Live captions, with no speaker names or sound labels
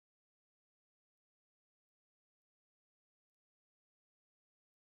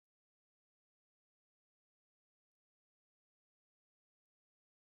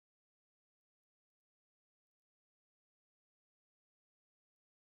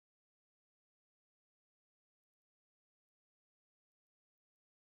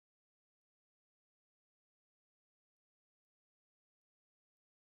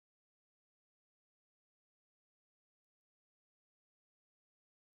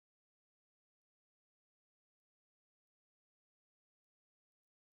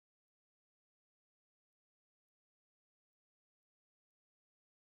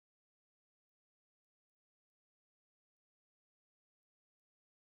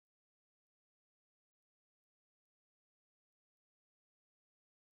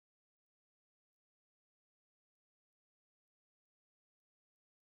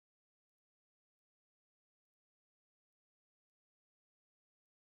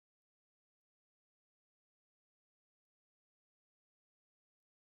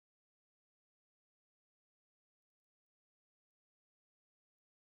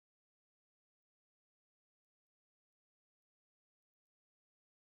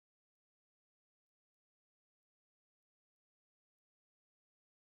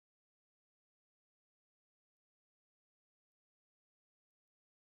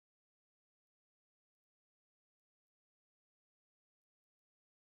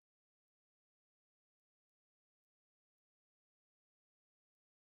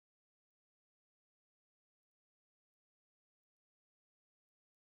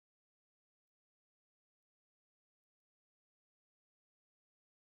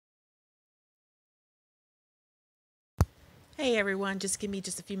Hey everyone, just give me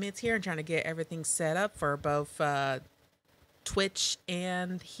just a few minutes here. I'm trying to get everything set up for both Twitch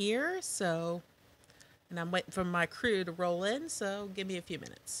and here. And I'm waiting for my crew to roll in. So, give me a few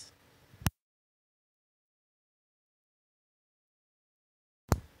minutes.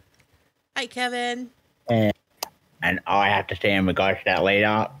 Hi, Kevin. And, and I have to say in regards to that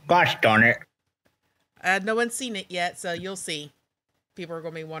later. Gosh darn it. No one's seen it yet, so you'll see. People are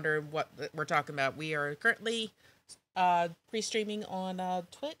going to be wondering what we're talking about. We are currently pre-streaming on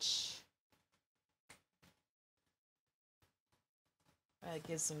Twitch.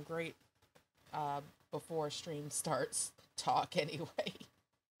 Gives some great before stream starts talk anyway.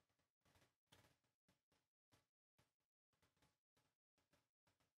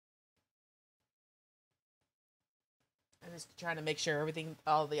 I'm just trying to make sure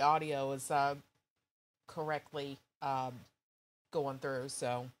all the audio is correctly going through.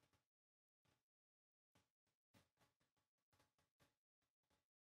 So,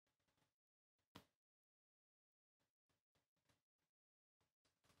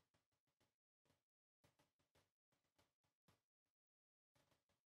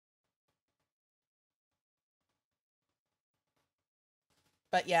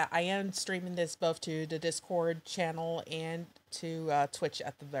 but yeah, I am streaming this both to the Discord channel and to Twitch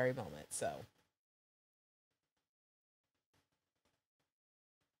at the very moment. So,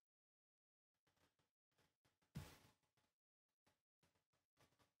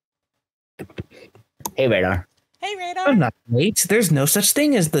 Hey Radar. hey, Radar. I'm not late. There's no such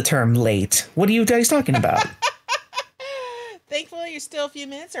thing as the term late. What are you guys talking about? Thankfully, you're still a few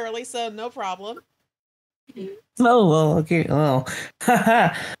minutes early, so no problem. Oh, well, okay. Well,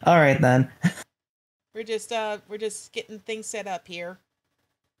 haha. All right then. We're just getting things set up here.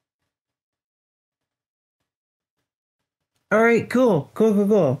 All right, cool.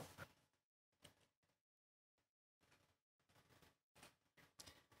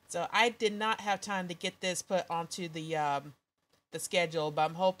 So I did not have time to get this put onto the schedule, but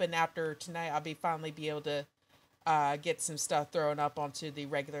I'm hoping after tonight I'll finally be able to get some stuff thrown up onto the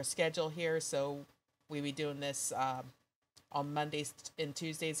regular schedule here. So we'll be doing this on Mondays and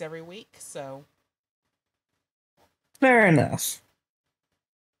Tuesdays every week. So Fair enough.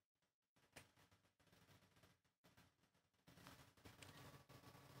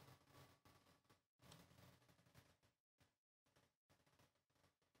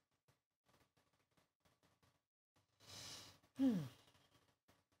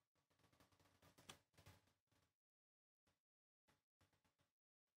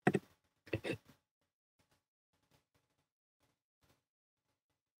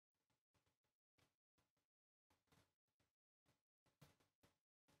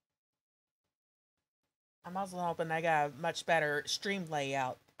 I'm also hoping I got a much better stream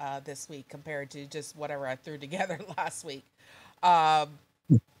layout this week compared to just whatever I threw together last week. Um,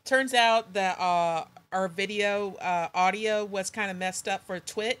 Turns out that our video audio was kind of messed up for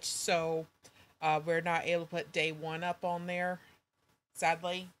Twitch, so we're not able to put day one up on there.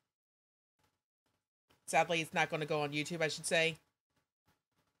 Sadly, it's not going to go on YouTube, I should say.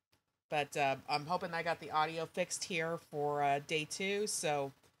 But I'm hoping I got the audio fixed here for day two,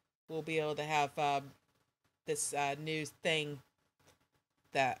 so we'll be able to have this new thing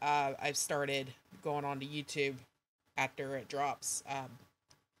that I've started going on to YouTube after it drops.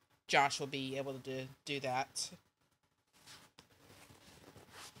 Josh will be able to do that.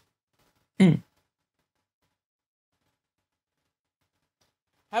 Mm.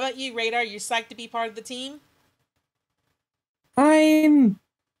 How about you, Radar? You psyched to be part of the team? I'm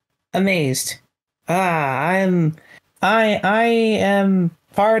amazed. I am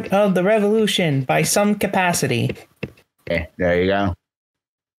part of the revolution by some capacity. Okay, there you go.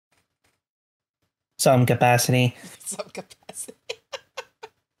 Some capacity. Some capacity.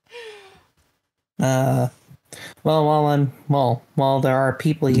 While there are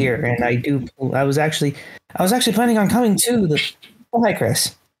people here, and I was actually planning on coming to the. Oh, hi,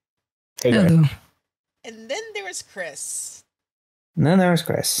 Chris. Hey Chris. Hello. And then there was Chris. And then there was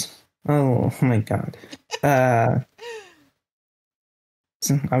Chris. Oh my god. I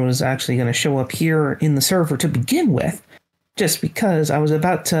was actually going to show up here in the server to begin with, just because I was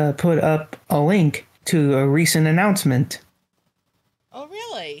about to put up a link to a recent announcement. Oh,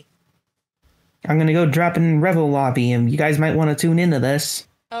 really? I'm going to go drop in Revo lobby, and you guys might want to tune into this.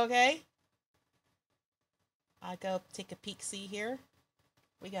 Okay. I'll go take a peek see here.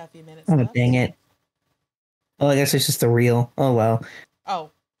 We got a few minutes Oh, left. dang it. Oh, I guess it's just a reel. Oh, well.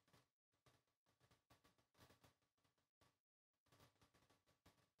 Oh.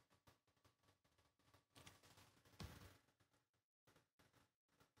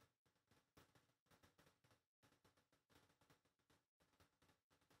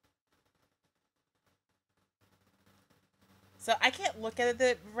 So I can't look at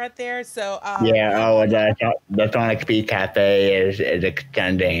it right there. So Yeah, the Sonic Speed Cafe is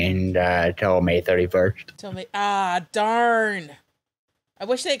extending till May 31st. tell me. Ah, darn. I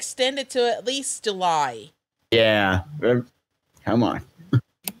wish they extended to at least July. Yeah, come on.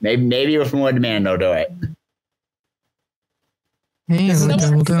 Maybe with more demand they'll do it. Yeah,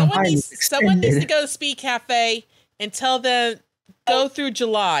 Someone needs to go to Speed Cafe and tell them go through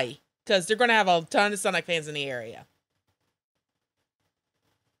July because they're going to have a ton of Sonic fans in the area.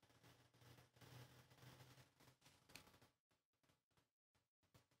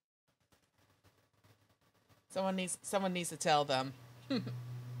 Someone needs to tell them.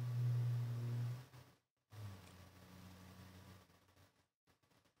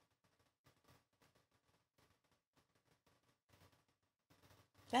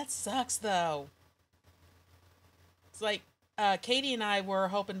 That sucks though. It's like Katie and I were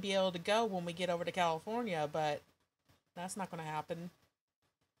hoping to be able to go when we get over to California, but that's not going to happen.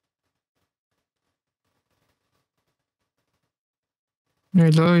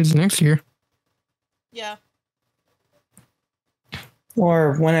 There's always next year. Yeah.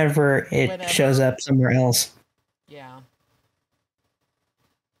 Or whenever it shows up somewhere else. Yeah.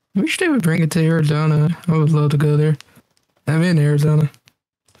 I wish they would bring it to Arizona. I would love to go there. I'm in Arizona.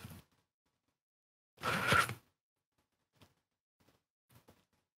 I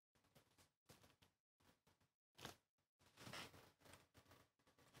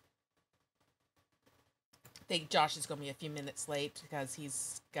think Josh is going to be a few minutes late because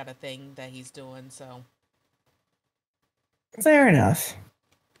he's got a thing that he's doing, so. Fair enough.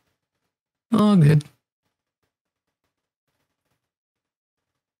 Oh, good.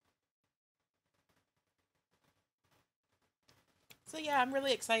 So yeah, I'm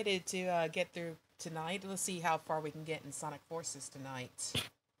really excited to get through tonight. Let's see how far we can get in Sonic Forces tonight.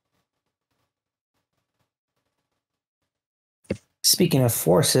 Speaking of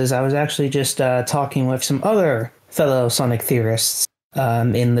forces, I was actually just talking with some other fellow Sonic theorists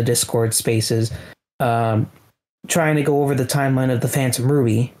in the Discord spaces, trying to go over the timeline of the Phantom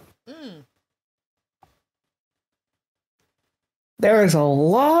Ruby. There is a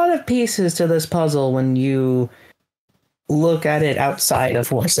lot of pieces to this puzzle when you look at it outside of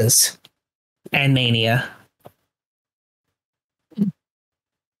Forces and Mania.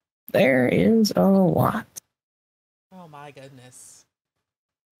 There is a lot. Oh my goodness.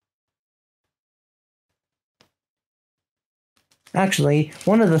 Actually,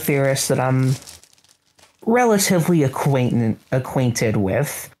 one of the theorists that I'm relatively acquainted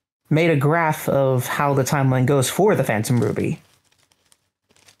with made a graph of how the timeline goes for the Phantom Ruby.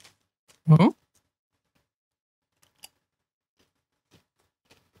 Oh?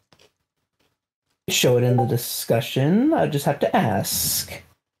 Show it in the discussion. I just have to ask.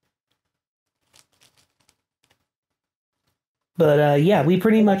 But yeah, we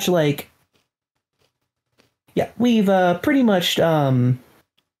pretty much we've pretty much oh,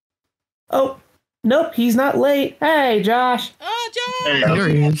 nope, he's not late. Hey, Josh. Oh, Josh. Hey, there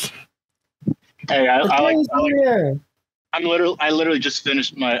he is. Hey, I literally just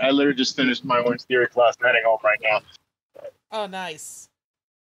finished my Orange Theory class and heading home right now. Oh, nice.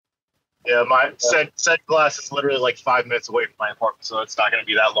 Yeah, my said class is literally like 5 minutes away from my apartment, so it's not going to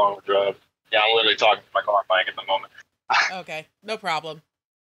be that long of a drive. Yeah, I'm literally talking to my car mic at the moment. Okay, no problem.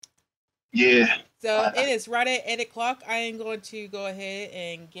 Yeah. So it is right at 8 o'clock. I am going to go ahead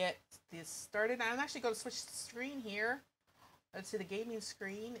and get this started. I'm actually going to switch the screen here to the gaming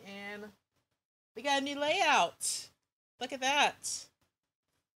screen, and we got a new layout. Look at that.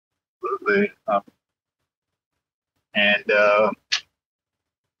 Absolutely. And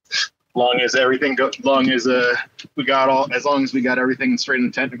long as we got everything straight in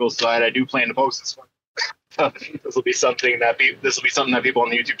the technical side, I do plan to post this one. This will be something that people on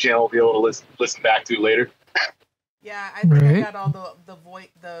the YouTube channel will be able to listen back to later. Yeah, I think I got all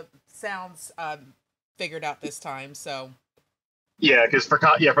the sounds figured out this time. So. Yeah, because for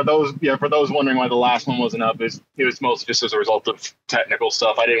those wondering why the last one wasn't up, it was mostly just as a result of technical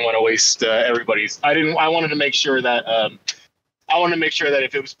stuff. I didn't want to waste everybody's. I wanted to make sure that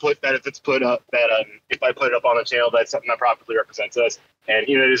if it's put up, if I put it up on the channel, that's something that properly represents us. And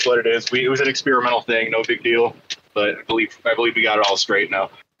it is what it is. It was an experimental thing, no big deal. But I believe we got it all straight now.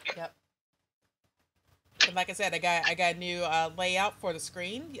 Yep. And like I said, I got a new layout for the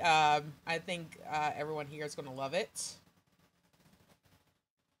screen. I think everyone here is going to love it.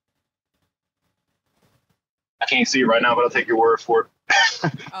 I can't see it right now, but I'll take your word for it.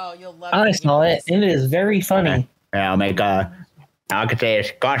 Oh, you'll love it. I saw it, and it is very funny. Yeah, I'll make I could say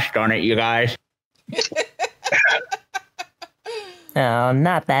it's gosh darn it, you guys. Oh,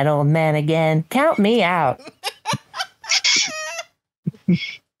 not that old man again. Count me out.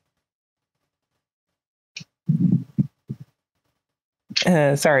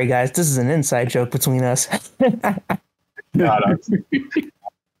 Sorry, guys. This is an inside joke between us.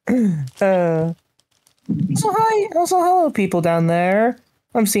 So hi. Also, hello, people down there.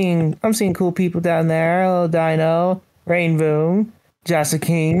 I'm seeing cool people down there. Hello, Dino, Rainbow, Jessica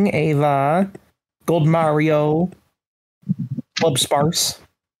King, Ava, Gold Mario, Club Sparse.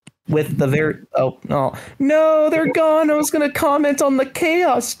 With the very no, they're gone. I was gonna comment on the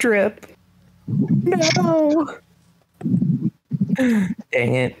chaos strip. No.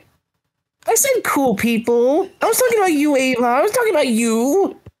 Dang it. I said cool people. I was talking about you, Ava. I was talking about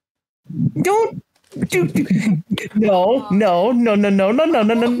you. Don't do no.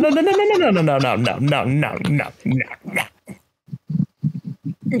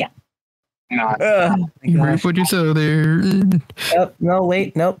 What you saw there? Oh, no,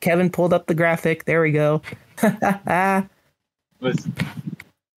 wait, nope. Kevin pulled up the graphic. There we go. Listen,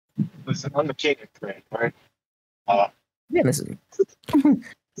 I'm the king of trend, right? Yeah, listen.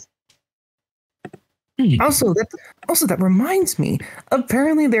 Also, that reminds me.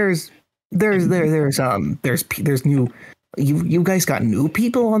 Apparently, there's new. You guys got new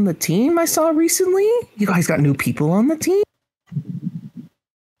people on the team. I saw recently. You guys got new people on the team.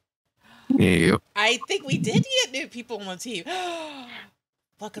 Yep. I think we did get new people on the team.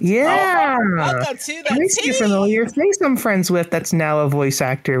 Welcome to the team. A familiar face I'm friends with that's now a voice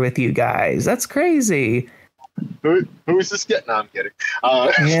actor with you guys. That's crazy. Who is this getting? No, I'm kidding.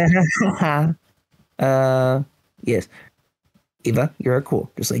 Yes. Eva, you are cool.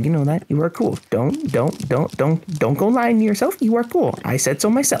 Just like you know that you are cool. Don't go lying to yourself. You are cool. I said so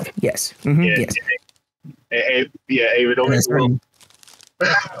myself. Yes. Yes. Ava, don't make me.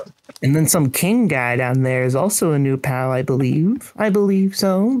 And then some king guy down there is also a new pal, I believe. I believe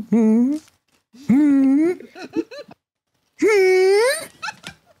so.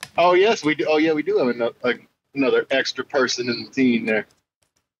 Oh yes, we do. Oh yeah, we do have another extra person in the team there.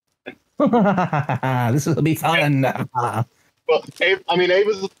 This will be fun. Well,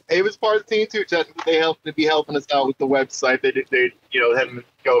 Ava's part of the team too. They be helping us out with the website. They him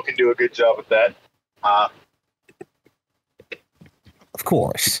Go can do a good job with that. Of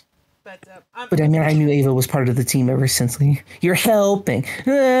course. But I mean, I knew Ava was part of the team ever since. You're helping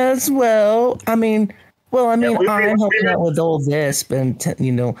as well. I'm helping out with all this, but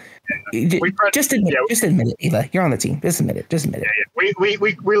just admit it, Ava. You're on the team. Just admit it. We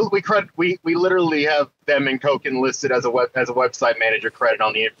literally have them and Koken listed as a website manager credit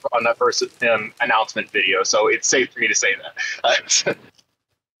on that first announcement video, so it's safe for me to say that.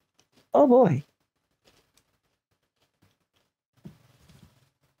 Oh boy.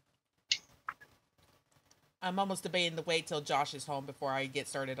 I'm almost debating to wait till Josh is home before I get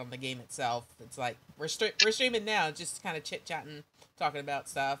started on the game itself. It's like we're streaming now, just kind of chit chatting, talking about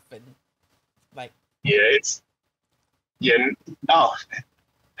stuff, and like. Oh,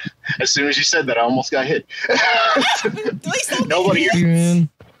 as soon as you said that, I almost got hit. Nobody here.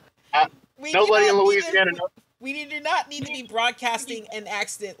 Nobody in Louisiana. We do not need to be broadcasting an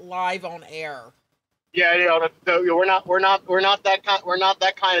accident live on air. Yeah, we're not that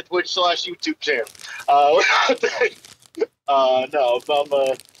kind of Twitch/YouTube channel.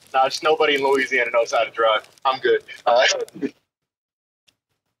 Just nobody in Louisiana knows how to drive. I'm good.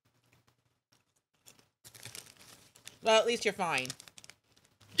 Well, at least you're fine.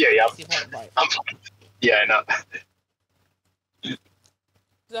 Yeah. Right. I'm fine. Yeah, I know.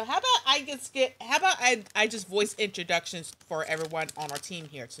 So how about I just voice introductions for everyone on our team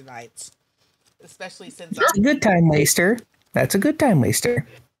here tonight? Especially since that's a good time waster. So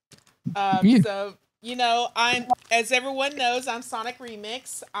I'm, as everyone knows, I'm Sonic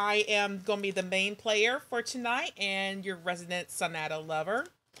Remix. I am going to be the main player for tonight and your resident Sonata lover.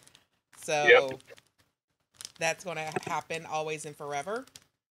 So that's going to happen always and forever.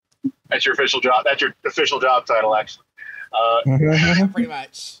 That's your official job. That's your official job title, actually. Pretty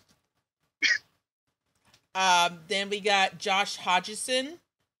much. Then we got Josh Hodgeson,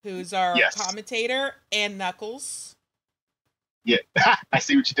 who's our commentator, and Knuckles. Yeah, I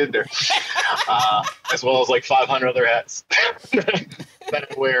see what you did there. As well as like 500 other hats that I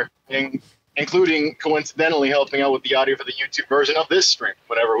wear, including coincidentally helping out with the audio for the YouTube version of this stream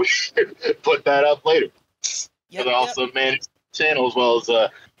whenever we put that up later. Yep, I also manage the channel as well as,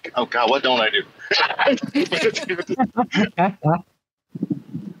 oh God, what don't I do?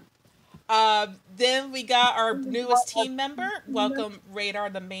 Then we got our newest team member. Welcome, Radar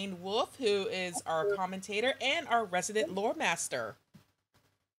the Main Wolf, who is our commentator and our resident lore master.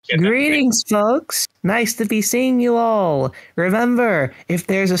 Greetings, folks. Nice to be seeing you all. Remember, if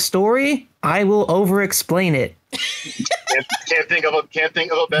there's a story, I will over-explain it. Can't think of a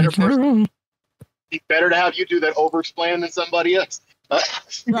better person. It's better to have you do that over explaining than somebody else.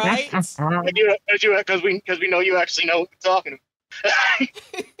 Right? Because we know you actually know what you're talking about.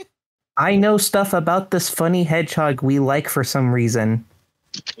 I know stuff about this funny hedgehog we like for some reason.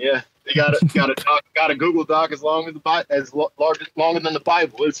 Yeah, you got a Google Doc as long as longer than the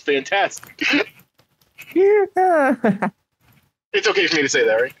Bible. It's fantastic. It's okay for me to say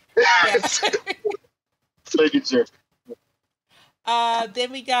that, right? Yes. Making sure.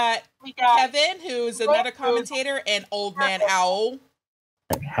 Then we got Kevin, who's another commentator, and Old Man Owl.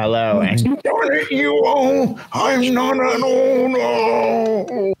 Hello, and you all. I'm not an old.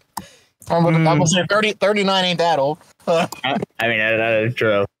 No. I'm gonna say 39 ain't that old. I mean, that is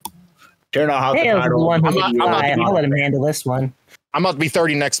true. Turn off the Hale's the title. one who I'll let him handle this one. I'm about to be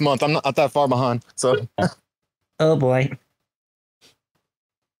 30 next month. I'm not that far behind. So, oh boy.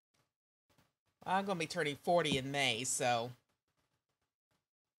 I'm gonna be turning 40 in May, so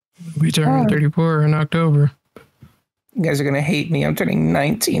We turned 34 in October. You guys are gonna hate me. I'm turning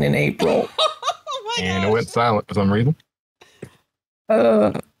 19 in April. oh my and it gosh. went silent for some reason.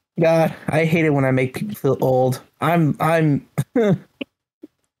 God, I hate it when I make people feel old. I'm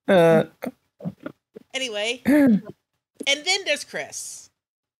Anyway, and then there's Chris.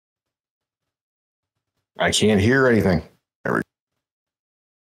 I can't hear anything.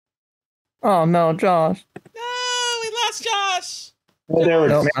 Oh no, Josh. No, we lost Josh. Well, there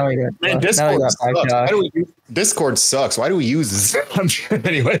was Now we got- Man, now we Discord got sucks. back, Josh. Discord sucks. Why do we use this?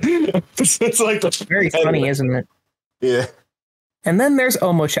 Anyway, it's like the Very funny, isn't it? Yeah. And then there's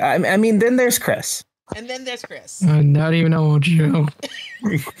I mean, then there's Chris. And then there's Chris. Not even old Joe.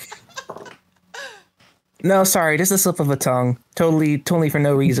 No, sorry, just a slip of a tongue. Totally for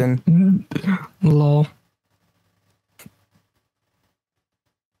no reason. Lol.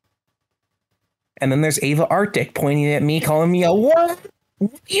 And then there's Ava Arctic pointing at me, calling me a what?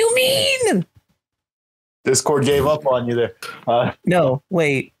 What do you mean? Discord gave up on you there. No,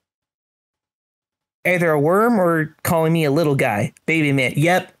 wait. Either a worm or calling me a little guy. Baby man.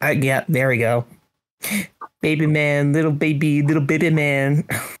 Yep, there we go. Baby man, little baby man.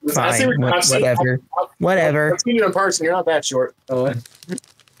 Fine, whatever. I've seen you in person. You're not that short.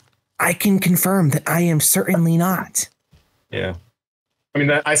 I can confirm that I am certainly not. Yeah. I mean,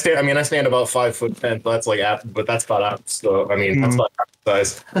 I stand about 5'10". That's like, but that's about out. So I mean, that's not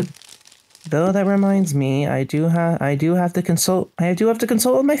size. Though that reminds me, I do have to consult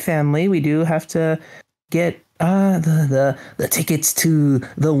with my family. We do have to get the tickets to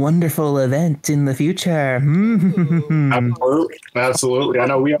the wonderful event in the future. Absolutely. I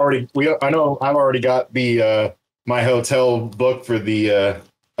know I've already got the my hotel booked for the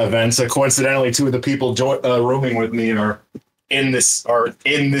event. So coincidentally, two of the people rooming with me are in this on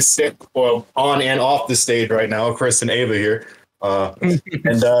and off the stage right now. Chris and Ava here, and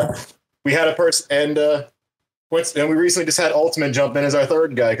we had a person, and we recently just had Ultimate jump in as our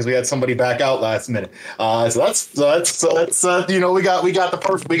third guy because we had somebody back out last minute. So that's we got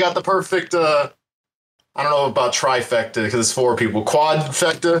the perfect. I don't know about trifecta because it's 4 people.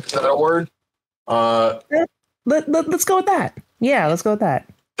 Quadfecta, is that a word? Let's go with that. Yeah, let's go with that.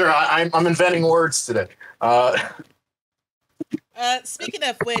 Sure, I'm inventing words today. Speaking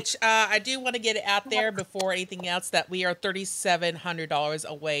of which, I do want to get it out there before anything else that we are $3,700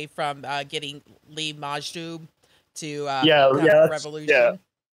 away from getting Lee Majdoub to Revolution. Yeah.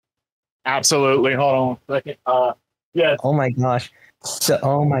 Absolutely. Hold on a second. Yeah. Oh my gosh.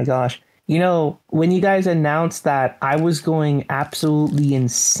 Oh my gosh. You know, when you guys announced that, I was going absolutely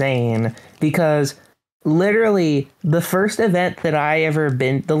insane because literally the first event that I ever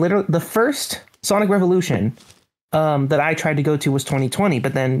been, the first Sonic Revolution that I tried to go to was 2020,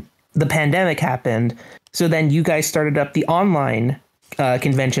 but then the pandemic happened. So then you guys started up the online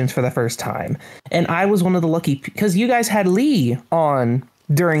conventions for the first time. And I was one of the lucky, because you guys had Lee on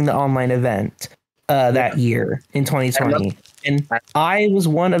during the online event that year in 2020. And I was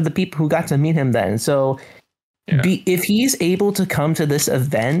one of the people who got to meet him then. So if he's able to come to this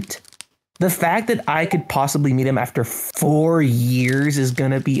event, the fact that I could possibly meet him after 4 years is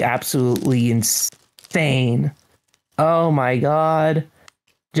going to be absolutely insane. Oh my God.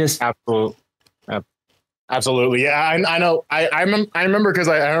 Just absolutely. Yeah, I know. I remember because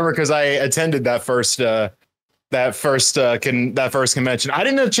I attended that first convention. I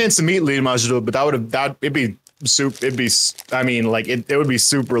didn't have a chance to meet Lee Majdoub, but it'd be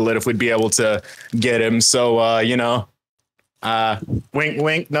super lit if we'd be able to get him. So wink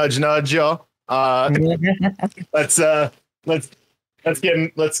wink, nudge nudge, y'all. Let's do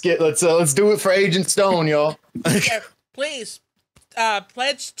it for Agent Stone, y'all. Please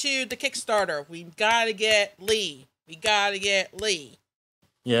pledge to the Kickstarter. We've got to get Lee. We gotta get Lee.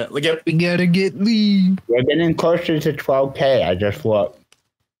 Yeah, We gotta get Lee. We're getting closer to 12K. I just looked.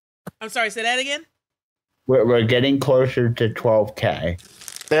 I'm sorry, say that again? We're getting closer to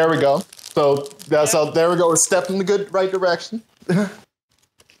 12K. There we go. So that's how. There we go. We're stepping in the good right direction.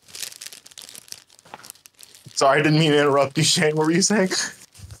 Sorry, I didn't mean to interrupt you, Shane. What were you saying?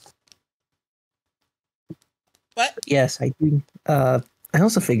 What? Yes, I do. I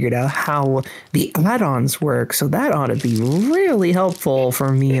also figured out how the add-ons work, so that ought to be really helpful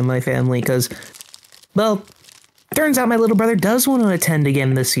for me and my family. Because, well, turns out my little brother does want to attend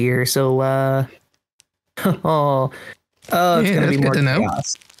again this year. So, it's gonna be more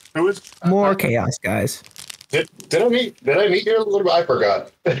chaos. More chaos, guys. Did I meet your little? I forgot.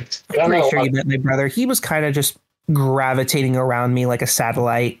 I'm pretty sure you met my brother. He was kind of just gravitating around me like a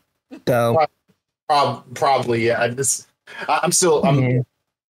satellite. So probably, yeah. I'm at a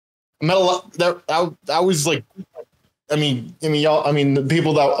lot. I was like, y'all. The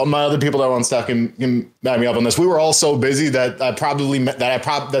people my other people that were on staff can back me up on this. We were all so busy that that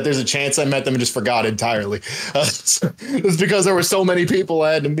there's a chance I met them and just forgot entirely. It's because there were so many people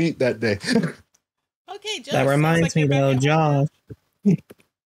I had to meet that day. Okay, Josh. that reminds me though, Josh.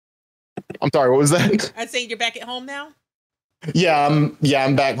 I'm sorry. What was that? I'd say you're back at home now. Yeah, I'm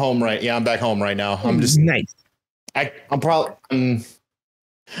back home right. Yeah, I'm back home right now. I'm just nice. I'm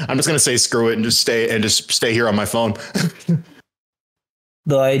just gonna say screw it and just stay here on my phone.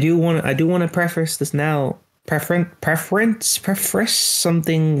 Though I do want to preface this now. Preference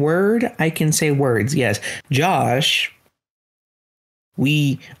something word. I can say words. Yes, Josh.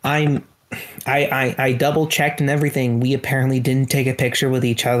 I double checked and everything. We apparently didn't take a picture with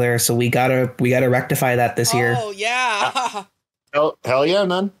each other, so we gotta rectify that this year. Oh yeah. Hell yeah,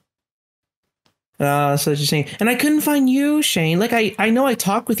 man. So just saying, and I couldn't find you, Shane. Like I know I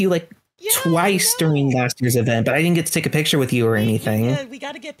talked with you twice during last year's event, but I didn't get to take a picture with you or anything. Yeah, we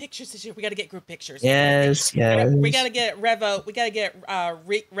got to get pictures this year. We got to get group pictures. Yes. We got to get Revo. We got to get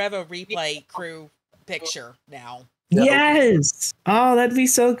Revo Replay crew picture now. Yes. Oh, that'd be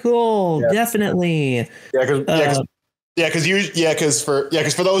so cool. Yeah. Definitely. Because for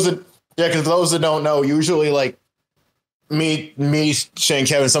those that don't know, usually like me, Shane,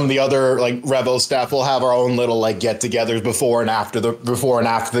 Kevin, some of the other like Revo staff will have our own little like get-togethers before and after the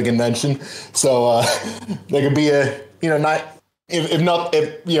convention. So there could be a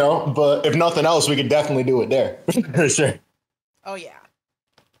but if nothing else, we could definitely do it there for sure. Oh yeah.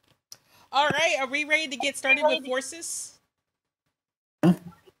 All right, are we ready to get started with forces?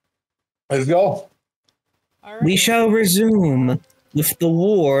 Let's go. All right. We shall resume with the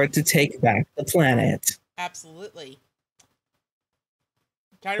war to take back the planet. Absolutely.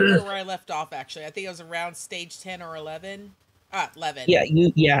 Trying to remember where I left off, actually. I think it was around stage 10 or 11. 11. Yeah,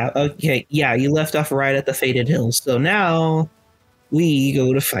 you left off right at the Fated Hills. So now we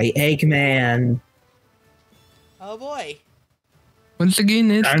go to fight Eggman. Oh boy. Once again,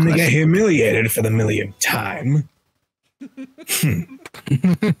 it's time to get humiliated for the millionth time.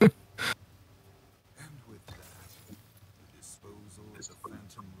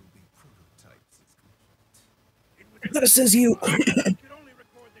 Says you.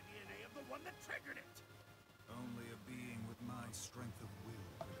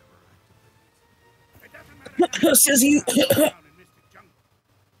 Says you.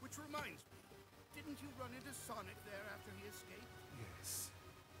 Which reminds me, didn't you run into Sonic there after he escaped? Yes,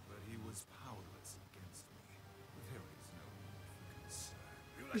 but he was powerless against me. There is no concern.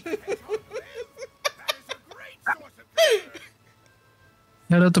 You like the hedgehog, Liv? That is a great source of concern.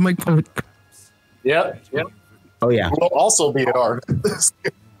 Shout out to Mike Poet. Yep. Oh yeah. We'll also be hard.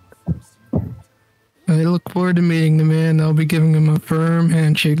 I look forward to meeting the man. I'll be giving him a firm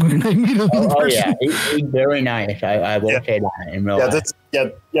handshake when I meet him. Oh yeah, he's very nice. I will say that in real life.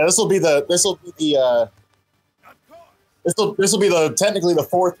 This will be technically the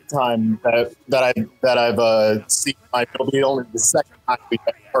fourth time that I've seen Mike. It'll be only the second time we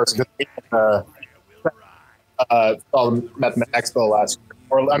met in person because we met the expo last year.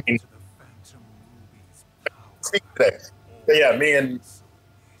 Or I mean, today. But yeah, me and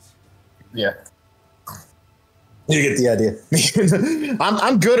you get the idea.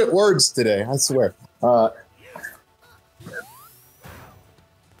 I'm good at words today. I swear. I don't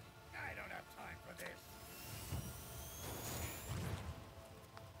have time for this.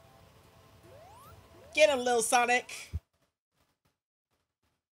 Get him, Lil Sonic.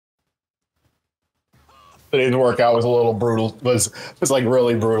 Today's workout was a little brutal. Was like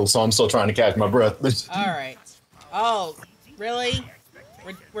really brutal. So I'm still trying to catch my breath. All right. Oh, really?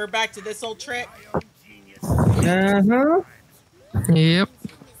 We're back to this old trick. Uh-huh. Yep.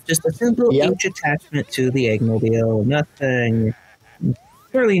 Just a simple H attachment to the Eggmobile. Nothing,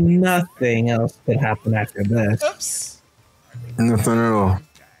 really nothing else could happen after this. Oops. Nothing at all.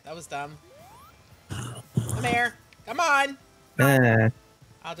 That was dumb. Come here. Come on.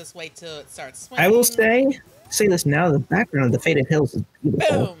 I'll just wait till it starts swinging. I will say this now, the background of the Faded Hills is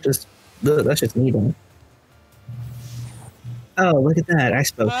beautiful. Boom. Just, that's just neat. Oh, look at that. I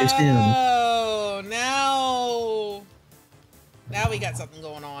spoke too soon. Oh, now we got something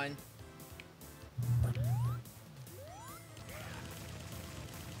going on.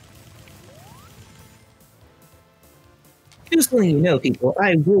 Just letting you know, people,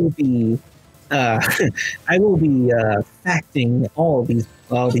 I will be facting all these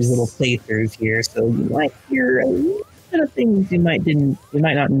little playthroughs here, so you might hear a little bit of things you might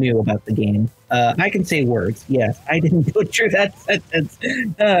not know about the game. I can say words. Yes, I didn't butcher that sentence.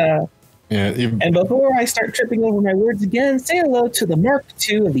 And before I start tripping over my words again, say hello to the Mark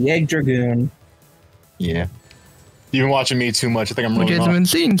II of the Egg Dragoon. Yeah. You've been watching me too much. I think I'm Which rolling has off. been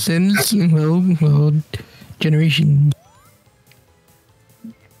seen since, well, generation.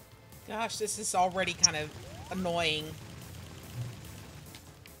 Gosh, this is already kind of annoying.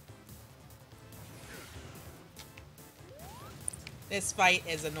 This fight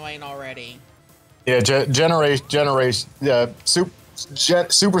is annoying already. Yeah, generation. Yeah,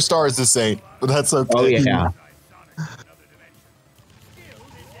 superstar is the same, but that's okay. Oh yeah.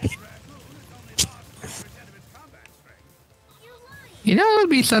 You know, it would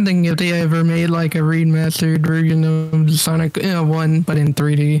be something if they ever made like a remastered version of Sonic 1, but in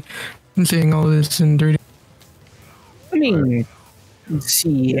 3D. I'm seeing all this in 3D. I mean,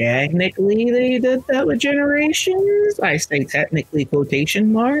 technically they did that with Generations. I say technically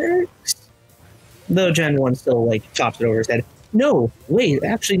quotation marks. Though Gen 1 still, like, chops it over his head. No, wait,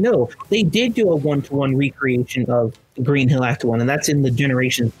 actually, no. They did do a one-to-one recreation of Green Hill Act 1, and that's in the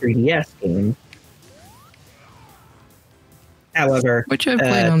Generations 3DS game. However... Which I've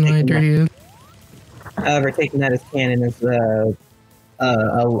played on my 3DS. However, taking that as canon is a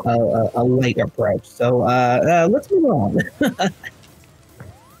light approach. So, let's move on.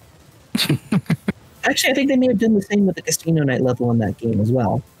 Actually, I think they may have done the same with the Casino Night level in that game as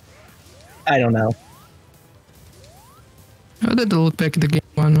well. I don't know. I had to look back at the game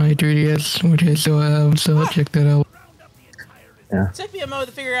on my 3DS, which I still have, so I'll check that out. Yeah. It took me a moment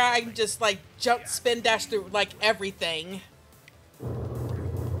to figure out I can just, like, jump, spin, dash through, like, everything.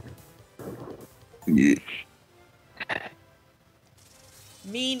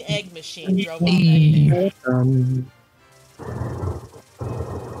 Mean Egg Machine drove off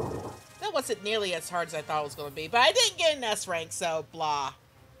that wasn't nearly as hard as I thought it was going to be, but I didn't get an S rank, so blah.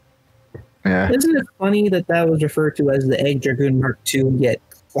 Yeah. Isn't it funny that was referred to as the Egg Dragoon Mark II, yet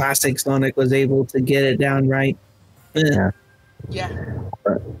classic Sonic was able to get it down right? Yeah. Yeah.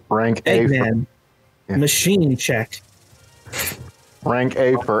 Rank A. Eggman. Yeah. Machine check. Rank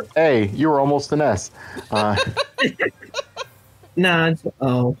A for A. You were almost an S. Nah,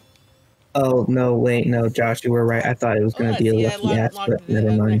 oh, no, wait, no, Josh, you were right. I thought it was going to be a lucky ass, but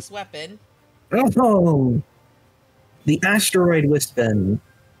never mind. Next weapon. Oh, the Asteroid Wispin.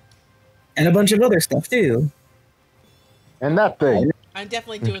 And a bunch of other stuff, too. And that thing. I'm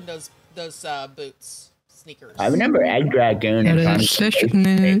definitely doing those boots. Sneakers. I remember Egg Dragoon and Yeah,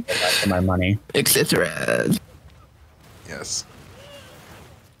 Sonic for my money. Etc. Yes.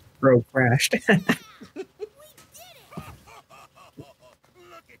 Bro crashed. Look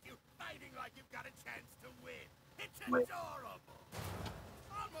at you fighting like you've got a chance to win. It's adorable.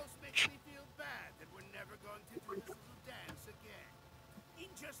 Almost makes me feel bad that we're never going to do this little dance again. In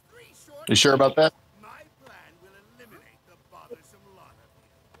just 3 short You sure about that? my plan will eliminate the bothersome lot of you.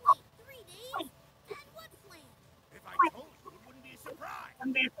 Wait, 3 days? And what plan? If I told you, it wouldn't be a surprise.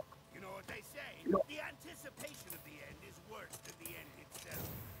 You know what they say, the anticipation of the end is worse than the end itself.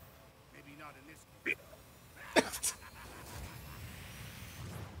 Maybe not in this case.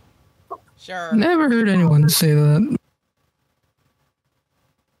 Sure. Never heard anyone say that.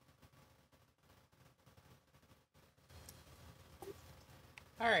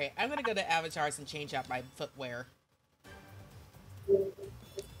 Alright, I'm gonna go to avatars and change out my footwear.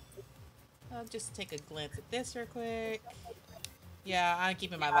 I'll just take a glance at this real quick. Yeah, I'm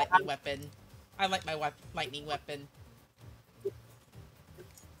keeping my lightning weapon. I like my lightning weapon.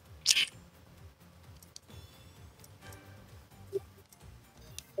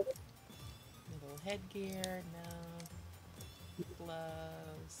 Little headgear, no.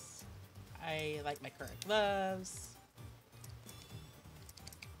 Gloves. I like my current gloves.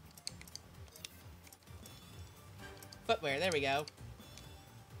 Footwear, there we go.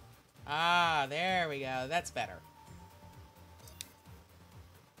 Ah, there we go. That's better.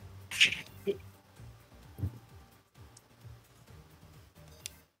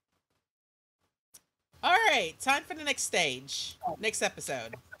 All right, time for the next stage. Next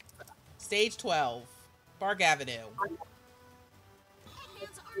episode. Stage 12, Bark Avenue.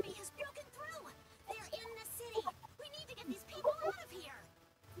 Hitman's army has broken through. They're in the city. We need to get these people out of here.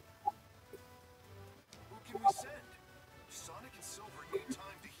 Who can we send? Sonic and Silver need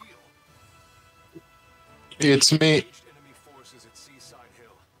time to heal. It's me. Enemy forces at Seaside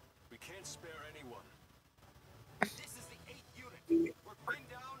Hill. We can't spare anyone. This is the 8th unit. We're pinned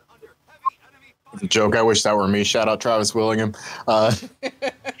down under heavy enemy fire. It's a joke. I wish that were me. Shout out Travis Willingham. Man,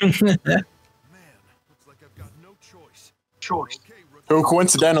 looks like I've got no choice. Okay, rookie. Who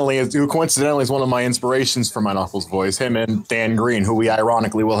coincidentally is one of my inspirations for my Knuckles voice. Him and Dan Green, who we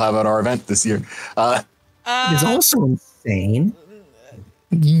ironically will have at our event this year. It's also insane.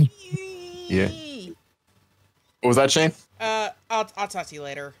 Yeah. What was that, Shane? I'll talk to you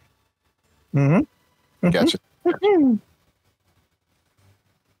later. Mm-hmm. Gotcha.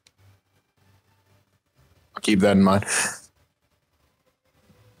 I'll keep that in mind.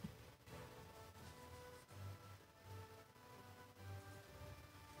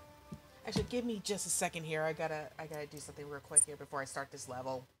 Actually, give me just a second here. I gotta do something real quick here before I start this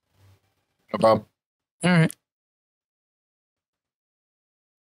level. No problem. All right.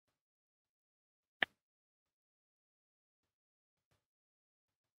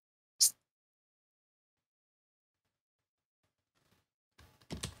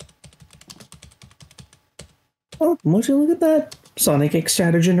 Oh, would you look at that? Sonic X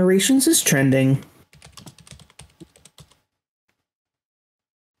Shadow Generations is trending.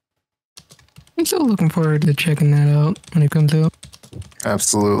 I'm still looking forward to checking that out when it comes out.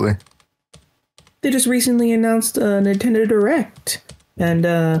 Absolutely. They just recently announced a Nintendo Direct, and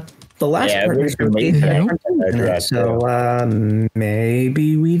the last Yeah, part we is can going make to that be Direct, so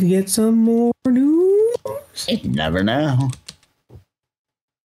maybe we'd get some more news. You never know.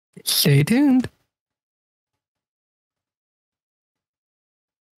 Stay tuned.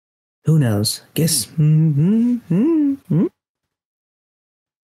 Who knows? Guess.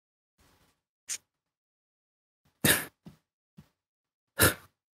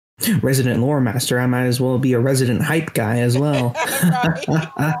 Resident lore master, I might as well be a resident hype guy as well.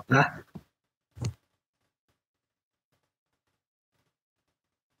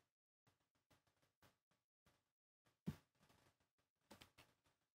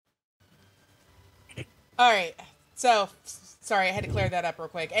 All right. So, sorry, I had to clear that up real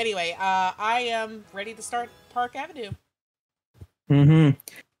quick. Anyway, I am ready to start Park Avenue.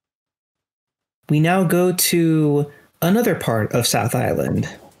 We now go to another part of South Island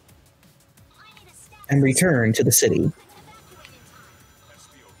and return to the city. SBO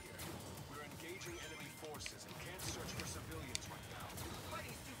here. We're engaging enemy forces and can't search for civilians right now.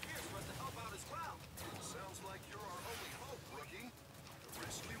 Fighting's too fierce for us to help out as well. Sounds like you're our only hope, rookie. The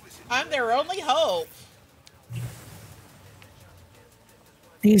rescue is in I'm their only hope.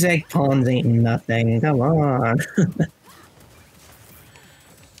 These egg pawns ain't nothing. Come on.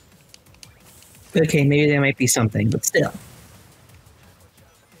 Okay, maybe there might be something, but still.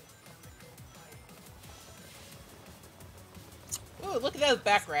 Ooh, look at those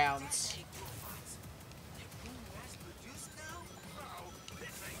backgrounds.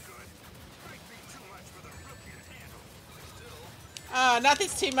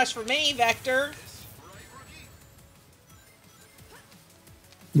 Nothing's too much for me, Vector.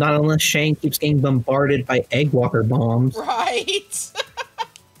 Not unless Shane keeps getting bombarded by egg walker bombs. Right.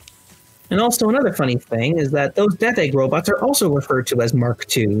 And also another funny thing is that those Death Egg robots are also referred to as Mark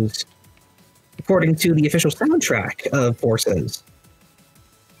IIs, according to the official soundtrack of Forces.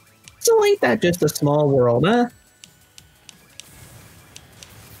 So ain't that just a small world, huh?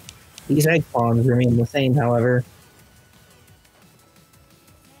 These egg pawns remain the same, however.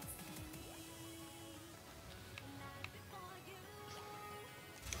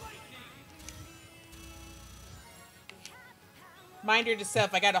 Reminder to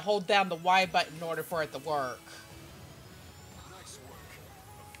self, I gotta hold down the Y button in order for it to work. nice work.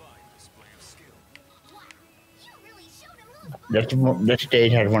 A fine display of skill. Wow, you really showed a move. This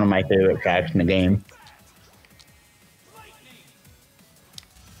stage has one of my favorite tracks in the game.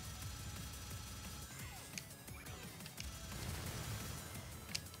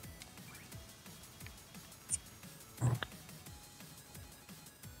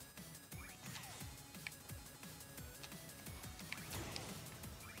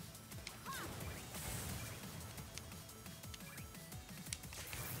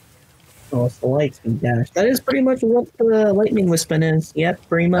 Oh, it's the light speed dash. That is pretty much what the lightning wispin is. Yep,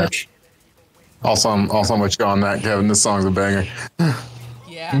 pretty much. Also, I'm with you on that, Kevin. This song's a banger.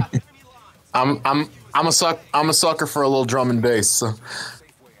 Yeah. I'm a sucker for a little drum and bass. So.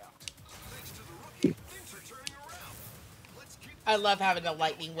 I love having a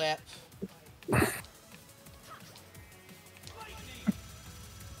lightning whip.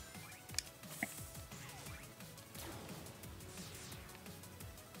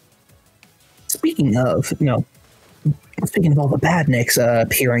 Speaking of, speaking of all the badniks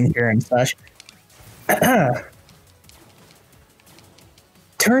appearing here and such,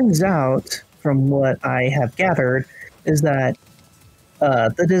 turns out, from what I have gathered, is that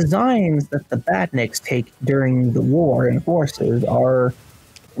the designs that the badniks take during the war and forces are,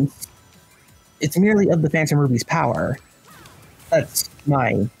 it's merely of the Phantom Ruby's power. That's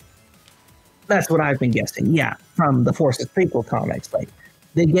what I've been guessing. Yeah, from the Forces prequel comics, like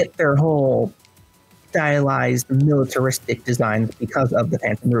they get their whole stylized militaristic designs because of the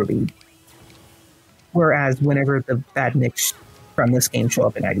Phantom Ruby. Whereas whenever the badniks from this game show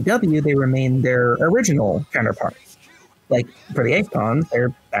up in IDW, they remain their original counterparts. Like for the icons,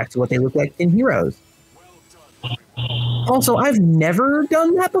 they're back to what they look like in Heroes. Also, I've never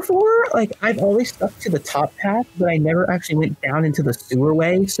done that before. Like I've always stuck to the top path, but I never actually went down into the sewer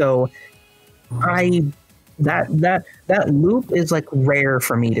way. So that loop is like rare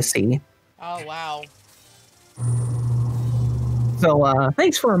for me to see. Oh wow. So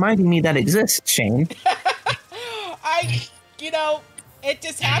thanks for reminding me that exists, Shane. It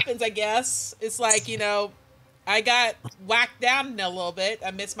just happens, I guess. It's like, I got whacked down a little bit.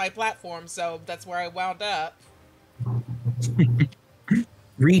 I missed my platform, so that's where I wound up.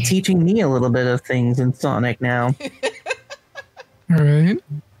 Reteaching me a little bit of things in Sonic now. All right.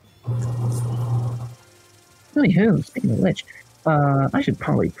 Anywho, speaking of which, I should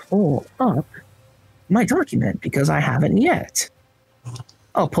probably pull up my document because I haven't yet.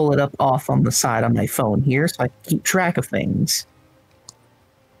 I'll pull it up off on the side on my phone here so I can keep track of things.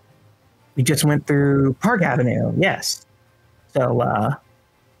 We just went through Park Avenue, yes. So,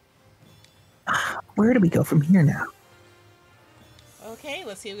 where do we go from here now? Okay,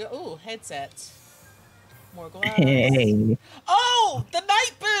 let's see. Ooh, headset. More gloves. Hey. Oh, the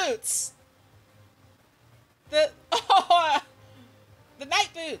night boots! The night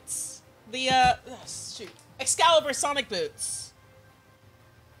boots! Shoot. Excalibur Sonic boots.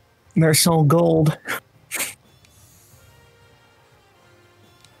 They're so gold.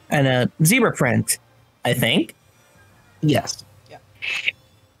 And a zebra print, I think. Yes. Yeah.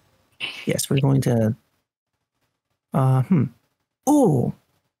 Yes, we're going to... Ooh.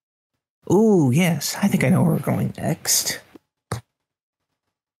 Ooh, yes. I think I know where we're going next.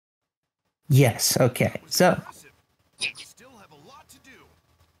 Yes, okay. So... Still have a lot to do.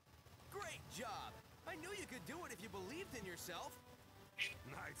 Great job. I knew you could do it if you believed in yourself.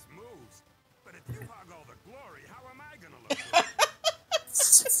 Nice moves. But if you hog all the glory, how am I gonna look?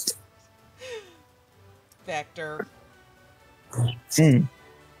 Vector. Mm.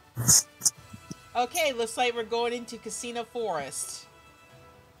 Okay, looks like we're going into Casino Forest.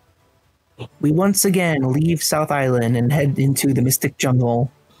 We once again leave South Island and head into the Mystic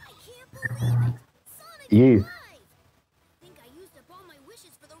Jungle. I can't believe it. Sonic You. alive. I think I used up all my wishes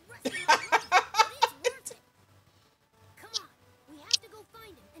for the rest of my life, but it's worth it. Come on, we have to go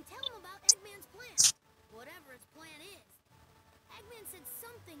find him and tell him about Eggman's plan. Whatever his plan is. Eggman said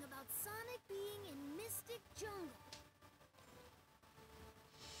something about Sonic being in Mystic Jungle.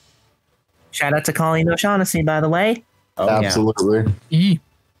 Shout out to Colleen O'Shaughnessy, by the way. Oh, yeah. Absolutely. E.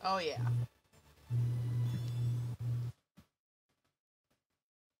 Oh, yeah.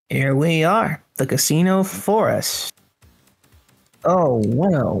 Here we are, the Casino Forest. Oh,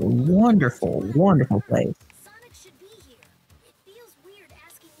 what a wonderful, wonderful place. Sonic should be here. It feels weird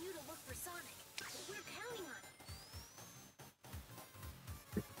asking you to look for Sonic, but we're counting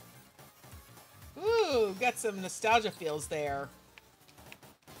on it. Ooh, got some nostalgia feels there.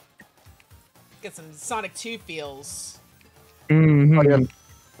 Get some Sonic 2 feels. Mm-hmm.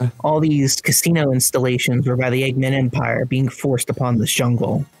 All these casino installations were by the Eggman Empire being forced upon this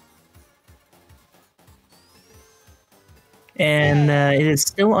jungle. And it is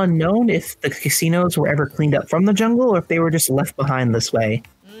still unknown if the casinos were ever cleaned up from the jungle or if they were just left behind this way.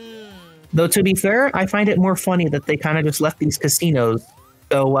 Though, to be fair, I find it more funny that they kind of just left these casinos.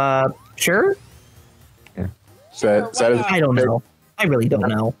 So, sure? I don't know. I really don't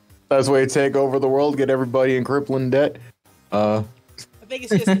know. That's the way to take over the world, get everybody in crippling debt. I think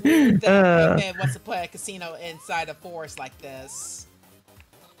it's just weird that Eggman wants to put a casino inside a forest like this.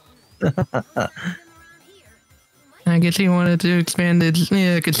 I guess he wanted to expand its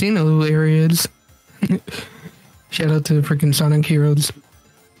casino areas. Shout out to freaking Sonic Heroes.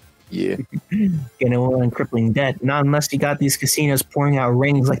 Yeah. Getting in crippling debt. Not unless you got these casinos pouring out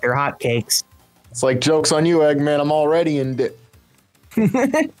rings like they're hotcakes. It's like, joke's on you, Eggman. I'm already in debt. Jokes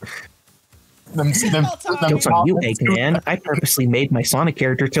on you, Eggman. I purposely made my Sonic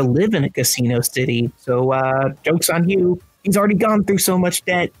character to live in a casino city. So, joke's on you. He's already gone through so much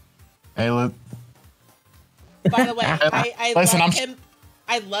debt. Hey, look. By the way, I Listen,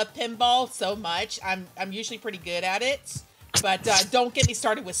 love pinball so much. I'm usually pretty good at it. But don't get me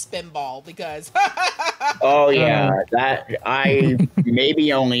started with spinball because. Oh yeah, that I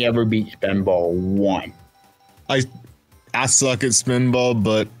maybe only ever beat Spinball one. I suck at spinball,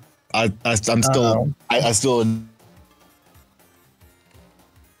 but I'm still I still.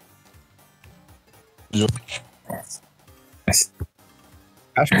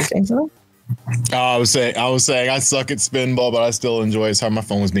 I was saying I suck at spinball, but I still enjoy it. Sorry, my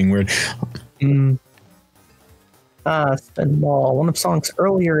phone was being weird. Spinball, one of Sonic's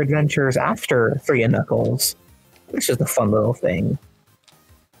earlier adventures after Three and Knuckles. It's just a fun little thing.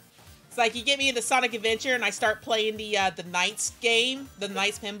 It's like you get me into Sonic Adventure and I start playing the Knights game, the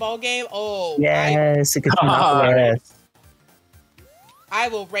Knights pinball game. Oh, yes, it gets me off the list. I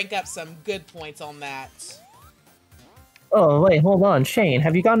will rank up some good points on that. Oh, wait, hold on. Shane,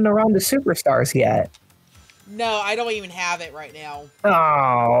 have you gotten around to Superstars yet? No, I don't even have it right now.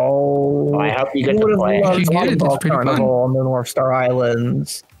 Oh, I hope you get to play. Volleyball Carnival on the North Star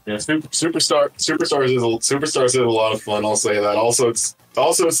Islands. Yeah, Superstars is a lot of fun. I'll say that. Also, it's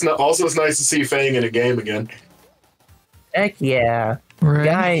nice to see Fang in a game again. Heck yeah!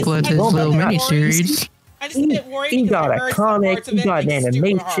 Right, his little miniseries. He got a comic. He got an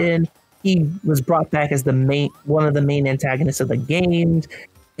animation. He was brought back as one of the main antagonists of the games,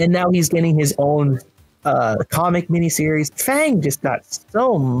 and now he's getting his own comic miniseries. Fang just got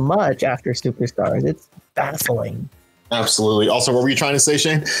so much after Superstars. It's baffling. Absolutely. Also, what were you trying to say,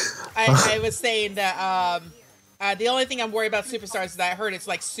 Shane? I was saying that the only thing I'm worried about Superstars is that I heard it's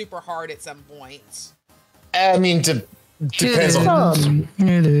like super hard at some point. I mean, depends on.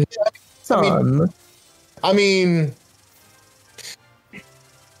 It is. I mean,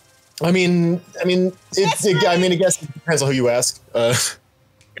 I guess it depends on who you ask.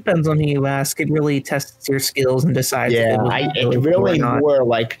 Depends on who you ask. It really tests your skills and decides. Yeah, it really were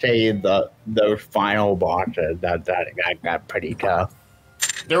like say the final bosses that got pretty tough.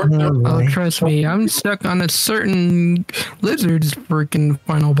 Oh, trust me, I'm stuck on a certain lizard's freaking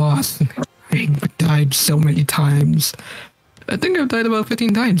final boss. I died so many times. I think I've died about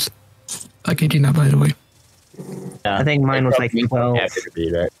 15 times. I kid you not, by the way. Yeah, I think mine was like 12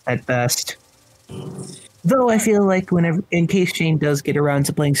 at best. Though I feel like whenever, in case Shane does get around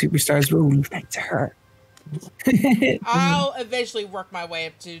to playing Superstars, we'll leave that to her. I'll eventually work my way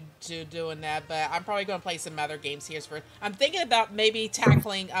up to doing that, but I'm probably going to play some other games here first. I'm thinking about maybe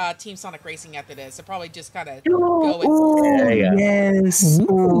tackling Team Sonic Racing after this. So probably just kind of go with yes.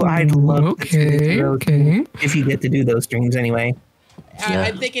 Ooh, I'd love to okay. If you get to do those streams anyway.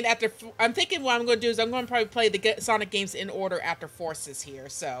 I'm thinking what I'm going to do is I'm going to probably play the Sonic games in order after Forces here.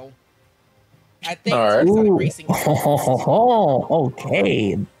 So I think Sonic Racing. Okay.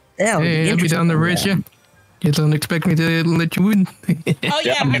 Hey, I'll be down the race, yeah. You don't expect me to let you win. Oh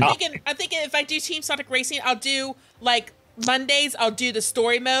yeah, I'm thinking if I do Team Sonic Racing, I'll do like Mondays I'll do the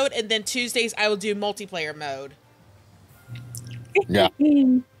story mode, and then Tuesdays I will do multiplayer mode. Yeah.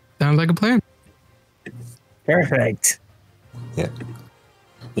 Sounds like a plan. Perfect. Yeah.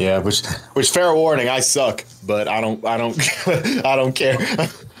 Yeah, which fair warning, I suck, but I don't I don't care.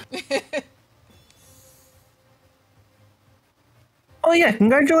 Oh yeah,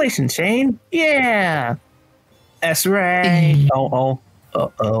 congratulations, Shane. Yeah. That's right. Oh.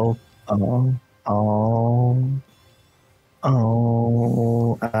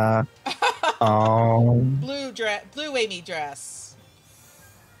 Blue Amy dress.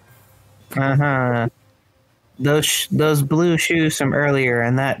 Those blue shoes from earlier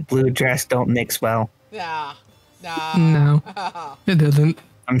and that blue dress don't mix well. Nah. No, it doesn't.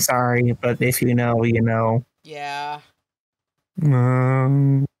 I'm sorry, but if you know, you know. Yeah.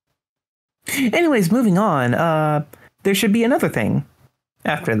 Anyways, moving on. There should be another thing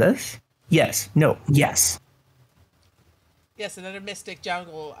after this. Yes. No. Yes. Yes, another Mystic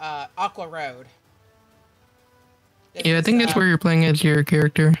Jungle, Aqua Road. Yeah, I think that's where you're playing as your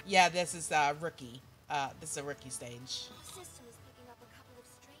character. Yeah, this is Rookie. This is a Rookie stage. The system is picking up a couple of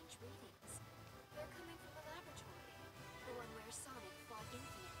strange readings. They're coming from the laboratory, the one where Sonic fought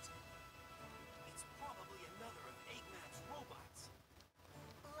Infinite. It's probably another of Eggman's robots.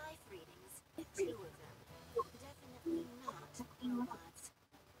 Life readings, 2 of them. Definitely not robots.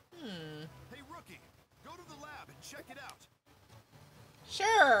 Hey, Rookie, go to the lab and check it out.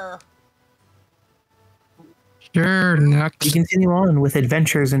 Sure. Sure. Sure, next. We continue on with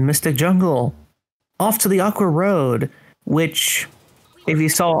adventures in Mystic Jungle. Off to the Aqua Road, which, if you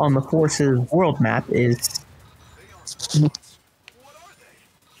saw on the Force's world map, is...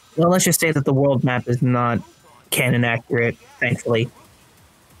 Well, let's just say that the world map is not canon accurate, thankfully.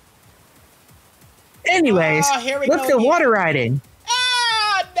 Anyways, Oh, here we let's go go water riding.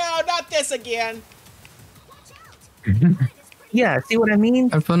 Ah, no, not this again. Yeah, see what I mean?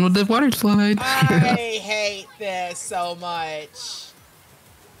 Have fun with the water slide. I hate this so much.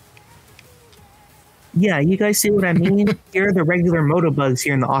 Yeah, you guys see what I mean? Here are the regular motobugs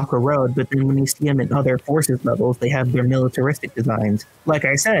here in the Aqua Road, but then when you see them in other Forces levels, they have their militaristic designs. Like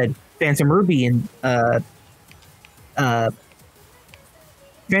I said, Phantom Ruby and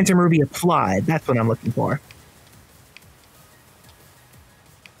Phantom Ruby applied. That's what I'm looking for.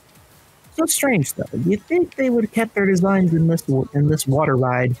 So strange, though. You'd think they would have kept their designs in this water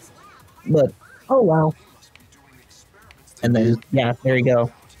ride, but oh well. And then, yeah, there you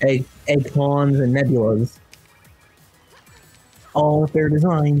go. Egg pawns and nebulas. All with their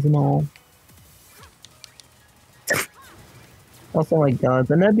designs and all. Oh my god,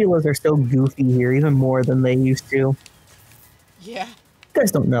 the nebulas are so goofy here, even more than they used to. Yeah. You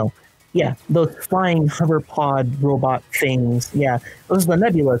guys don't know. Yeah, those flying hoverpod robot things. Yeah, those are the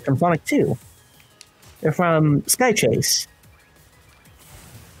nebulas from Sonic 2. They're from Sky Chase.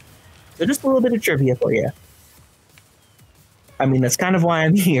 So just a little bit of trivia for you. I mean, that's kind of why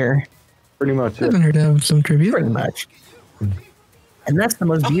I'm here. Pretty much. I've heard of some trivia. Pretty much. And that's the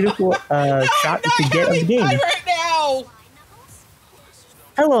most beautiful shot you could get of the game. Right now.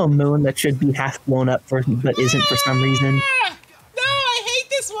 Hello, moon that should be half blown up but isn't for some reason. No, I hate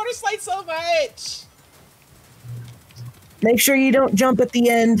this water slide so much. Make sure you don't jump at the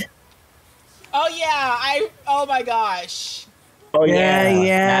end. Oh yeah, oh my gosh. Oh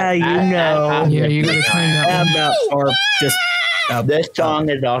Yeah, you know. Yeah, you gotta time that one. Or just... This song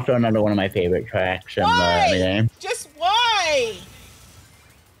is also another one of my favorite tracks in the game. Just why?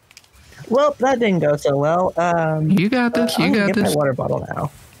 Well, that didn't go so well. You got this. You got get my this. water bottle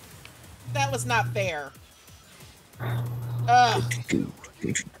now. That was not fair. Ugh.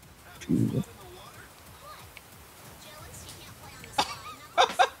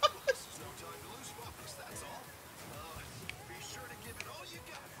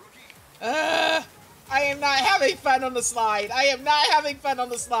 I am not having fun on the slide. I am not having fun on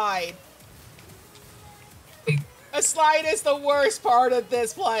the slide. A slide is the worst part of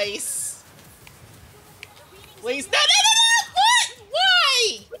this place. Please, no! What?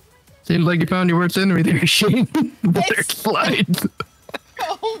 Why? Seems like you found your worst enemy there, Shane. Water slides.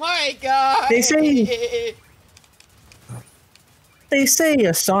 Oh my god. They say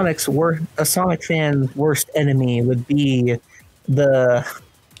a Sonic fan's worst enemy would be the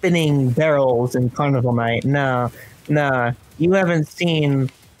spinning barrels in Carnival Night. Nah, you haven't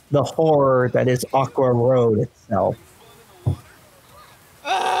seen the horror that is Aqua Road itself.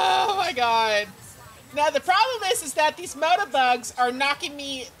 Oh my god. Now the problem is that these motobugs are knocking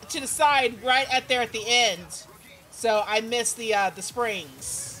me to the side right at the end. So I missed the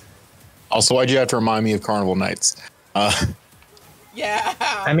springs. Also, why'd you have to remind me of Carnival Nights? Yeah.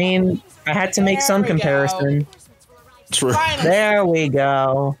 I mean, I had to make some comparison. True. Finally. There we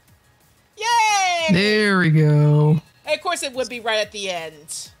go. Yay! There we go. And of course it would be right at the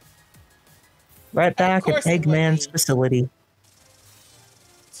end. Right back at course it would Eggman's be. facility.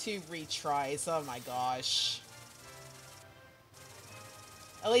 2 retries. Oh my gosh.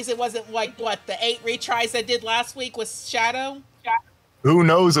 At least it wasn't like, what, the 8 retries I did last week with Shadow? Who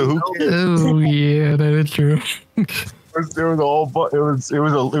knows or who cares? Oh yeah, that is true. It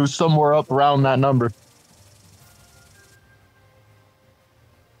was somewhere up around that number.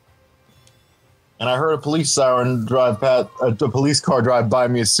 And I heard a police siren drive past, a police car drive by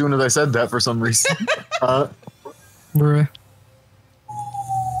me as soon as I said that for some reason. Bruh.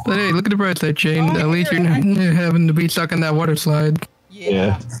 But hey, look at the bright side, Shane. At least you're not having to be stuck in that water slide.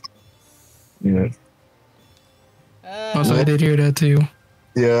 Yeah. Also, I did hear that too.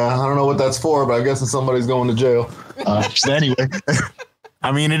 Yeah, I don't know what that's for, but I'm guessing somebody's going to jail. Anyway,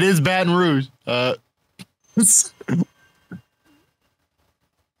 I mean, it is Baton Rouge.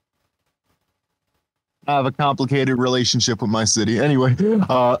 I have a complicated relationship with my city. Anyway,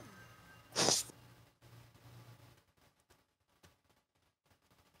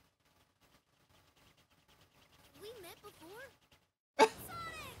 We met before?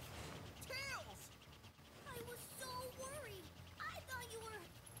 Sonic! Tails! I was so worried. I thought you were...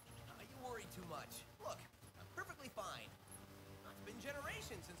 You worry too much. Look, I'm perfectly fine. It's been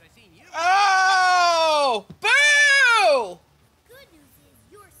generations since I've seen you. Oh! Boo! Good news is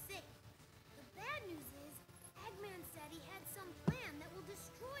you're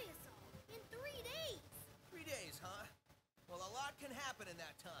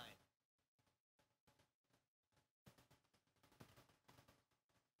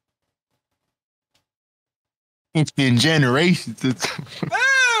It's been generations.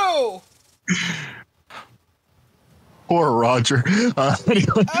 Boo! Poor Roger.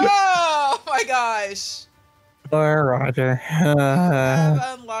 Anyway. Oh my gosh. Or Roger.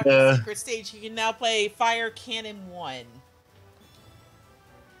 Have unlocked the secret stage. You can now play Fire Cannon 1.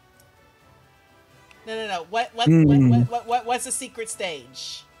 No. What's the secret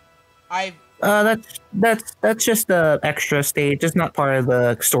stage? That's just the extra stage. It's not part of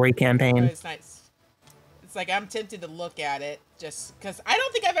the story campaign. Oh, it's nice. It's like I'm tempted to look at it just because I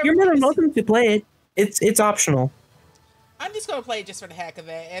don't think I've ever. You're more than welcome to play it. It's optional. I'm just gonna play it just for the heck of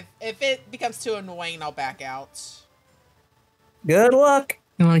it. If it becomes too annoying, I'll back out. Good luck.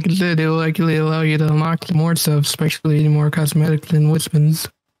 And like I said, it'll likely allow you to unlock more stuff, especially more cosmetics than Wisman's.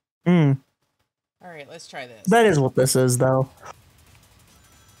 Hmm. All right, let's try this. That is what this is, though.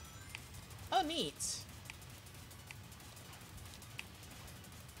 Oh, neat.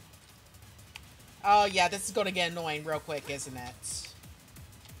 Oh, yeah, this is going to get annoying real quick, isn't it?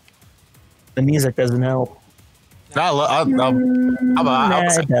 The music doesn't help. I'm a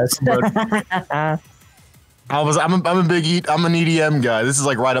big I'm an EDM guy. This is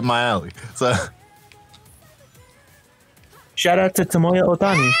like right up my alley. So shout out to Tomoya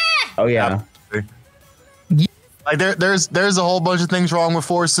Otani. Oh yeah. Like there's a whole bunch of things wrong with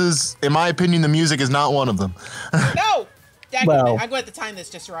Forces. In my opinion, the music is not one of them. No! Well, I'm going to time this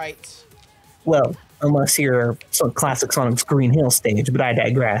just right. Well, unless you're some classic Sonic's Green Hill stage, but I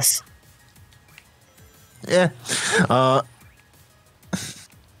digress. Yeah.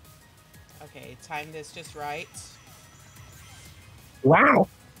 Okay, time this just right. Wow.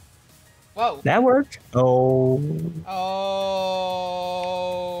 Whoa. That worked. Oh.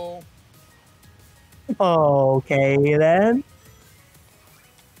 Okay then.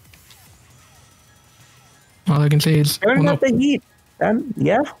 All I can say is turn up the heat.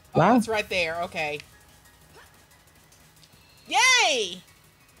 Yeah. Wow. Oh, it's right there. Okay. Yay!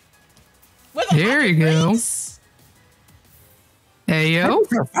 There you go. Hey yo. I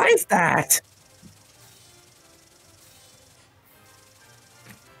survived that.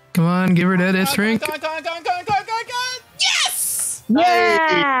 Come on, give her that S rank. Go on. Yes!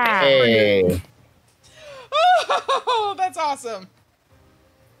 Yeah! Hey. Oh, that's awesome.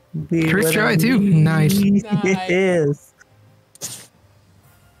 First try too. Nice. It is.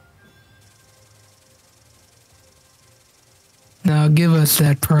 Now give us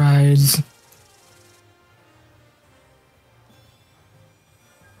that prize.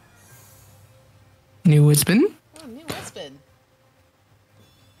 New Wispan? Oh, new Wispan.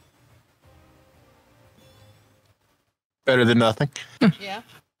 Better than nothing. Yeah.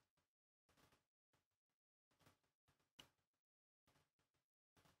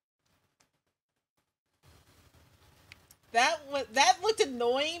 That looked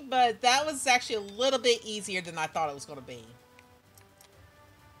annoying, but that was actually a little bit easier than I thought it was going to be.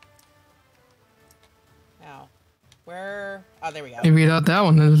 Now, where? Oh, there we go. If you thought that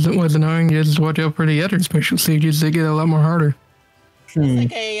one was annoying, just watch out for the other special stages. They get a lot more harder. It's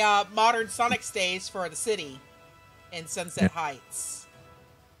like a modern Sonic stage for the city in Sunset Heights.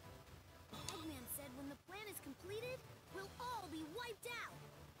 Eggman said when the plan is completed, we'll all be wiped out.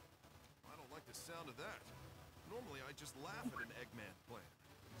 I don't like the sound of that. Normally I just laugh at an Eggman plan.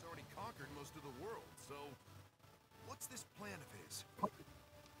 He's already conquered most of the world, so what's this plan of his?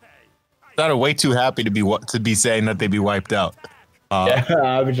 They're way too happy to be saying that they'd be wiped out. Yeah,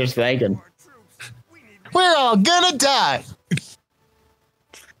 I was just thinking. We're all gonna die.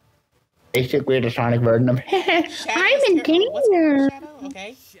 Basically, the Sonic version of I'm in danger.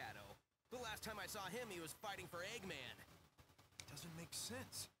 Okay. Shadow. The last time I saw him, he was fighting for Eggman. Doesn't make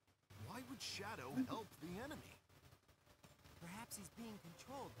sense. Why would Shadow help the enemy? Perhaps he's being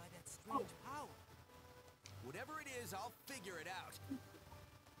controlled by that strange power. Whatever it is, I'll figure it out.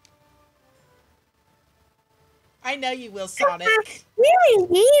 I know you will, Sonic. We're in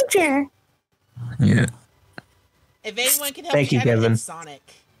danger. Yeah. If anyone can help Thank you, Shadow, Kevin. it's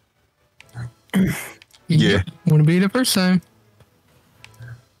Sonic. Yeah. Wouldn't be the first time.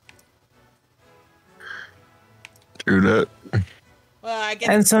 True that. Well, I guess.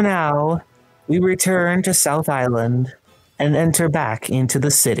 And so now we return to South Island and enter back into the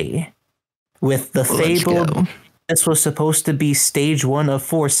city with the fabled. This was supposed to be stage 1 of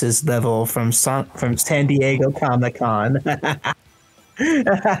Forces level from San Diego Comic-Con.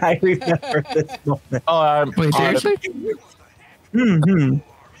 I remember this moment. Oh, wait, seriously? Mm-hmm.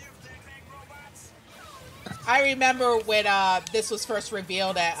 I remember when this was first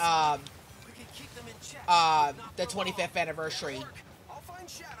revealed at the 25th anniversary.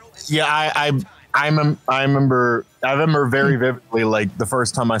 Yeah, I remember very vividly, like the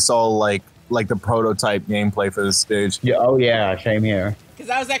first time I saw like like the prototype gameplay for this stage. Yeah, oh yeah, same here. Because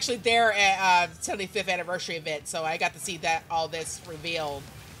I was actually there at 75th anniversary event, so I got to see that all this revealed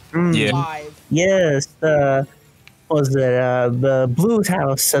live. Yes, the Blues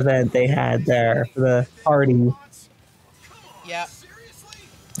House event they had there for the party. Yep.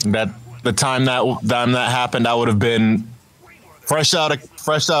 That the time that happened, I would have been fresh out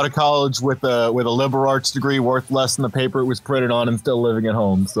of college with a liberal arts degree worth less than the paper it was printed on, and still living at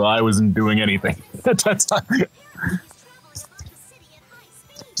home. So I wasn't doing anything at that time.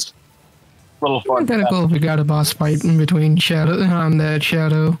 Little fun. Kind of cool if we got a boss fight in between that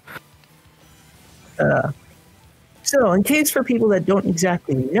shadow. So, in case for people that don't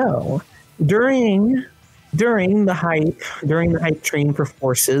exactly know, during the hype train for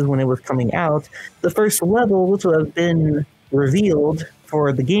Forces when it was coming out, the first level to have been revealed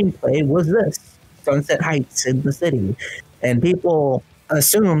for the gameplay was this Sunset Heights in the city, and people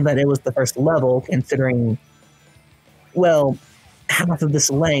assumed that it was the first level, considering, well, half of this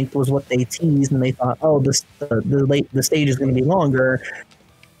length was what they teased, and they thought, oh, the stage is going to be longer.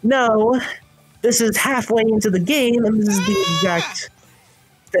 No, this is halfway into the game, and this is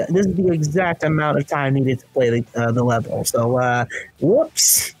the exact amount of time needed to play the level. So,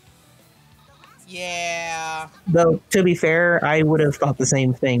 whoops. Yeah. Though, to be fair, I would have thought the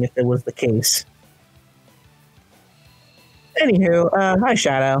same thing if it was the case. Anywho, hi,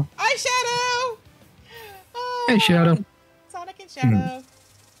 Shadow. Hi, Shadow. Oh, Hey, Shadow. Sonic and Shadow.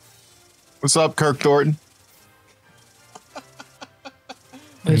 What's up, Kirk Thornton?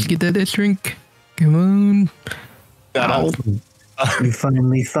 Let's get that drink. Come on. You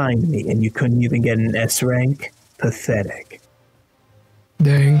finally find me, and you couldn't even get an S rank? Pathetic.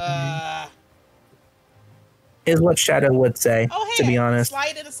 Dang. Is what Shadow would say, to be honest.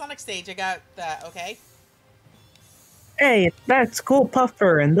 Slide in a Sonic stage. I got that, okay. Hey, that's cool,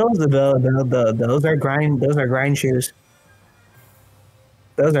 Puffer, and those are grind shoes.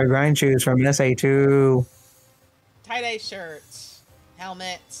 Those are grind shoes from SA2. Tie-dye shirt,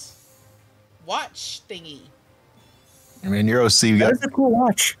 helmet, watch thingy. I mean, your OC got. That's a cool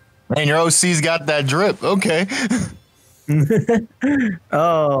watch. Man, your OC's got that drip. Okay.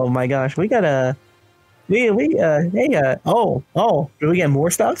 Oh my gosh, we gotta. Do we get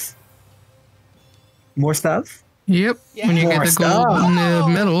more stuff? More stuff? Yep. Yeah. When you More get the gold stuff. and the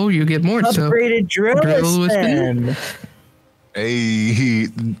medal, you get more stuff. Upgraded drill Drill Hey.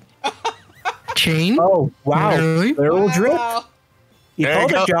 Chain? Oh wow, Really? literal drip. Wow. You There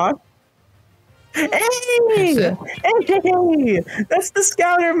called you it, Josh. Hey, that's the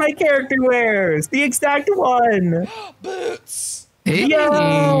scouter my character wears. The exact one. Boots. Hey.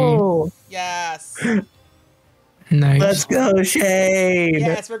 Yo, Yes. Nice. let's go, Shane.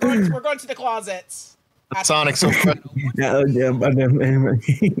 Yes, we're going to the closets. Sonic so fresh.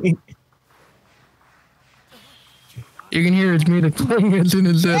 You can hear it's made a clang as soon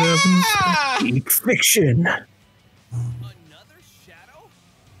as that happens. Ah! Geek fiction. Another shadow?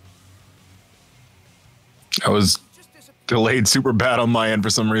 I was delayed super bad on my end for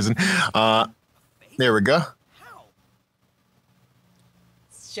some reason. There we go. How?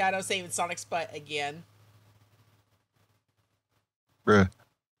 Shadow saving Sonic's butt again. Bruh.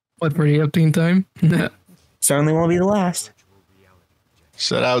 What, for the update time? Certainly won't be the last.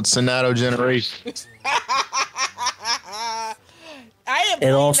 Shut out Sonato Generation. I am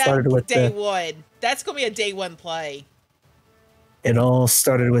It all playing that started with day the- one. That's gonna be a day one play. It all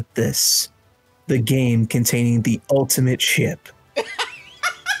started with this. The game containing the ultimate ship.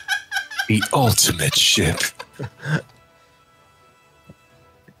 The ultimate ship.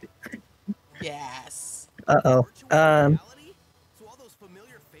 Yes. Uh-oh. So all those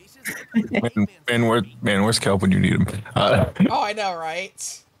familiar faces look like Man, where's Kelp when you need him? Oh, I know,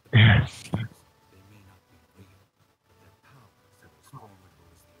 right? They may not be real, but their powers are as formidable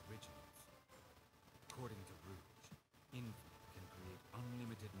as the originals. According to Rouge, Infinite can create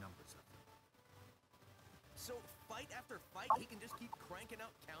unlimited numbers of them. So fight after fight, he can just keep cranking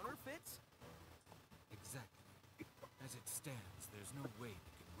out counterfeits? Exactly. As it stands, there's no way we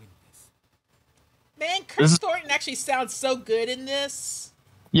can win this. Man, Chris Thornton actually sounds so good in this.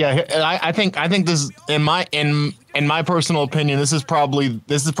 Yeah, I think this in my personal opinion, this is probably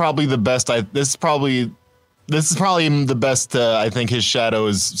the best. This is probably the best. I think his shadow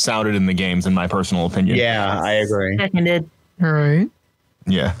has sounded in the games, in my personal opinion. Yeah, I agree. Seconded. All right.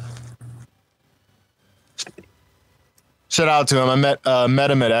 Yeah. Shout out to him. I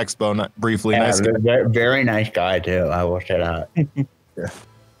met him at Expo briefly. Yeah, Nice guy. very nice guy too. I will shout out.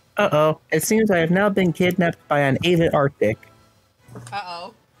 Uh-oh. It seems I have now been kidnapped by an avid Arctic.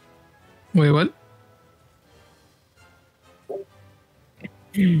 Uh-oh. Wait, what?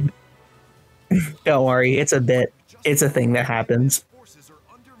 Don't worry, it's a bit. It's a thing that happens.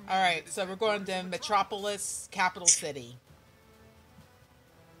 All right, so we're going to Metropolis, capital city.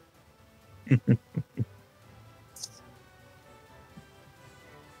 They're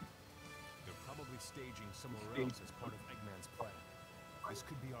probably staging somewhere else as part of Eggman's plan. This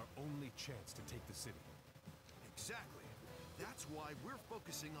could be our only chance to take the city. Exactly. That's why we're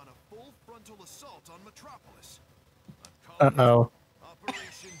focusing on a full frontal assault on Metropolis. Uh-oh.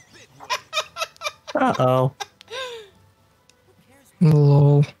 Operation Bitway. Uh-oh.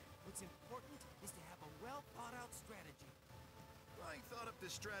 Lol. What's important is to have a well-thought-out strategy. I thought up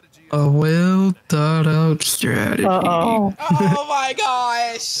this strategy. A well thought out strategy. Uh-oh. Oh my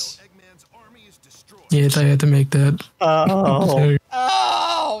gosh! Eggman's army is destroyed. Yes, I had to make that. Uh-oh.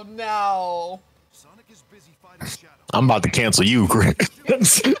 Oh no! Sonic is busy fighting Shadow. I'm about to cancel you, Chris.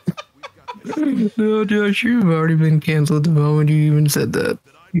 No, Josh, you've already been canceled the moment you even said that.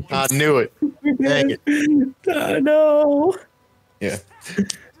 I knew it. Dang it. No. Yeah.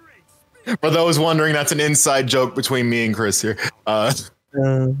 For those wondering, that's an inside joke between me and Chris here. They have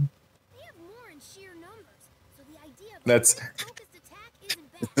more in sheer numbers, so the idea of That's focused attack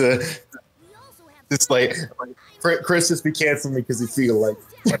isn't bad. We also have it's like Chris just be canceling me because he feel like.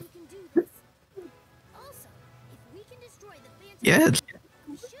 we can do this. Also, if we can destroy the Phantom, Yes.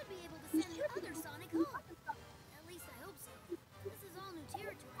 we should be able to send the other Sonic home. At least I hope so. This is all new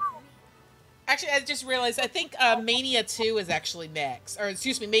territory for me. Actually, I just realized, I think Mania 2 is actually next. Or,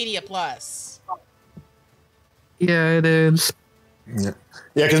 excuse me, Mania Plus. Yeah, it is.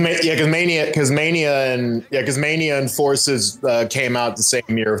 Yeah, because Mania and Forces came out the same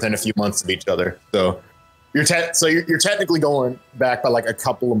year within a few months of each other. So you're technically going back by like a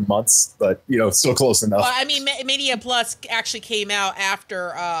couple of months, but still close enough. Well, I mean, Mania Plus actually came out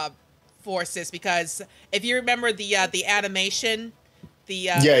after Forces, because if you remember the animation,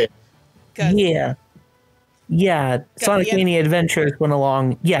 Yeah. Sonic Mania Adventures went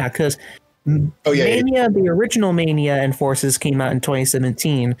along. Yeah, because Mania, the original Mania and Forces came out in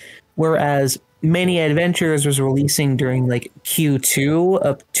 2017, whereas Mania Adventures was releasing during like Q2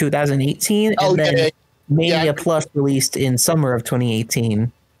 of 2018, and then Mania Plus released in summer of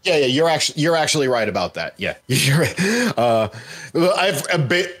 2018. Yeah, you're actually right about that. Yeah, you're right. I've a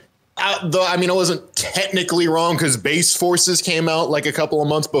bit. Though I mean, it wasn't technically wrong because Base Forces came out like a couple of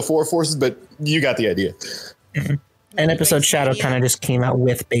months before Forces, but you got the idea. And Episode Shadow kind of just came out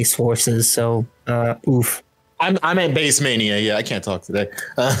with Base Forces, so oof. I'm at Base Mania. Yeah, I can't talk today.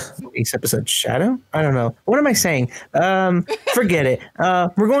 Base Episode Shadow? I don't know. What am I saying? Forget it.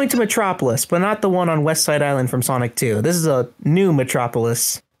 We're going to Metropolis, but not the one on West Side Island from Sonic 2. This is a new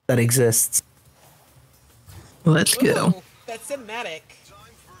Metropolis that exists. Let's go. Ooh, that's cinematic.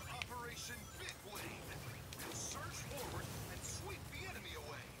 Time for Operation Bitway. Surge forward and sweep the enemy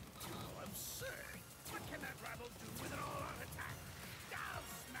away. Oh, absurd. What can that rabble do with an all-out attack? I'll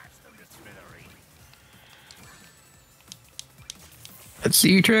smash them to smithereens. Let's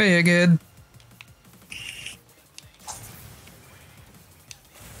see you try again.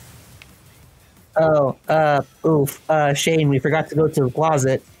 Oh, oof. Shane, we forgot to go to the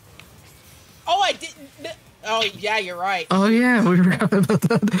closet. Oh, I didn't. Oh, yeah, you're right. Oh yeah, we forgot about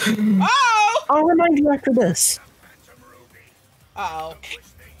that. Oh! I'll remind you after this. Uh-oh.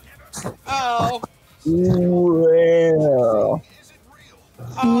 Oh. Well.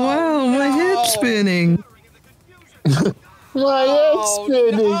 Wow, my head's spinning. My head's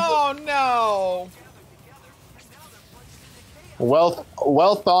spinning. Oh, no.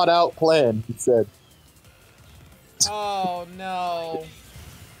 Well thought out plan, he said. Oh, no.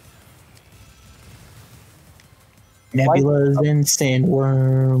 Nebulas and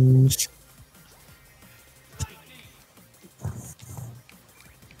sandworms.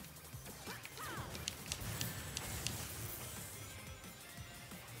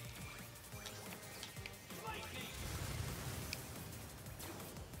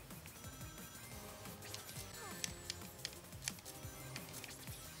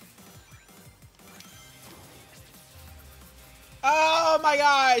 Oh, my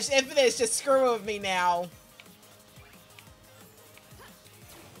gosh. Infinite is just screwing with me now.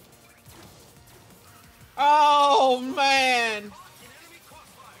 Oh, man.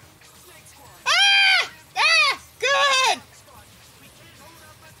 Ah! Ah! Good! 80%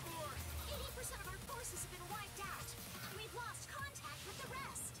 of our forces have been wiped out. We've lost contact with the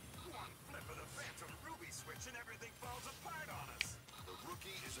rest. Flip of the Phantom Ruby switch and everything falls apart on us. The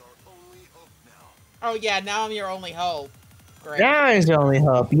rookie is our only hope now. Oh, yeah, now I'm your only hope. Great. Now is the only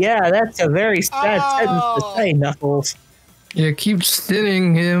hope. Yeah, that's a very sad sentence to say, Knuckles. Yeah, keep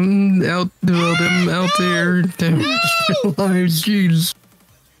sending him out there. Damn, lives, jeez.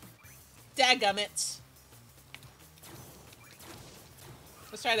 Dadgummit.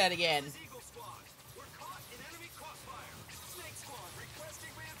 Let's try that again. Eagle Squad, we're caught in enemy crossfire. Snake Squad requesting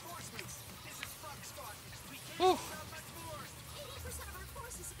reinforcements. This is Frog Squad. We can't Oof. grab much more. 80% of our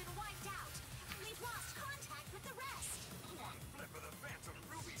forces have been wiped out. We've lost contact with the rest. One flip of the phantom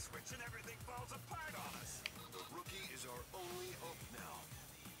ruby switch and everything falls apart on us. The rookie is our only hope now.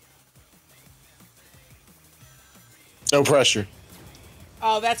 No pressure.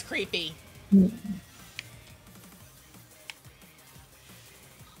 Oh, that's creepy.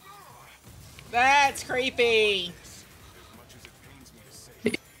 That's creepy. As much as it pains me to say, the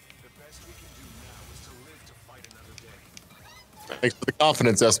best we can do now is to live to fight another day. Thanks for the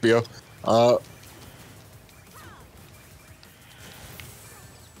confidence, SBO.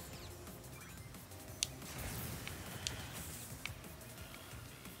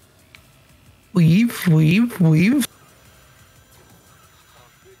 Weave. Our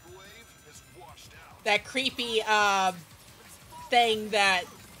big wave has washed out. That creepy thing that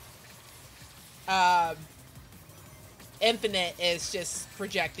Infinite is just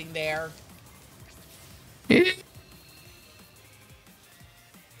projecting there. Did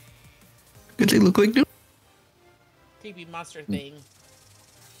they look like them? Creepy monster thing.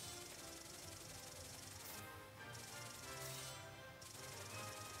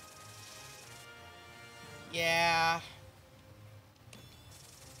 Yeah.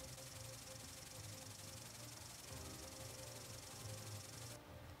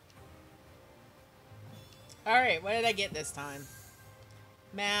 Alright, what did I get this time?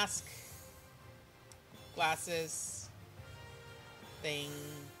 Mask. Glasses. Thing.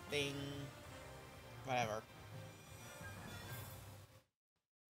 Whatever.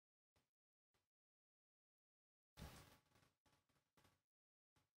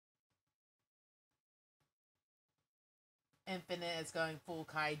 Infinite is going full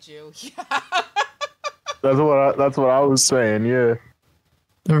kaiju. That's what I was saying. Yeah.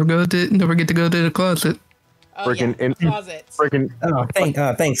 Never get to go to the closet. Oh, Freaking yeah. Closets.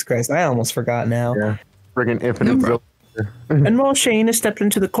 Freaking Thanks, Chris. I almost forgot now. yeah. Freaking infinite. No, bro. And while Shane has stepped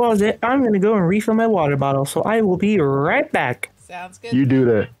into the closet, I'm going to go and refill my water bottle, so I will be right back. Sounds good. You do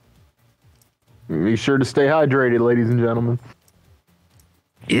that. Be sure to stay hydrated, ladies and gentlemen.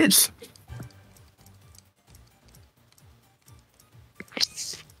 Yes.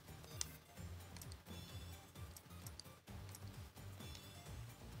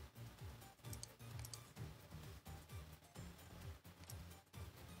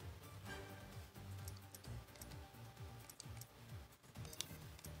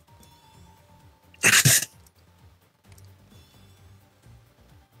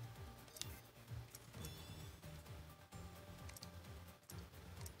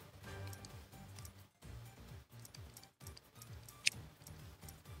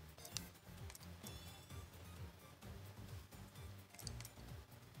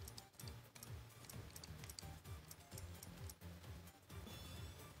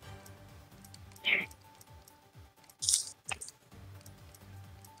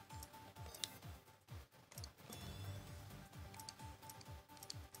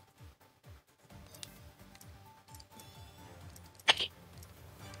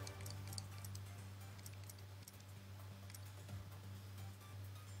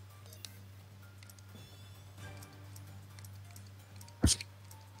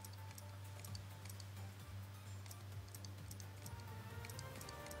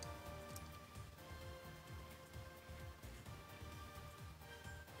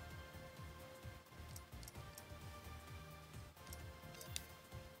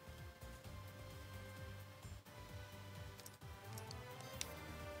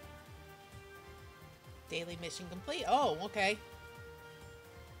 Daily mission complete. Oh, okay.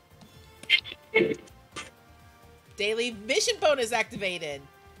 Daily mission bonus activated.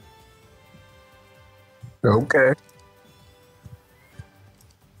 Okay.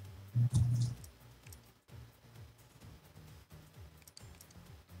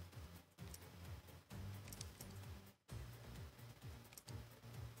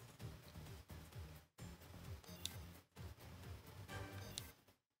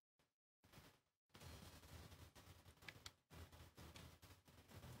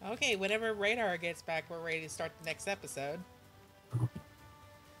 Okay, whenever Radar gets back, we're ready to start the next episode.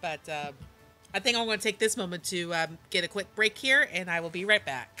 But I think I'm going to take this moment to get a quick break here, and I will be right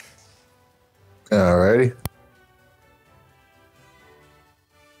back. Alrighty.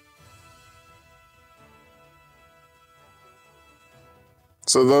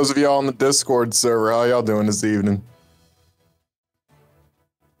 So those of y'all on the Discord server, how y'all doing this evening?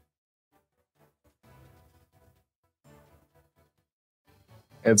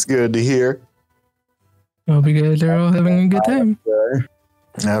 It's good to hear. Hope you guys are all having a good time.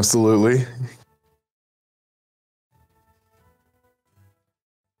 Absolutely.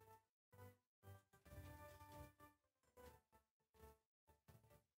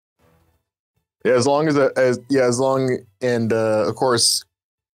 Yeah, as long and of course,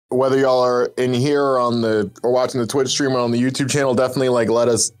 whether y'all are in here or watching the Twitch stream or on the YouTube channel, definitely let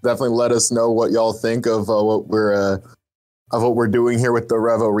us know what y'all think of what we're doing here with the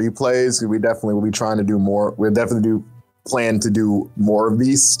Revo replays. We definitely will be trying to do more. We definitely plan to do more of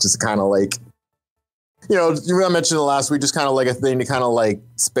these, just kind of like, I mentioned it last week, just kind of like a thing to kind of like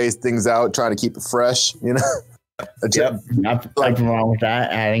space things out, trying to keep it fresh, Yep, nothing wrong with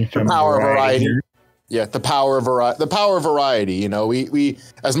that. Adding some power of variety. here. Yeah, the power of variety. We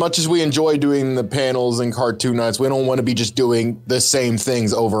as much as we enjoy doing the panels and cartoon nights, we don't want to be just doing the same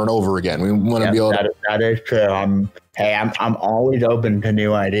things over and over again. We want to be able to. That is true. I'm always open to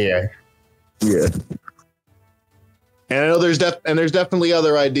new ideas. Yeah. And I know there's definitely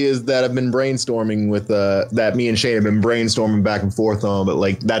other ideas that have been brainstorming with that me and Shane have been brainstorming back and forth on, but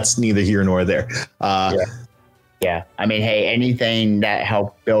like that's neither here nor there. Yeah, I mean, hey, anything that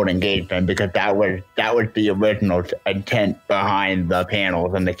helps build engagement, because that was the original intent behind the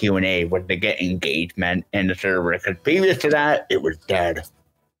panels and the Q&A, was to get engagement in the server. Because previous to that, it was dead.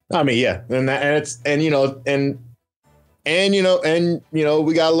 I mean, yeah, and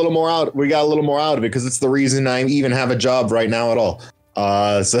we got a little more out. We got a little more out of it because it's the reason I even have a job right now at all.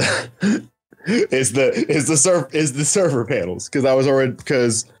 So it's the server panels because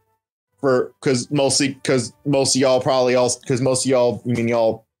most of y'all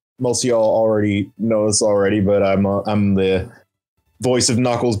already know this already, but I'm the voice of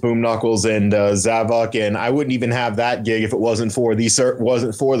Knuckles, Boom Knuckles, and Zavok, and I wouldn't even have that gig if it wasn't for the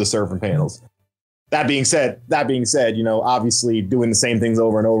server panels. That being said, obviously doing the same things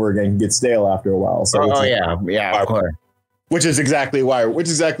over and over again can get stale after a while. So of course. Which is exactly why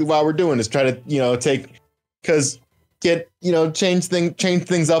we're doing is try to change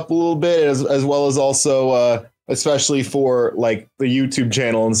things up a little bit, as well as also especially for like the YouTube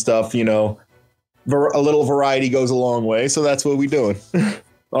channel and stuff, a little variety goes a long way. So that's what we're doing.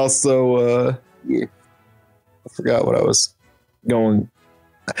 Also, I forgot what I was going.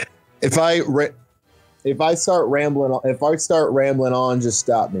 If I start rambling on, just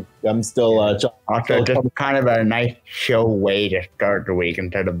stop me. I'm still just kind of a nice chill way to start the week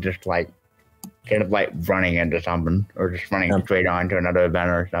instead of running into something or just running straight on to another event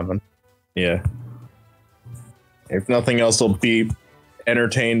or something. Yeah. If nothing else, I'll be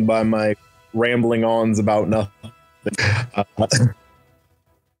entertained by my rambling ons about nothing.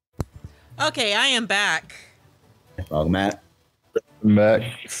 Okay, I am back. Welcome, Matt. I'm back.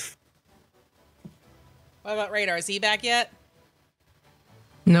 What about Radar? Is he back yet?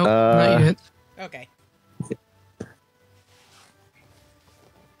 Nope, not yet. Okay.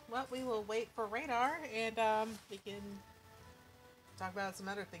 Well, we will wait for Radar, and we can talk about some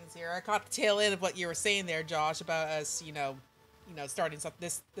other things here. I caught the tail end of what you were saying there, Josh, about us, starting something.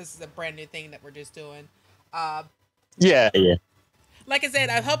 This is a brand new thing that we're just doing. Yeah. Like I said,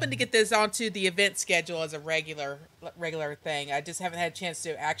 I'm hoping to get this onto the event schedule as a regular thing. I just haven't had a chance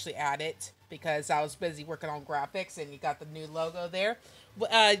to actually add it because I was busy working on graphics, and you got the new logo there.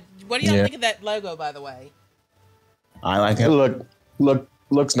 What do y'all think of that logo, by the way? I like it.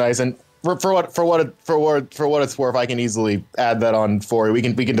 Looks nice, and for what it's worth, I can easily add that on for you. We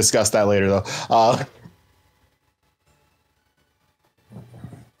can discuss that later though.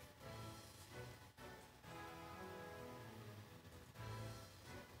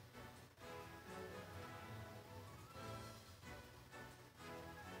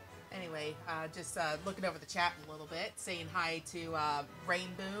 Anyway, just looking over the chat a little bit, saying hi to Rain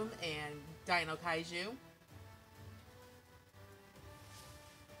Boom and Dino Kaiju.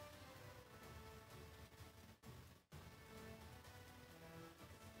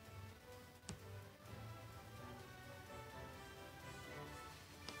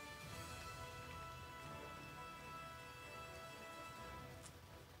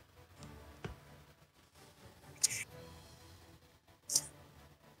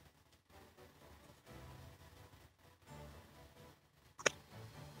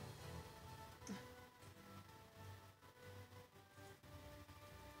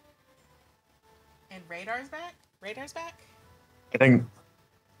 And Radar's back? Radar's back? I think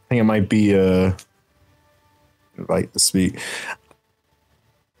it might be invite to speak.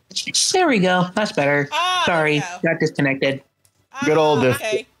 There we go. That's better. Oh, Sorry, got disconnected. Good old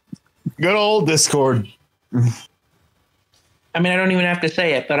okay. Good old Discord. I mean, I don't even have to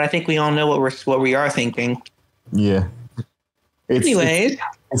say it, but I think we all know what we are thinking. Yeah. Anyways,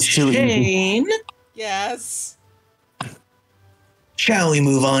 it's too easy. Shane, Yes. shall we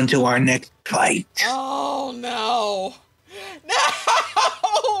move on to our next fight? Oh no. No.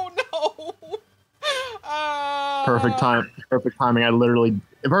 No. Perfect timing. I literally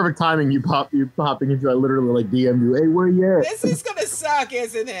perfect timing. You popping into. I literally like DM you. Hey, where you at? This is gonna suck,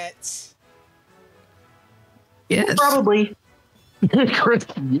 isn't it? Yes. Probably. Chris,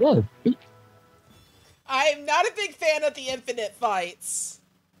 yes. I'm not a big fan of the infinite fights.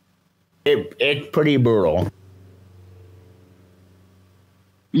 It's pretty brutal.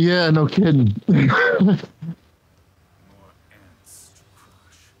 Yeah, no kidding.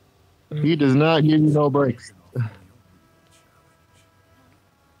 He does not give you no breaks. And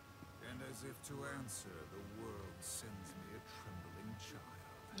as if to answer, the world sends me a trembling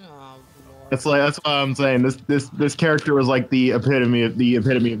child. Oh Lord. That's why I'm saying this character was like the epitome of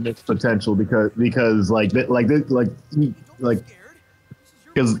mixed potential because because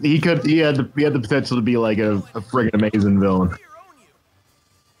he had the potential to be like a friggin' amazing villain.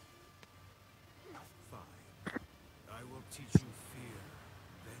 I will teach you fear,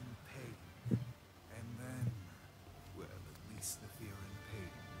 then pain, and then, well, at least the fear and pain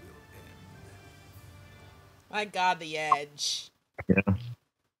will end. My God, the edge. Yeah.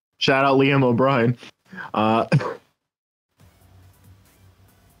 Shout out Liam O'Brien.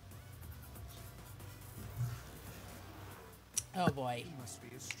 Oh boy. You must be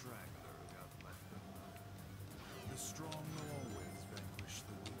a straggler who got left behind. The strong will always vanquish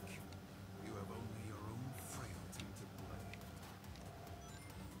the weak. You have only your own frailty to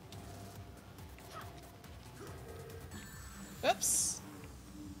blame. Oops.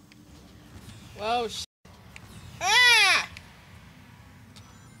 Whoa, Ah!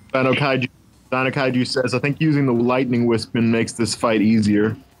 Dino Kaiju says, I think using the lightning wispin makes this fight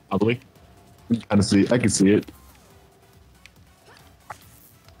easier. Probably. I can see it.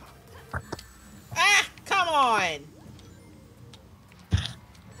 Ah! Come on!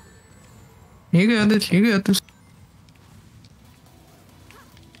 You got this. You got this.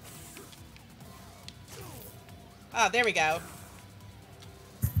 Oh, there we go.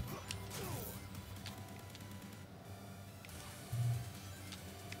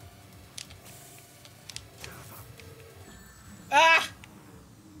 Ah!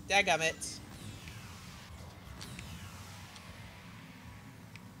 Dadgummit.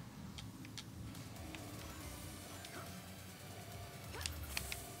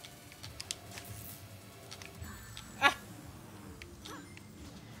 Ah!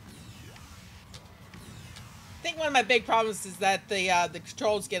 I think one of my big problems is that the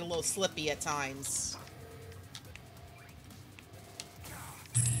controls get a little slippy at times.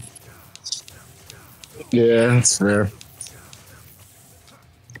 Yeah, that's fair.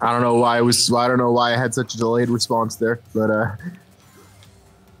 I don't know why I had such a delayed response there, but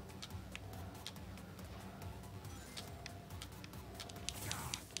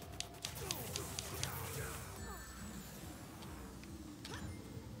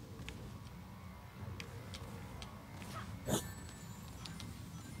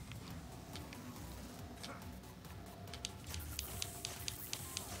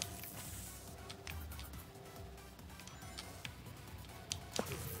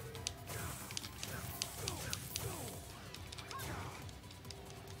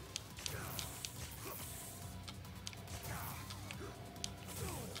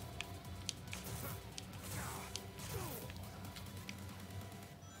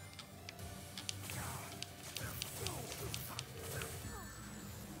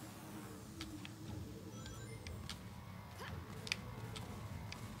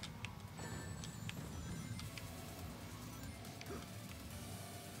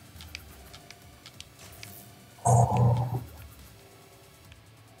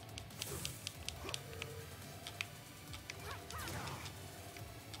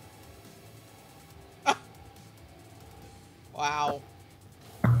Wow.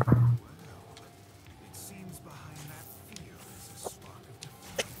 It seems behind that fear is a spark of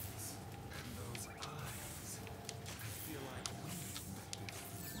defiance. And those eyes, I feel like we met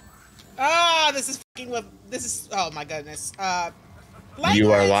before. Ah, this is fucking with. This is. Oh my goodness. Language,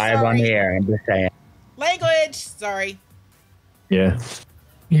 You are live on sorry. the air. I'm just saying. Language. Sorry. yeah.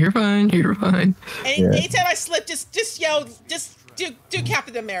 You're fine. You're fine. Anytime I slip, just yell. Just do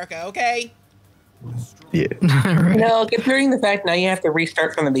Captain America, okay? Yeah. All right. No, considering the fact now you have to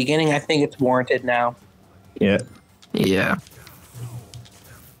restart from the beginning, I think it's warranted now. Yeah. Yeah.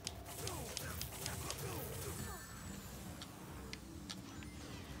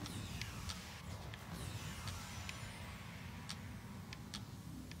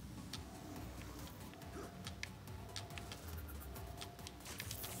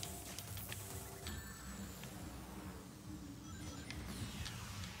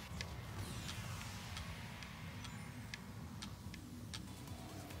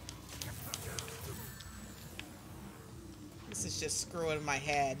 This is just screwing my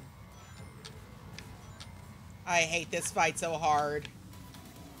head. I hate this fight so hard.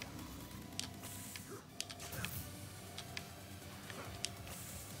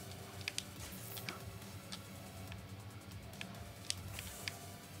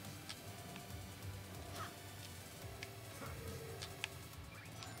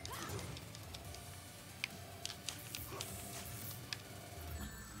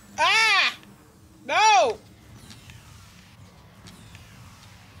 Ah! No!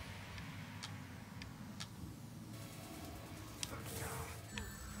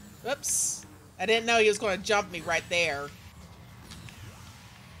 Oops. I didn't know he was going to jump me right there.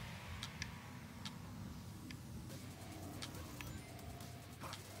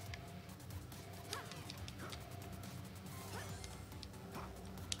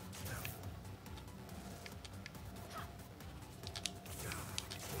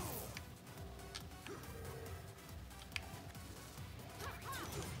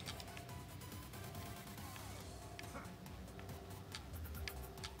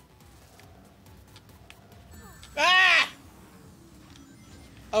 Ah!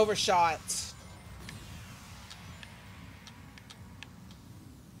 Overshot.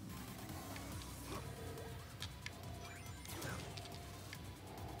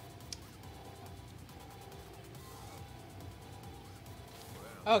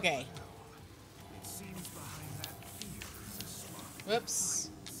 Okay. It seems behind that fear is a smile. Whoops.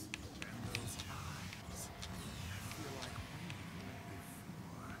 And those eyes. I feel like we've met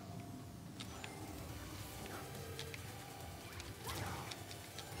before.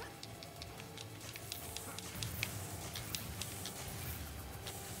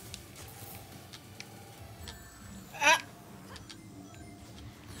 Ah!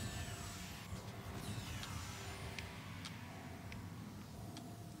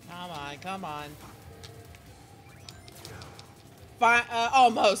 Come on, come on. Fine,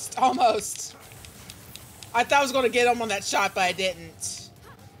 almost, almost. I thought I was going to get him on that shot, but I didn't.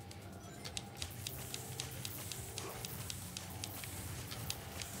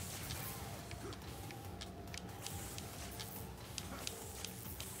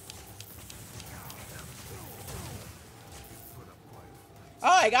 Oh,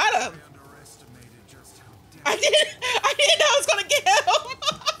 I got him. I underestimated just how I didn't know I was going to get him.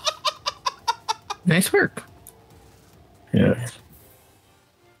 Nice work. Yeah.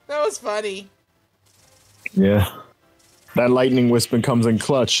 That was funny. Yeah. That lightning wisp comes in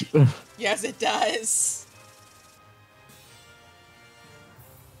clutch. Yes, it does.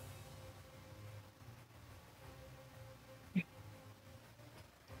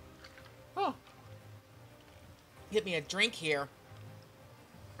 Oh. Get me a drink here.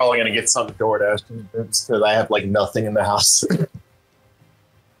 Probably gonna get some DoorDash because I have like nothing in the house, and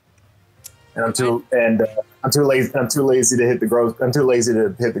I'm too lazy. I'm too lazy to hit the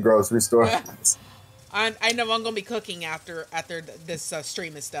grocery store. I know I'm gonna be cooking after this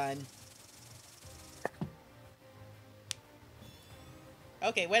stream is done.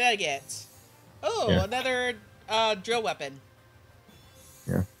 Okay, what did I get? Oh, Yeah. another drill weapon.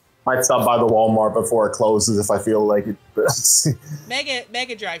 Yeah, might stop by the Walmart before it closes if I feel like it.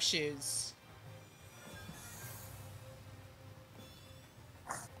 Mega Drive shoes.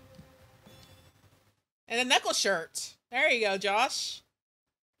 And a knuckle shirt. There you go, Josh.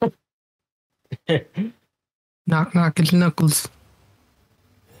 Knock, knock, it's Knuckles.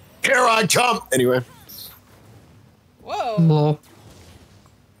 Here I come. Anyway, Whoa. Lol.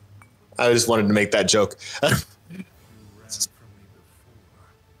 I just wanted to make that joke.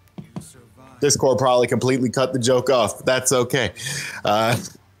 Discord probably completely cut the joke off. That's okay. Wouldn't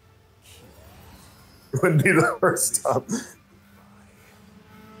be the first time.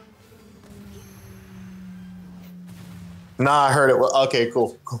 Nah, I heard it. Okay,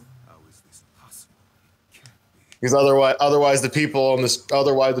 cool. Because otherwise the people on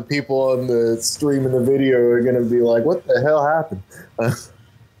the stream and the video are gonna be like, "What the hell happened?" No matter.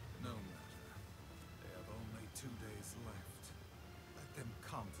 They have only 2 days left. Let them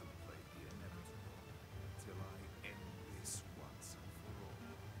contemplate the inevitable until I end this once and for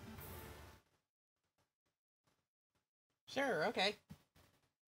all. Sure, okay.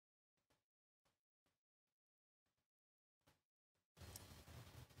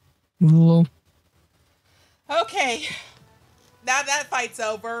 Lol. Okay. Now that fight's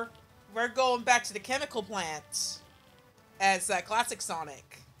over, we're going back to the chemical plant as Classic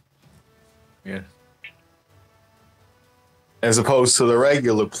Sonic. Yeah. As opposed to the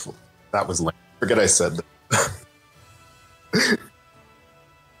regular. That was lame. Forget I said that.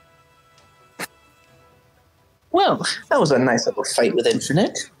 Well, that was a nice little fight with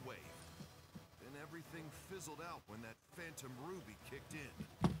Infinite. Then everything fizzled out when that phantom did.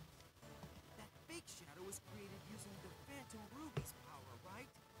 That fake shadow was created using the Phantom Ruby's power, right?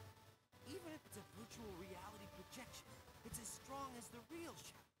 Even if it's a virtual reality projection, it's as strong as the real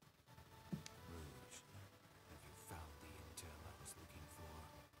shadow. Rouge, have you found the intel I was looking for?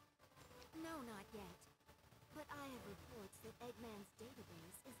 No, not yet. But I have reports that Eggman's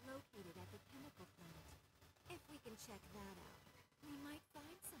database is located at the chemical plant. If we can check that out, we might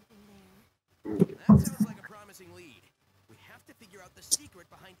find something there. That sounds like a promising lead. We have to figure out the secret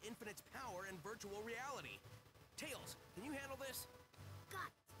behind Infinite's power and virtual reality. Tails, can you handle this? Got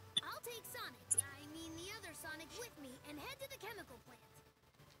it. I'll take Sonic, I mean the other Sonic, with me and head to the chemical plant.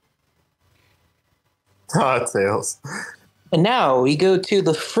 Tails. And now we go to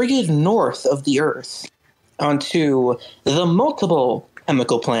the frigid north of the Earth, onto the multiple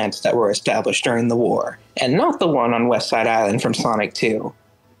chemical plants that were established during the war, and not the one on West Side Island from Sonic 2.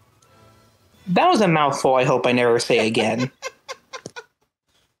 That was a mouthful I hope I never say again.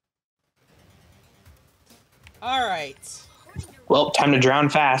 All right. Well, time to drown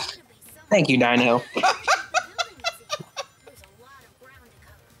fast. Thank you, Dino. There's a lot of ground to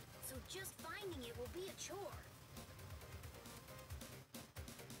cover, so just finding it will be a chore.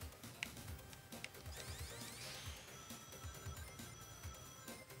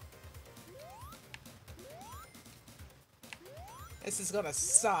 This is gonna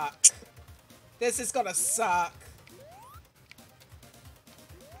suck. This is gonna suck.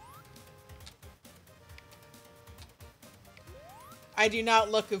 I do not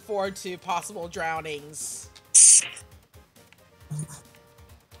looking forward to possible drownings.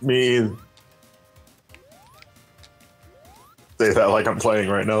 Me either. Say that like I'm playing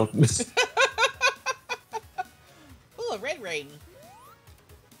right now. Ooh, a red ring.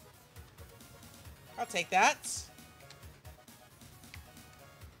 I'll take that.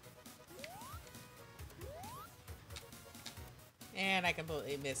 And I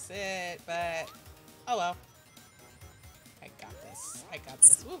completely miss it, but oh well. I got this. I got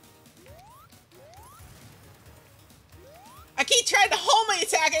this. Woo. I keep trying to homing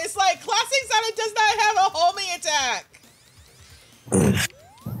attack, and it's like Classic Sonic does not have a homing attack.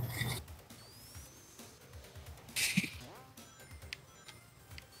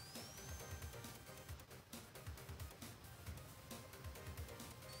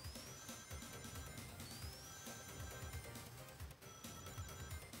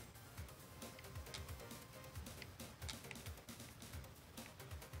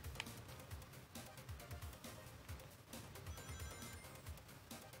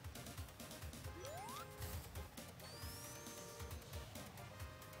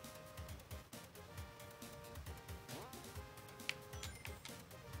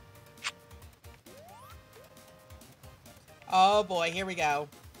 Oh boy, here we go.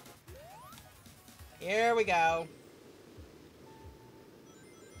 Here we go.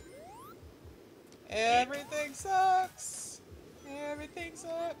 Everything sucks. Everything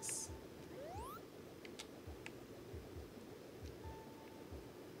sucks.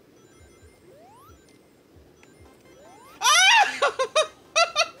 Ah!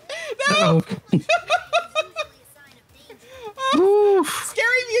 No! Oh,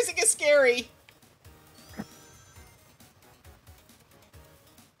 scary music is scary.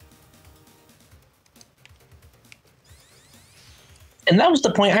 And that was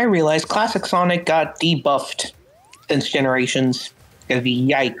the point I realized Classic Sonic got debuffed since Generations. Because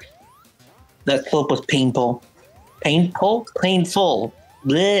yikes. That flip was painful. Painful? Painful.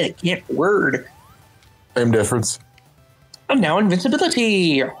 Blech, can't word. Same difference. I'm now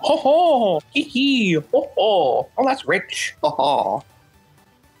invincibility. Ho ho. Hee hee. Ho ho. Oh, that's rich. Ho ho.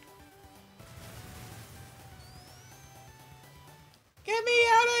 Get me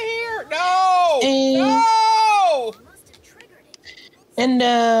out of here! No! And, No! And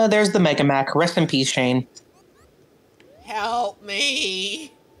there's the Mega Mac. Rest in peace, Shane. Help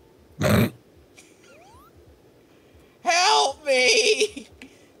me! Help me!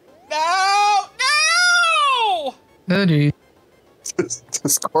 No! No! Oh, gee.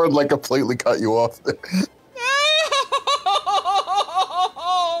 Discord like completely cut you off there. No!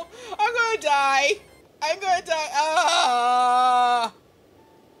 I'm gonna die. I'm gonna die.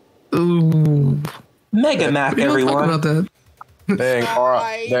 Ooh. Mega Mac, We don't talk everyone. about that. Dang,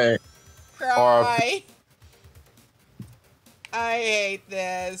 Cry. dang. Cry. I hate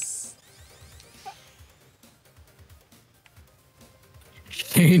this.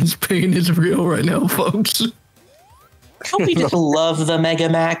 Shane's pain is real right now, folks. Don't we just love the Mega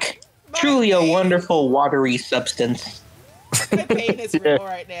Mac? My Truly a pain- wonderful watery substance. My pain is real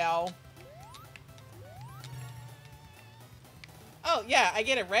right now. Oh, yeah, I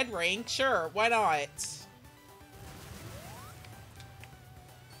get a red ring. Sure, why not?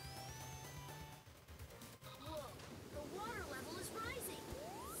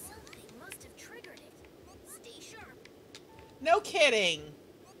 No kidding.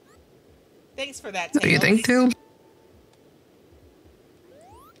 Thanks for that, Do you Tails. think, Tails?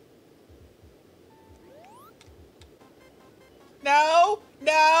 No,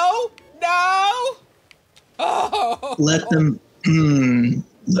 no, no. Oh. Let them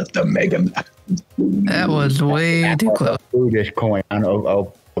make him. That was way too close. Ooh, this coin.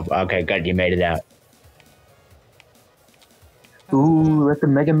 Okay, good. You made it out. Ooh, let the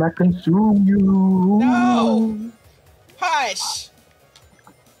Mega Mac consume you. No. Hush.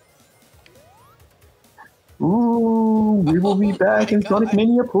 Ooh, we will be back in Sonic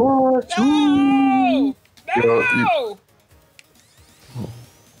Mania Plus. No. Yo, No.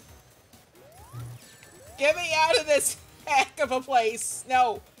 Get me out of this heck of a place.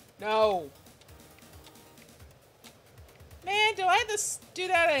 No. No. Man, do I have to do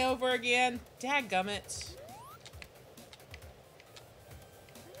that over again? Dadgummit.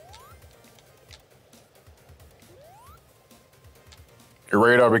 Your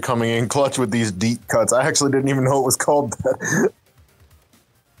radar becoming in clutch with these deep cuts. I actually didn't even know it was called that.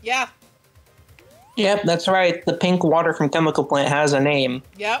 Yeah. Yep, that's right. The pink water from Chemical Plant has a name.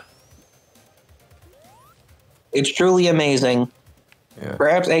 Yep. It's truly amazing. Yeah.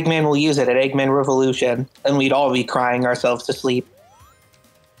 Perhaps Eggman will use it at Eggman Revolution, and we'd all be crying ourselves to sleep.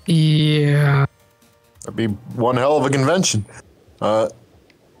 Yeah. That'd be one hell of a convention. Oh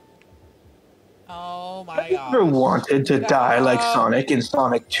my gosh. Never wanted to die like Sonic in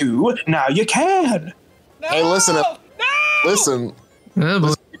Sonic 2. Now you can! No! Hey, listen. No! Listen. Oh,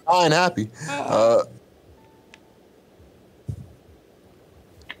 boy. Be fine, happy.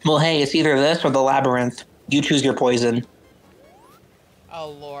 Well, hey, it's either this or the Labyrinth. You choose your poison.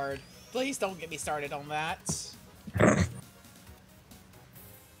 Oh, Lord. Please don't get me started on that. Yay!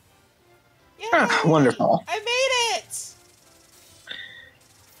 Ah, wonderful. I made it!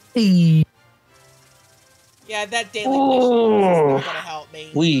 Hey. Yeah, that daily mission is not going to help me.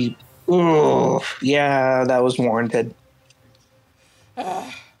 Yeah, that was warranted.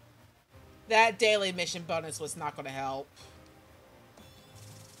 That daily mission bonus was not going to help.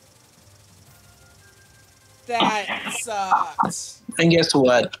 That sucked. And guess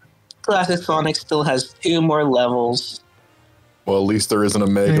what? Classic Sonic still has 2 more levels. Well, at least there isn't a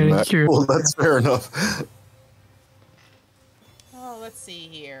Mega Very Mac. true. Well, that's fair enough. Oh, let's see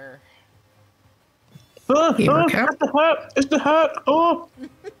here. Gamer cap. It's the hat! It's the hat! Oh!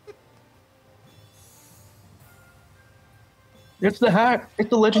 It's the hat! It's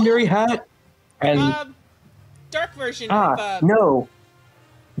the legendary hat! And Dark version of... no.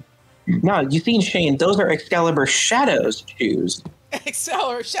 No, you seen Shane, those are Excalibur Shadows shoes.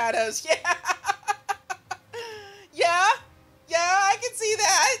 Excalibur Shadows, yeah. Yeah, I can see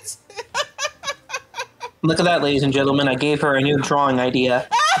that. Look at that, ladies and gentlemen. I gave her a new drawing idea.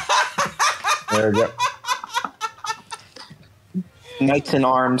 There we go. Knights in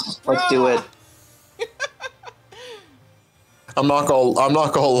Arms. Let's do it. I'm not gonna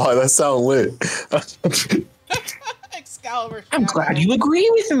lie, that sound lit. Excalibur Shadows. I'm glad you agree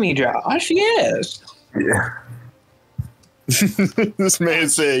with me, Josh. Yes. Yeah. This man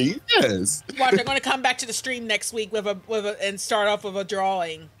say yes. Watch, I'm going to come back to the stream next week and start off with a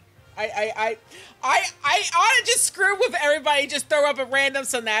drawing. I ought to just screw with everybody. Just throw up a random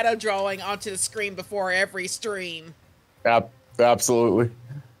Sonato drawing onto the screen before every stream. Absolutely.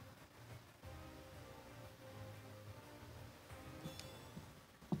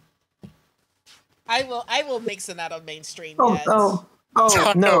 I will make Sonato mainstream. Yet. Oh,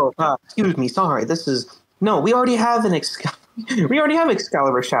 no. Excuse me. Sorry. We already have an we already have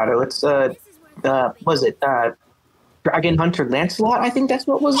Excalibur Shadow. It's was it Dragon Hunter Lancelot? I think that's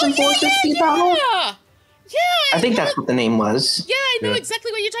what was in Forces Speed Battle. Yeah. I think that's what the name was. Yeah, I know exactly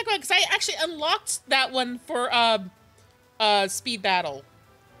what you're talking about because I actually unlocked that one for Speed Battle.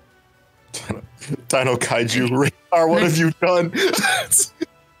 Dino Kaiju Radar, what have you done?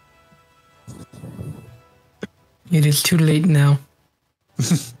 It is too late now.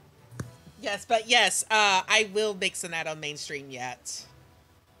 Yes, but yes, I will make Sonato mainstream yet.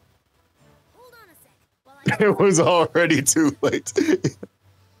 Hold on a sec. While I It was already too late. Okay. Build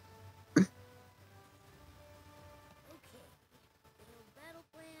battle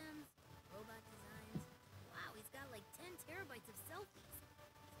plans, robot designs. Wow, he's got like 10 terabytes of selfies.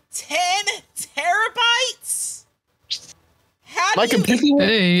 10 terabytes? How My do you computer-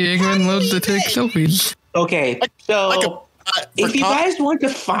 Hey, Eggman loves to take selfies. Okay, so if you guys want to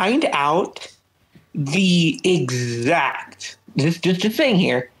find out the exact, just saying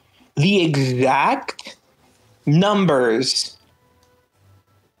here, the exact numbers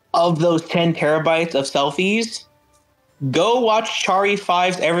of those 10 terabytes of selfies, Go watch Chari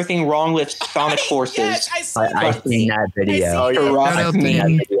 5's Everything Wrong with Sonic Forces. Yes, I've seen that video. Shout out to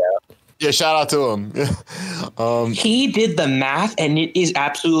him. Yeah, shout out to him. He did the math, and it is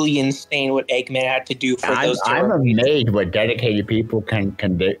absolutely insane what Eggman had to do for those. I'm amazed what dedicated people can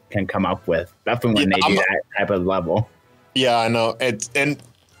come up with, especially when they do that type of level. Yeah, I know. And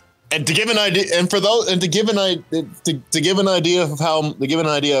to give an idea, and for those, and to give an idea of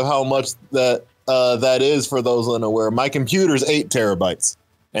how much that that is for those unaware, my computer's 8 terabytes,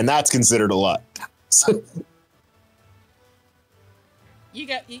 and that's considered a lot. So, you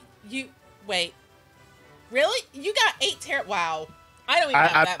wait, really? You got 8 terabytes? Wow, I don't even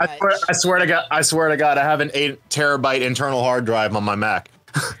have that much. I swear to God, I have an 8 terabyte internal hard drive on my Mac.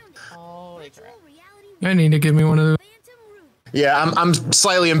 Holy crap! I need to give me one of those. Yeah, I'm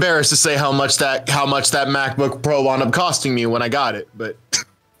slightly embarrassed to say how much that MacBook Pro wound up costing me when I got it, but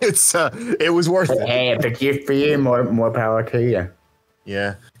it was worth it. Hey, if it's good for you, more power to you.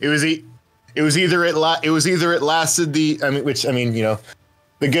 Yeah, it was either it lasted the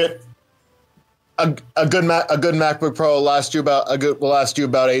a good MacBook Pro will last you about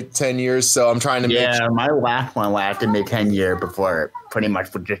 8-10 years. So I'm trying to make sure. My last one lasted me 10 years before it pretty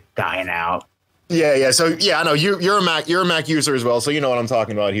much was just dying out. Yeah. So yeah, I know you're a Mac user as well, so you know what I'm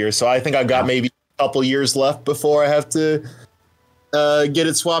talking about here. So I think I've got maybe a couple years left before I have to get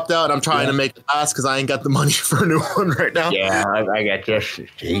it swapped out. I'm trying to make it last because I ain't got the money for a new one right now. Yeah, I got this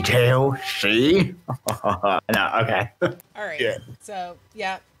detail. See? No, okay. All right. Yeah. So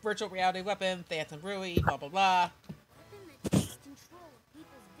yeah, virtual reality weapon, Phantom Rui, blah blah blah. Weapon that takes control of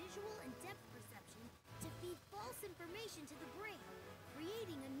people's visual and depth perception to feed false information to the brain,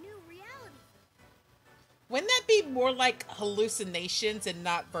 creating a new reality. Wouldn't that be more like hallucinations and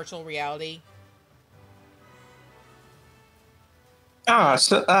not virtual reality?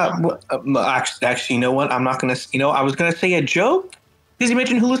 Actually, you know what? I'm not gonna. I was gonna say a joke because you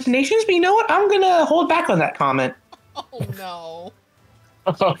mentioned hallucinations, but you know what? I'm gonna hold back on that comment. Oh no!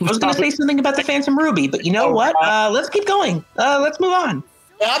 I was gonna say something about the Phantom Ruby, but you know what? Let's keep going. Let's move on.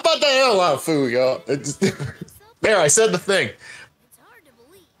 Yeah, how about that hell out of food, y'all? There, I said the thing. It's hard to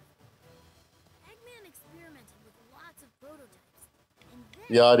believe. Eggman experimented with lots of prototypes, and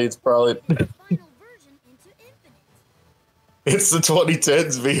then Yeah, it's probably. the final version into Infinite. It's the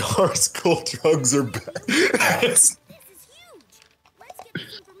 2010s VR. School drugs are back. This is huge. Let's get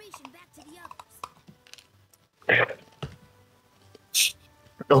this information back to the others.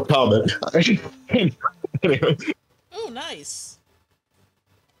 No comment. Anyway. Oh, nice.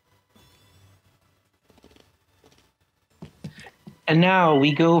 And now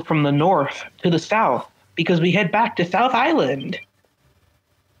we go from the north to the south because we head back to South Island.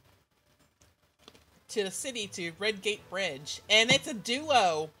 To the city, to Red Gate Bridge. And it's a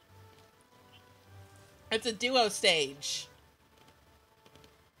duo. It's a duo stage.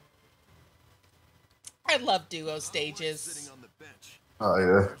 I love duo stages. Oh, yeah.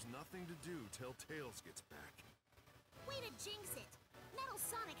 There's nothing to do till Tails gets back. Way to jinx it. Metal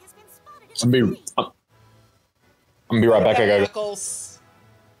Sonic has been spotted in I'm the gonna fight. be right back. Knuckles.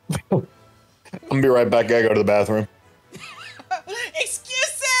 I'm gonna be right back. I gotta go to the bathroom.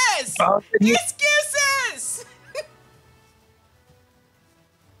 Excuses! Excuses!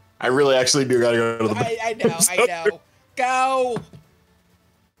 I really actually do gotta go to the bathroom. I know. Go!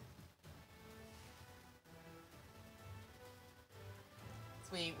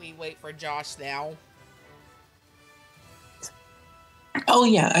 So we wait for Josh now. Oh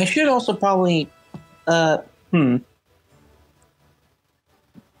yeah, I should also probably What?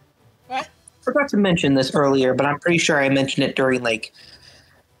 forgot to mention this earlier, but I'm pretty sure I mentioned it during like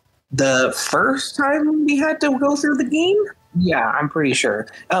the first time we had to go through the game. Yeah, I'm pretty sure.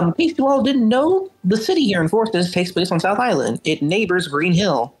 In case you all didn't know, the city here in Forces takes place on South Island. It neighbors Green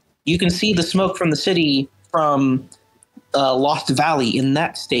Hill. You can see the smoke from the city from Lost Valley in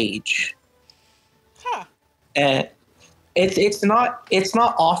that stage. Huh. And it's not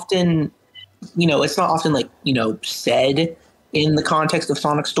often, it's not often like, said in the context of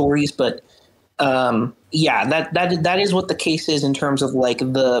Sonic stories, but yeah, that is what the case is in terms of like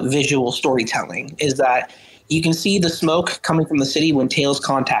the visual storytelling, is that you can see the smoke coming from the city when Tails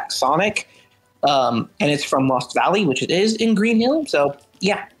contacts Sonic, and it's from Lost Valley, which it is in Green Hill. So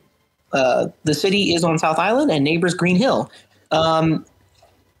yeah, the city is on South Island and neighbors Green Hill. Shout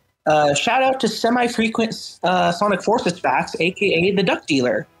out to semi-frequent Sonic Forces facts, aka the Duck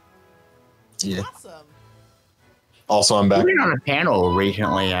Dealer. Yeah. Awesome. Also, I'm back. We were on a panel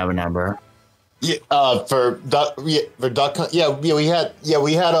recently, I remember. Yeah, for Duck, because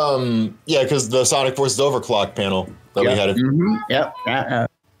the Sonic Forces Overclock panel that we had. Mm-hmm. Yep.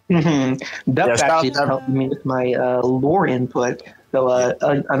 Duck Yes, actually that- helped me with my lore input. So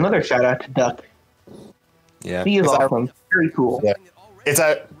another shout out to Duck. Yeah, He is awesome. Very cool. Yeah. It's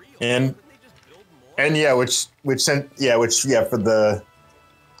a and yeah, which big shout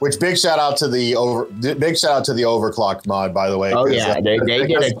out to the overclock mod, by the way. Oh yeah, they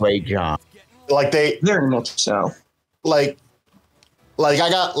did a great job. Like very much so. Like I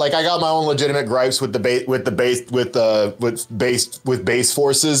got my own legitimate gripes with base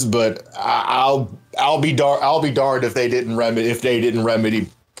forces, but I'll be darned if they didn't remedy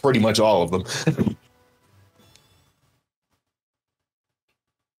pretty much all of them.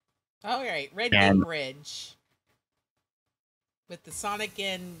 All right, Red Gate Bridge with the Sonic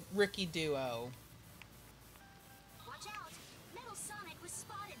and Rookie duo. Watch out! Metal Sonic was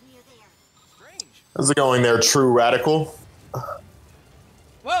spotted near there. Strange. How's it going there, True Radical?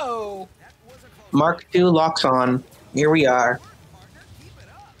 Whoa! Mark II locks on. Here we are.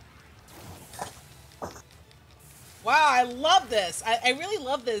 Wow, I love this. I really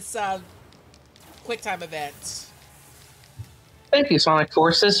love this QuickTime event. Thank you, Sonic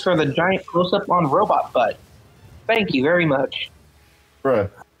Forces, for the giant close-up on Robot Butt. Thank you very much. Bruh.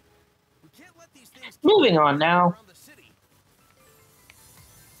 Moving on now.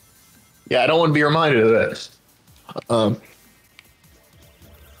 Yeah, I don't want to be reminded of this. Oh,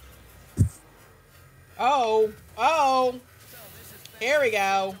 here we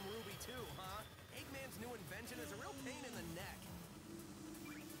go. Eggman's new invention is a real pain in the neck.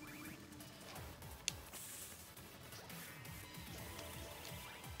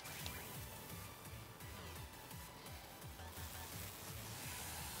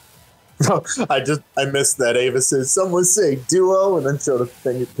 I missed that. Ava says, someone say duo, and then showed a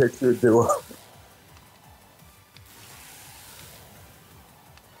picture of duo.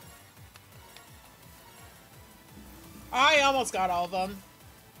 I almost got all of them.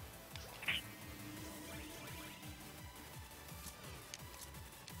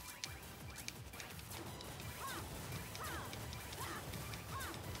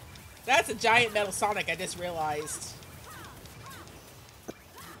 That's a giant Metal Sonic, I just realized.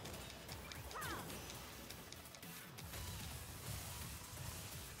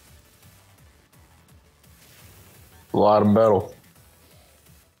 A lot of metal.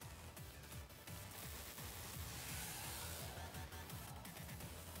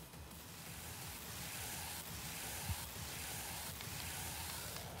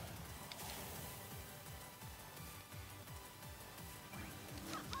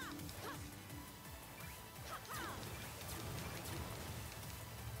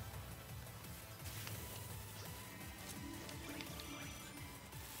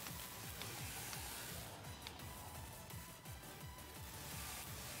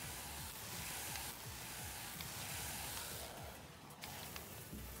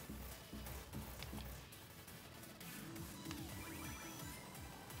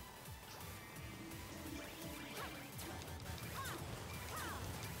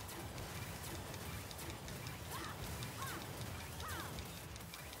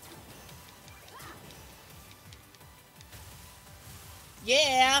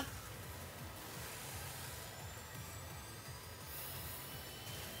 Yeah.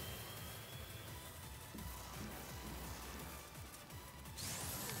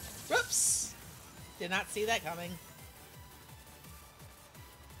 Whoops. Did not see that coming.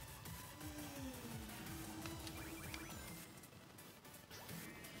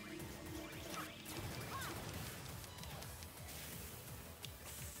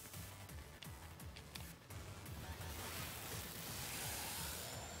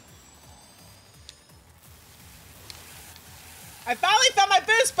 I finally found my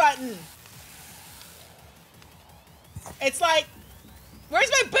boost button. It's like, where's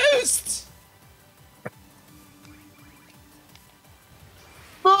my boost?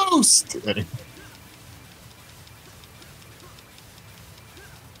 Boost!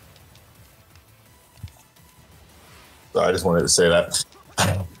 So I just wanted to say that.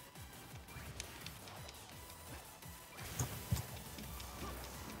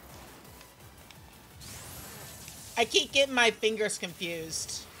 I keep getting my fingers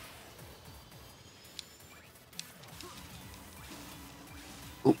confused.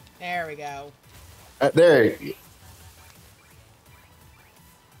 There we go. There you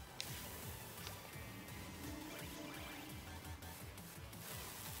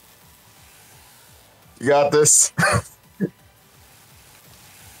got this. It's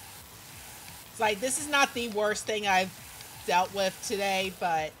like, this is not the worst thing I've dealt with today,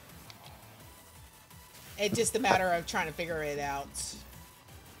 but it's just a matter of trying to figure it out.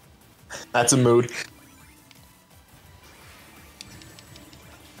 That's a mood.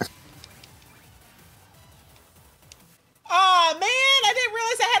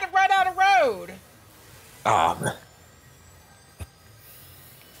 Man.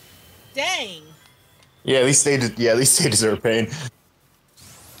 Dang. Yeah, these stages are a pain.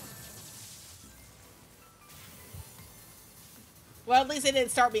 Well, at least they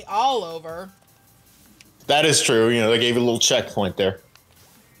didn't start me all over. That is true. You know, they gave you a little checkpoint there.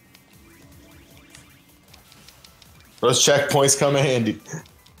 Those checkpoints come in handy.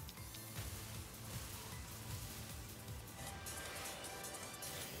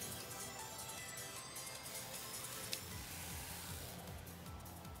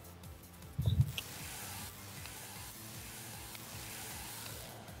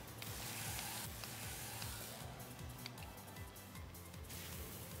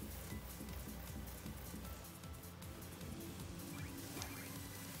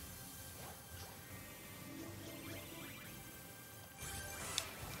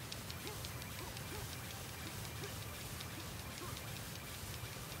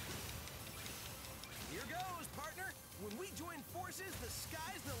 Here goes, partner. When we join forces, the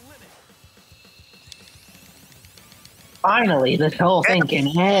sky's the limit. Finally, this whole thing can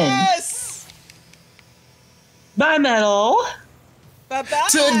end. Yes! Bye, Metal. Bye-bye.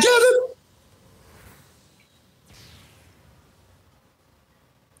 Together.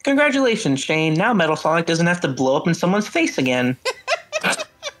 Congratulations, Shane. Now Metal Sonic doesn't have to blow up in someone's face again.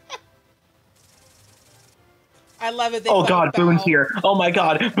 I love it. They Oh put God, a Boone's bow. here. Oh my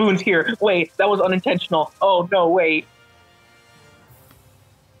God, Boone's here. Wait, that was unintentional. Oh no, wait.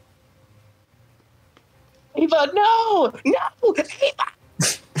 Ava, no! No! Ava!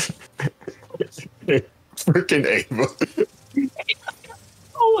 Freaking Ava.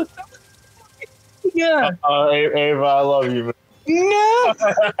 Oh, yeah. Ava, I love you. No!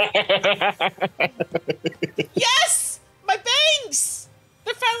 Yes! My bangs!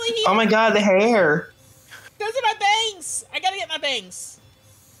 They're finally here. Oh my God, the hair. Those are my bangs. I gotta get my bangs.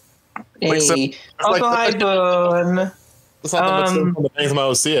 Hey, Like also hi, Boone. That's not the much from the bangs of my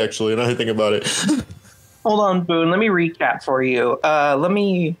OC, actually, now I think about it. Hold on, Boone. Let me recap for you. Let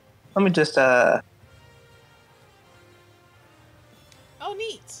me just Oh,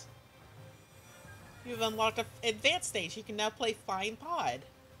 neat. You've unlocked an advanced stage. You can now play Flying Pod.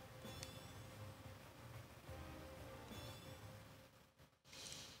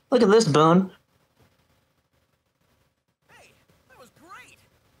 look at this, Boone. Hey, that was great.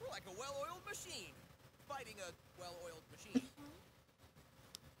 We're like a well-oiled machine. Fighting a well-oiled machine.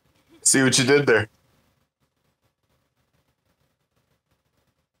 See what you did there.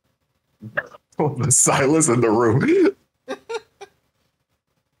 Oh, the silence in the room.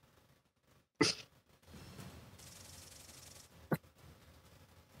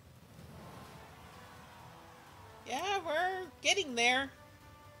 Yeah, we're getting there.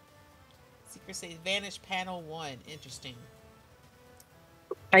 Secret Stage Vanish Panel 1. Interesting.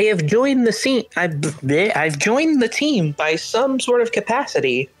 I have joined the scene. I've joined the team by some sort of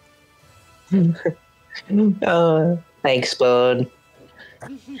capacity. Thanks, Boone.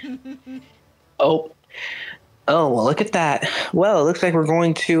 Oh, well, look at that. Well, it looks like we're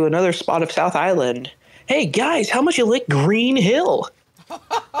going to another spot of South Island. Hey, guys, how much you like Green Hill?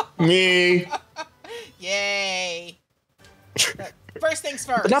 Me. Yay! First things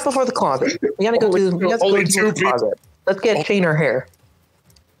first. But not before the closet. We gotta go to the closet. Let's get Shane her hair.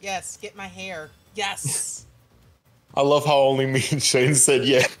 Yes, get my hair. Yes. I love how only me and Shane said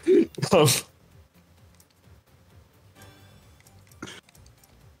yeah.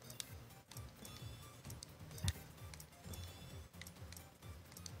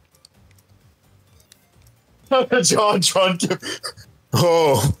 John Tron.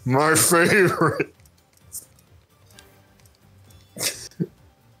 Oh, my favorite.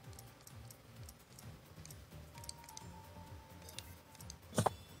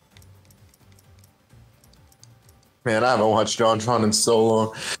 Man, I haven't watched John Tron in so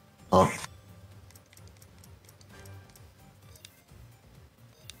long. Oh.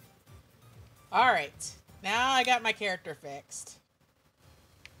 Alright. Now I got my character fixed.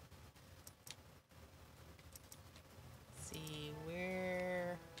 Let's see,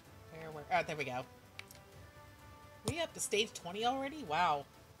 where... Oh, there we go. We up to stage 20 already? Wow.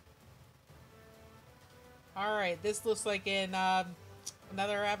 Alright, this looks like in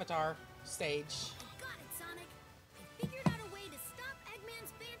another Avatar stage. I got it, Sonic. I figured out a way to stop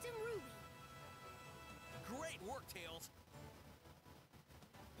Eggman's Phantom Ruby. Great work, Tails.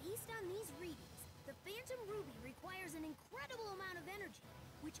 Based on these readings, the Phantom Ruby requires an incredible amount of energy,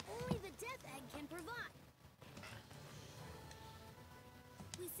 which only the Death Egg can provide.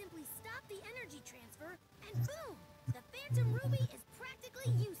 We simply stop the energy transfer, and boom! The Phantom Ruby is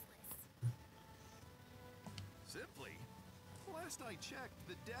practically useless. Simply. Last I checked,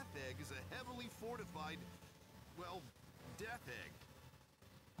 the Death Egg is a heavily fortified well, Death Egg.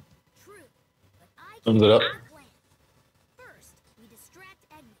 True, but I Sums it up. our plan. First, we distract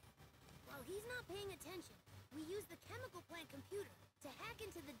Eggman. While he's not paying attention, we use the chemical plant computer to hack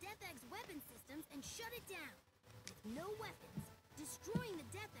into the Death Egg's weapon systems and shut it down. With no weapons, destroying the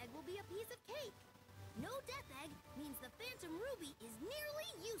Death Egg will be a piece of cake. No Death Egg means the Phantom Ruby is nearly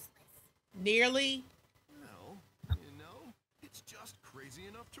useless. Nearly? Well, you know, it's just crazy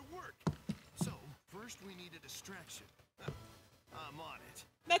enough to work. So, first we need a distraction. I'm on it.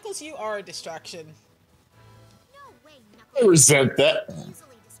 Knuckles, you are a distraction. No way, I Knuckles. resent that.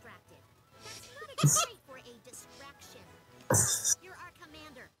 Easily distracted. That's not a trait for a distraction. You're our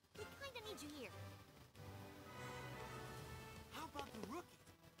commander. We kinda need you here. How about the rookie?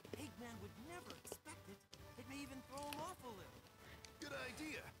 Eggman would never expect it. It may even throw him off a little. Good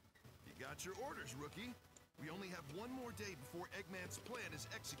idea. You got your orders, rookie. We only have one more day before Eggman's plan is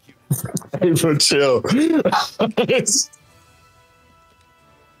executed. Hey, for chill.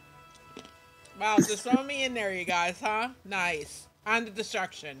 Wow, just throw me in there, you guys, huh? Nice. I'm the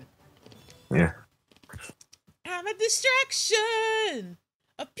distraction. Yeah. I'm a distraction!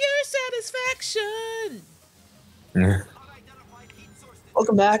 A pure satisfaction! Yeah.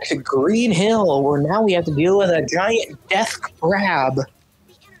 Welcome back to Green Hill, where now we have to deal with a giant death crab. The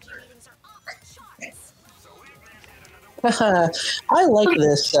energy readings are off the charts. I like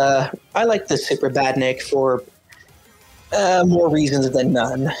this. I like this Super Badnik for more reasons than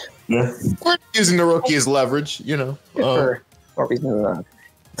none. Yeah. We're using the rookie as leverage, you know. For more reasons than none.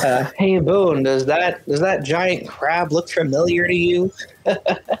 Hey Boone, does that giant crab look familiar to you?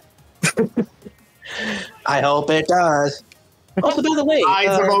 I hope it does. Also, by the way,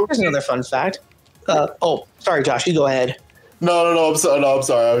 here's another fun fact. Oh, sorry, Josh, you go ahead. No, I'm sorry.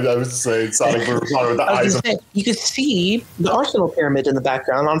 I was just saying Sonic with the eyes. You could see the Arsenal Pyramid in the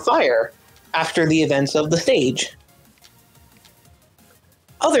background on fire after the events of the stage.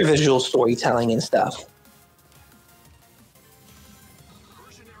 Other visual storytelling and stuff.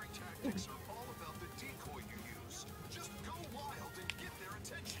 Mercenary tactics are all about the decoy you use. Just go wild and get their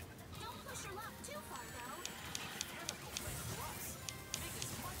attention. Don't push your luck too far, though. Chemical plant plus. Make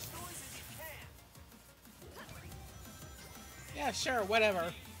as much noise as you can. Yeah, sure,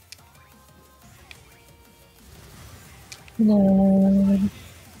 whatever. Oops.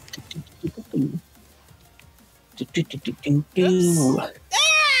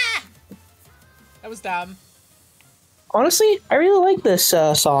 Ah! That was dumb. Honestly, I really like this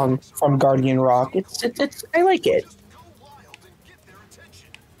song from Guardian Rock. It's I like it. Go wild and get their attention.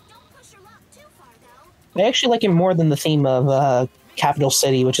 Don't push your luck too far, though. I actually like it more than the theme of Capital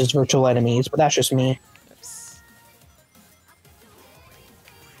City, which is Virtual Enemies, but that's just me. Oops.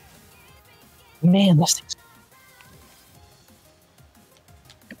 Man, this thing's...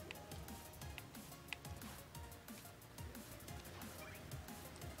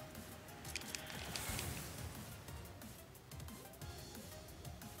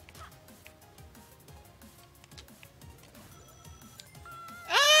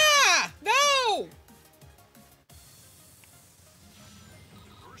 Ah! No!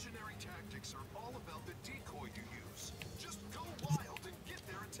 Mercenary tactics are all about the decoy you use. Just go wild and get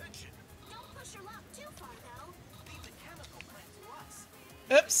their attention. Don't push your luck too far, though. Leave the chemical plant to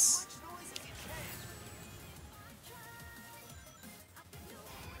us. Oops. Much noise as you can.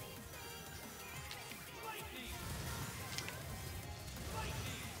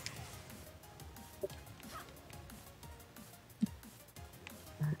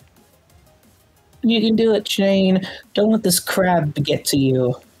 You can do it, Shane. Don't let this crab get to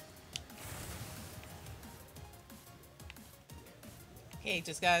you. Okay,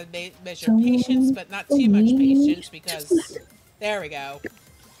 just gotta measure patience, but not too much patience because... There we go.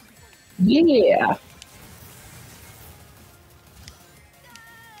 Yeah.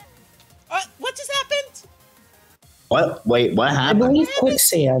 What just happened? What? Wait, what I happened? believe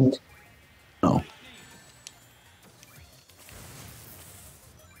quicksand. Oh.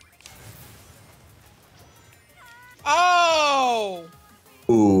 Oh!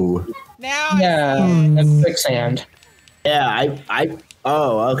 Ooh. Now Yeah, I see it. that's quicksand. Yeah,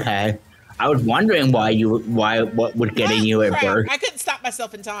 oh, okay. I was wondering what was getting you at Crap, first. I couldn't stop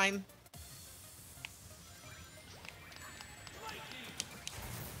myself in time.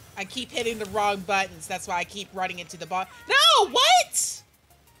 I keep hitting the wrong buttons. That's why I keep running into the bot. No, what?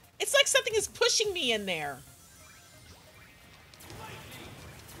 It's like something is pushing me in there.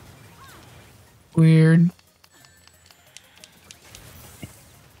 Weird.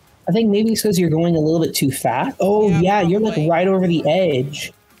 I think maybe it's because you're going a little bit too fast. Oh Yeah, yeah, you're like probably. right over the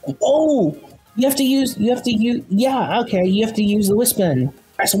edge. Oh, you have to use. Yeah, okay. You have to use the Wispin.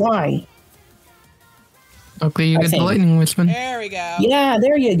 That's why. Okay, you I get the think. lightning wisdom. There we go. Yeah,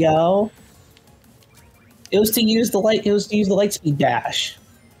 there you go. It was to use the light. It was to use the light speed dash.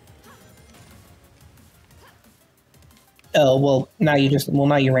 Oh well, now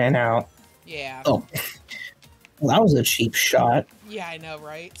you ran out. Yeah. Oh, well, that was a cheap shot. Yeah, I know,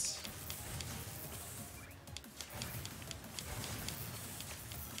 right?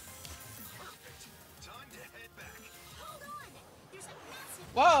 Time to head back. Hold on! There's a massive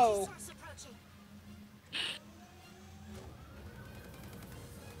Whoa. source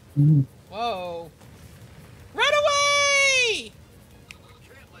approaching. Whoa. Run away!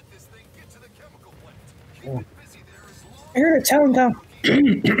 Can't let this thing get to the chemical plant. Keep it busy there as long I heard a town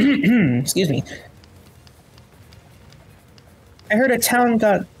got. Excuse me. I heard a town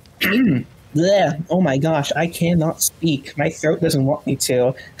got. Bleh. Oh my gosh, I cannot speak. My throat doesn't want me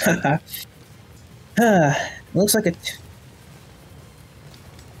to. Looks like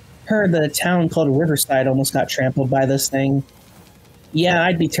heard that a town called Riverside almost got trampled by this thing. Yeah,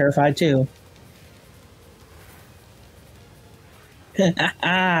 I'd be terrified too.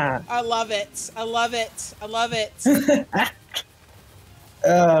 I love it. I love it. I love it.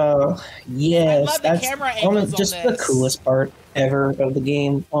 Oh, yes. I love the camera angles just on the this. coolest part ever of the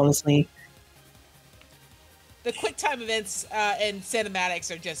game, honestly. The quick time events and cinematics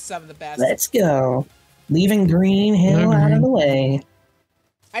are just some of the best. Let's go. Leaving Green Hill out of the way.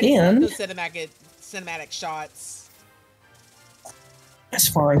 I just and- love those cinematic shots. As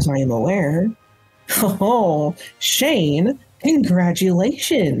far as I am aware. Oh, Shane,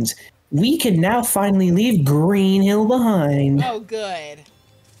 congratulations. We can now finally leave Green Hill behind. Oh, good.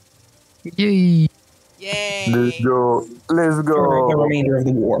 Yay! Yay! Let's go. Let's For the go. remainder of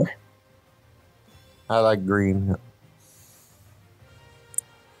the war. I like green.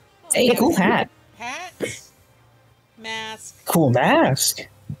 Hey, cool hat. Hat, mask, Cool mask.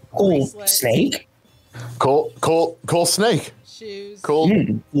 Cool Bracelet. snake. Cool snake. shoes. Cool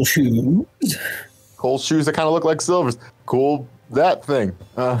Cool shoes. cool shoes that kind of look like silvers. Cool that thing.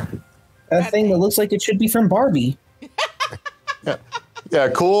 That thing that looks like it should be from Barbie. Yeah,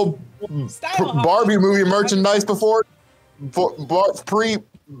 cool Style Barbie hop. movie merchandise before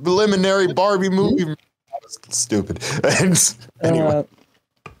preliminary Barbie movie. Stupid. Anyway,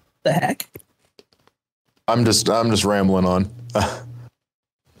 The heck? I'm just rambling on.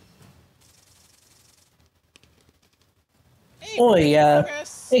 Hey, Boy,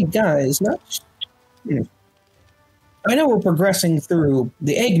 progress. hey guys, I know we're progressing through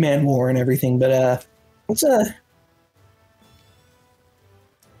the Eggman War and everything, but what's Ugh.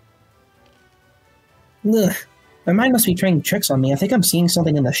 My mind must be trying tricks on me. I think I'm seeing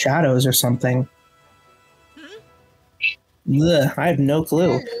something in the shadows or something. Ugh, I have no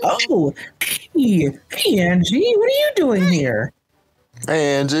clue. Oh, hey, Angie, what are you doing here?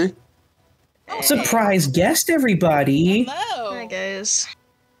 Hey, Angie. Surprise guest, everybody. Hello. Hi guys.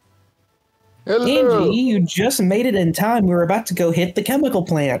 Hello. Angie, you just made it in time. We were about to go hit the chemical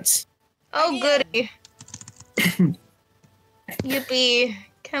plants. Oh goody. Yippee.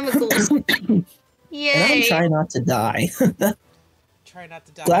 Chemicals. Yay. And I'm trying not to die. Try not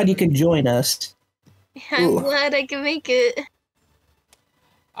to die. Glad you could join us. I'm Ooh. glad I can make it.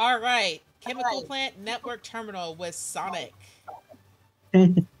 All right. Chemical plant network terminal with Sonic.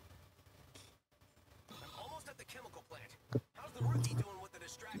 I'm almost at the chemical plant. How's the rookie doing with the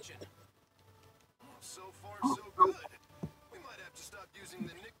distraction? So far, so good. We might have to stop using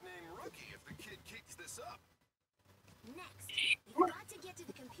the nickname Rookie if the kid keeps this up. Next, you've got to get to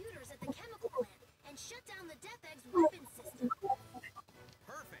the computers at the chemical plant and shut down the Death Egg's weapon system.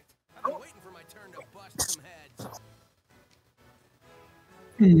 Perfect. I've been waiting for my turn to bust some heads.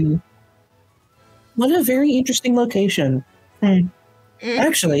 What a very interesting location.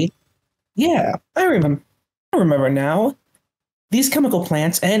 Actually, yeah, I remember now. These chemical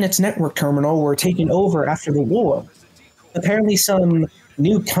plants and its network terminal were taken over after the war. Apparently some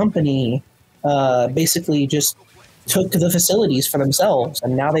new company basically just took the facilities for themselves,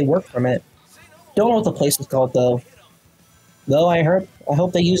 and now they work from it. Don't know what the place is called, though. Though I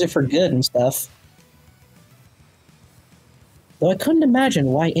hope they use it for good and stuff. Though I couldn't imagine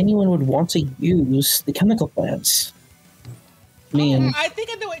why anyone would want to use the chemical plants. I mean, I think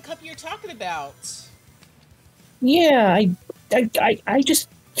I know what company you're talking about. yeah, I just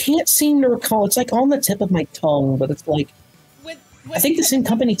can't seem to recall. It's like on the tip of my tongue, but it's like I think the same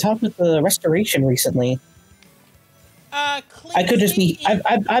company talked with the Restoration recently. I could just be.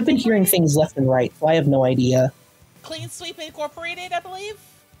 I've been hearing things left and right, so I have no idea. Clean Sweep Incorporated, I believe.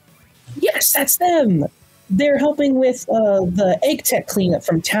 Yes, that's them. They're helping with the egg tech cleanup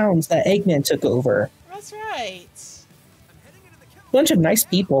from towns that Eggman took over. That's right. Bunch of nice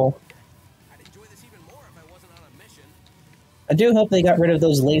people. I'd enjoy this even more if I I do hope they got rid of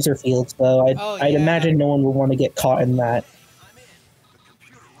those laser fields, though. I'd imagine no one would want to get caught in that.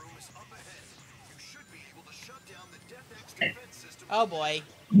 Oh boy.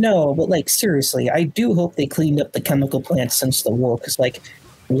 No, but like seriously, I do hope they cleaned up the chemical plants since the war. Because like,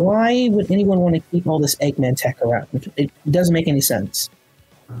 why would anyone want to keep all this Eggman tech around? It doesn't make any sense.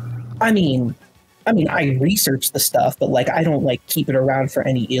 I mean, I research the stuff, but like, I don't like keep it around for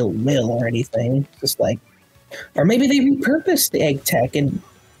any ill will or anything. Just like, or maybe they repurposed the egg tech, and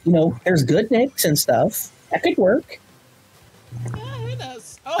you know, there's good nicks and stuff that could work. Yeah, who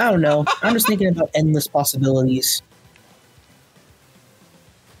knows? Oh. I don't know. I'm just thinking about endless possibilities.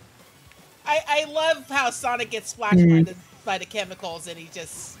 I love how Sonic gets splashed by the chemicals, and he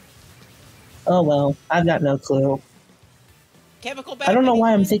just. Oh well, I've got no clue. Chemical bath. I don't know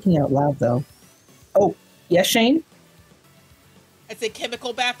why I'm thinking out loud though. Oh, yes, Shane? I said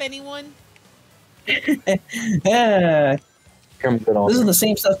chemical bath anyone? Yeah. This is the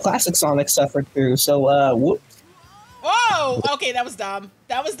same stuff Classic Sonic suffered through, so whoops. Whoa! Okay, that was dumb.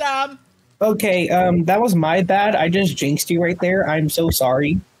 That was dumb. Okay, that was my bad. I just jinxed you right there. I'm so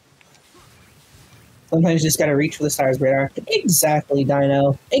sorry. Sometimes you just gotta reach for the stars, radar. Exactly,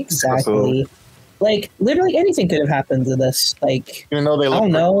 Dino. Exactly. Like, literally anything could have happened to this. Like, even though they look I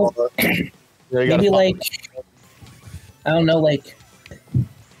don't know. Maybe like, I don't know, like,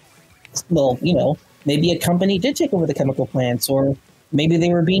 well, you know, maybe a company did take over the chemical plants, or maybe they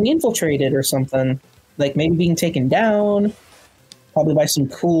were being infiltrated or something. Like, maybe being taken down, probably by some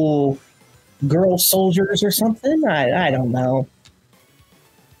cool girl soldiers or something. I don't know.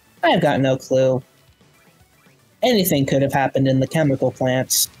 I've got no clue. Anything could have happened in the chemical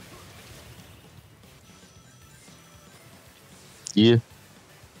plants. Yeah.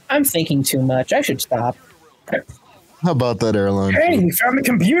 I'm thinking too much. I should stop. How about that airline? Hey, we found the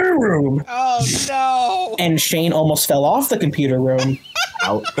computer room! Oh, no! And Shane almost fell off the computer room.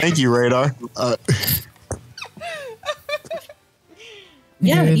 Thank you, Radar.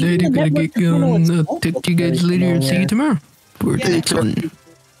 Yeah, I even the gotta network get going. terminal I'll itself take you guys later and see you tomorrow.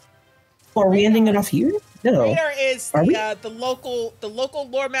 Are we ending it off here? No. Radar is Are we? the local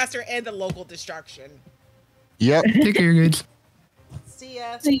lore master and the local destruction. Yep. Take care, guys. See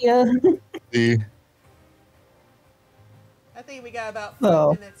ya. See ya. See. I think we got about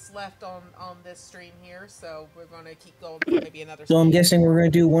 5 minutes left on this stream here, so we're gonna keep going for maybe another. So I'm guessing we're gonna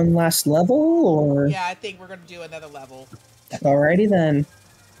do one last level, or? Yeah, I think we're gonna do another level. Alrighty then.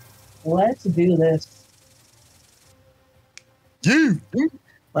 Let's do this. You.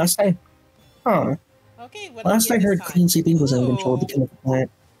 Last I, Okay. What last I heard, Clean Sleeping was in control of the chemical plant.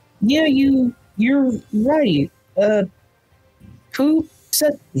 Yeah, you're right. Who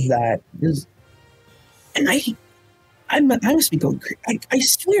said that? And I must be going crazy. I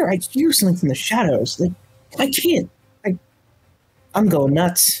swear I hear something from the shadows. Like, I can't. I'm going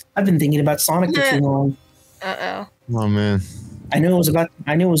nuts. I've been thinking about Sonic for too long. Uh-oh. Oh, man. I knew it was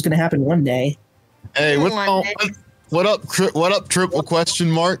going to happen one day. Hey, what up, triple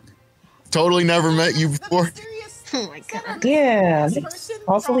question mark? Totally never met you before. Oh my god. Yeah.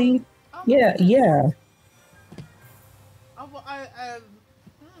 Awfully. Yeah. Oh, well,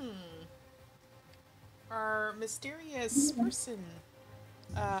 our mysterious person.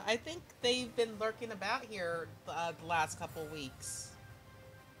 I think they've been lurking about here the last couple weeks.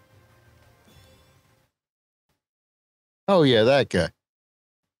 Oh, yeah, that guy.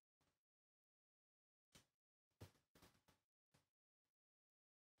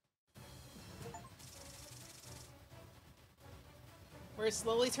 We're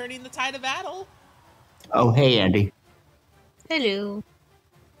slowly turning the tide of battle. Oh, hey, Andy. Hello.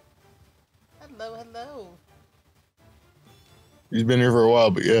 Hello. He's been here for a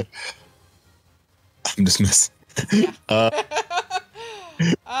while, but yeah. I'm dismissed. Yeah.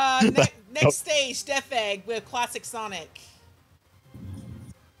 Next stage, Death Egg with Classic Sonic.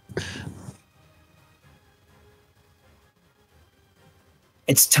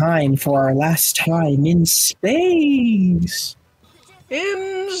 It's time for our last time in space.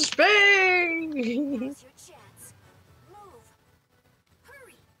 In space. Here's your chance. Move.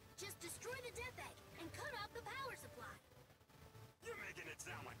 Hurry. Just destroy the Death Egg and cut off the power supply. You're making it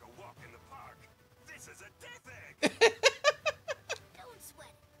sound like a walk in the park. This is a Death Egg. Don't sweat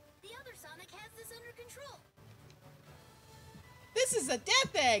it. The other Sonic has this under control. This is a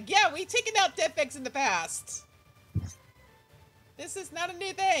Death Egg. Yeah, we've taken out Death Eggs in the past. This is not a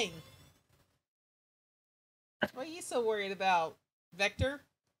new thing. What are you so worried about, Vector?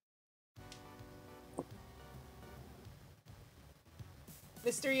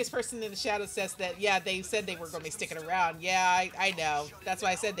 Mysterious person in the shadow says that, yeah, they said they were going to be sticking around. Yeah, I know. That's why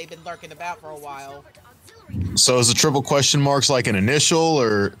I said they've been lurking about for a while. Auxiliary So is the triple question marks like an initial,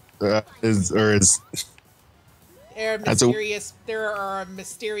 or is There are a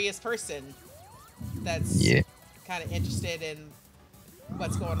mysterious person that's kind of interested in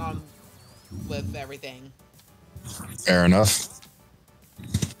what's going on with everything. Fair enough.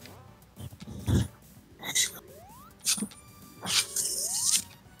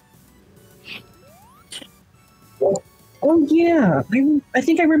 Oh yeah, I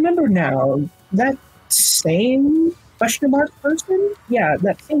think I remember now. That same question mark person? Yeah,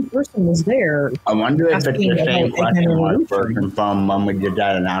 that same person was there. I wonder if it's the asking same about question Eggman mark Evolution. person from when we did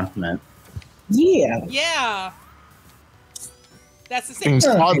that announcement. Yeah. Yeah. That's the same.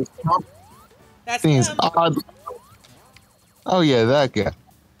 Seems odd. That's Seems him. odd. Oh yeah, that guy.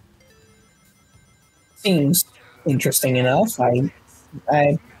 Seems interesting enough. I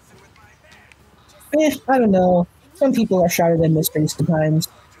don't know. Some people are shouted in mysteries sometimes.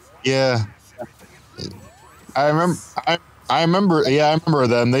 Yeah. I remember. I remember. Yeah, I remember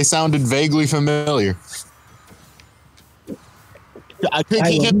them. They sounded vaguely familiar. I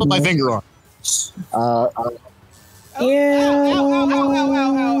can't put my finger on. Yeah.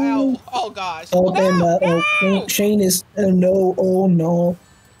 Ow. Oh gosh. Oh, Shane is. No. Oh no.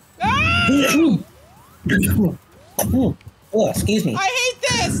 Oh, excuse me. I hate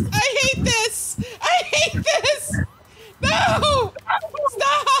this. No.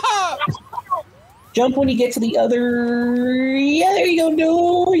 Stop. Jump when you get to the other. Yeah, there you go.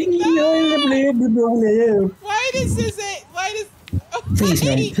 No. Why does it? Why does? Oh, Please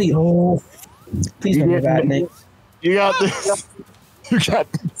no. Please. Oh. Please no more bad Nick. You got this. You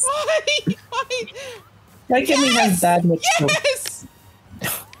got this. Why can't we have bad Nicks? Yes.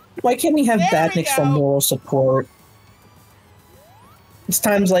 Why can't we have bad Nicks for moral support? It's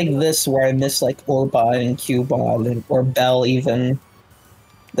times like this where I miss like Orba and Cubot or Bell even.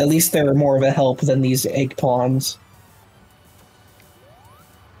 At least they're more of a help than these egg pawns.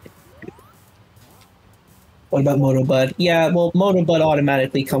 What about Motobud? Yeah, well, Motobud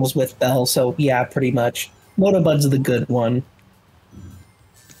automatically comes with Bell, so yeah, pretty much. Motobud's the good one.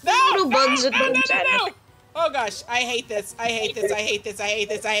 Motobud's a good no. Oh gosh, I hate this.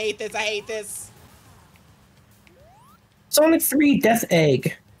 Sonic 3 Death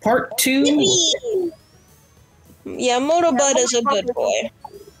Egg, Part 2. Yeah, Motobud is a good boy.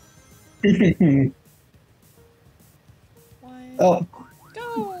 Oh.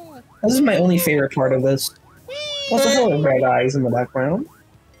 This is my only favorite part of this. Also, hello, red eyes in the background.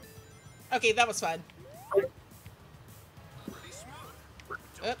 Okay, that was fun.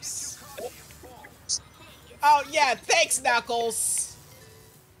 Oops. Oh, yeah, thanks, Knuckles.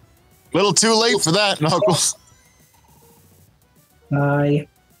 Little too late for that, Knuckles. Hi.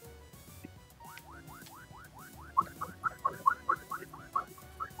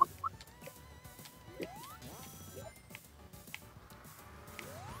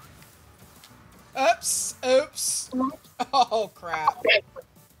 Oops. Oh, crap.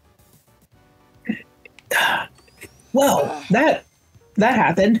 Well, that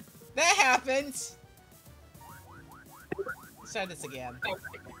happened. That happened. Let's try this again.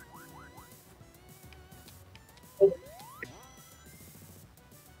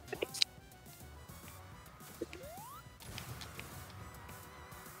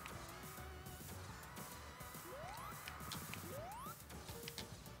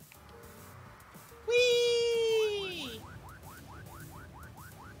 Whee!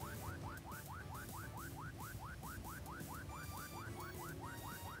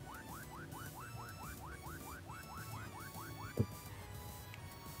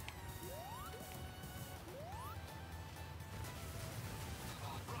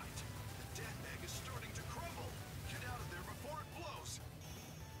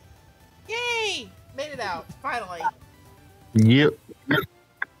 Yay! Made it out, finally. Yep.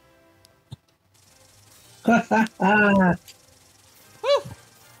 The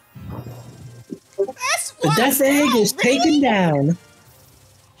Death Egg is taken down.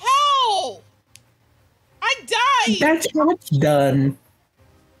 How? I died! That's how it's done.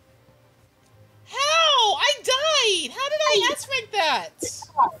 How? I died! How did I aspect that?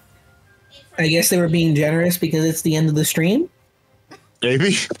 I guess they were being generous because it's the end of the stream?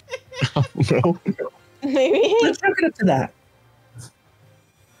 Maybe. I don't know. Maybe. Let's chalk it up to that.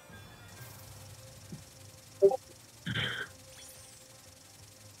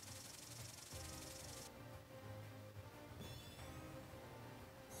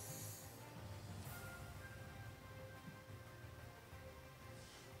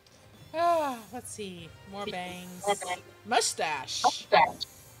 Let's see. More bangs. Mustache.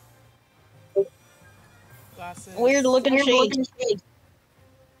 Glasses. Weird looking shade.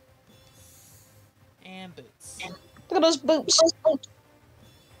 And boots. Look at those boots.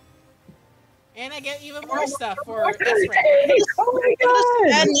 And I get even more stuff for S-rank. Oh my Bad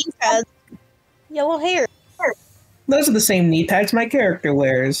god! knee pads. Yellow hair. Those are the same knee pads my character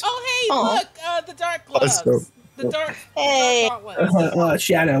wears. Oh, hey, Aw. look! The dark gloves. The dark Hey. gauntlets.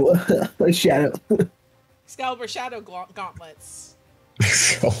 Shadow. Shadow. Excalibur Shadow gauntlets.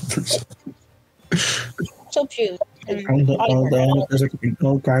 Soap shoes. And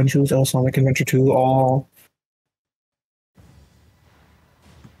Grind shoes, Sonic Adventure 2, all.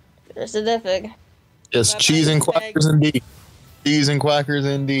 there's the Death Egg. Yes, cheese and quackers indeed. Cheese and quackers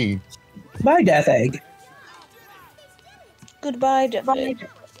indeed. Bye, Death Egg. Goodbye, Death Egg.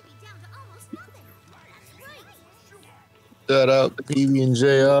 Shout out to PB and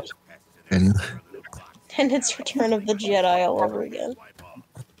JR. And And it's Return of the Jedi all over again.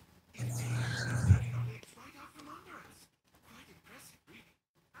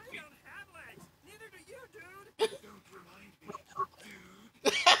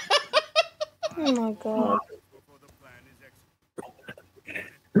 Oh my god.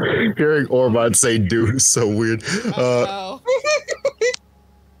 hearing Orban say dude is so weird.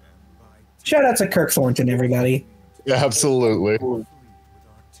 Shout out to Kirk Thornton, everybody. Yeah, absolutely.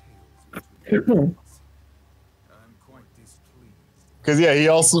 Because he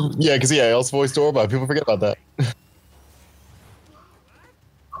also voiced Orban. People forget about that.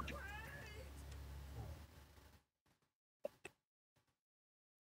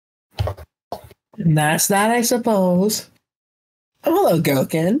 And that's that, I suppose. Oh, hello,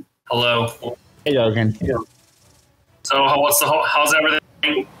 Goken. Hello. Hey, Goken. So, how's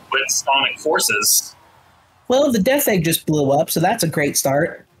everything with Sonic Forces? Well, the Death Egg just blew up, so that's a great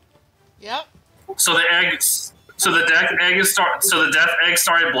start. Yep. So the Death Egg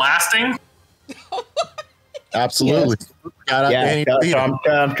started blasting. Absolutely. Yeah. So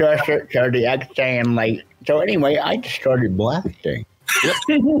I'm sure the egg saying like. So anyway, I just started blasting. Yep.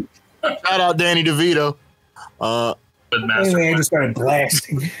 Shout out Danny DeVito. Anyway, I just started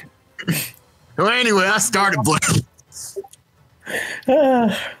blasting. Well, anyway, I started blasting.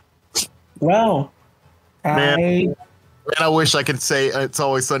 Well, Man, I wish I could say It's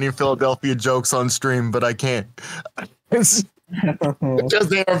Always Sunny in Philadelphia jokes on stream, but I can't. Because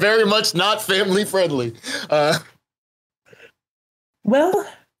they are very much not family friendly. Well,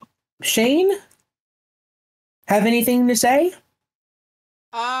 Shane, have anything to say?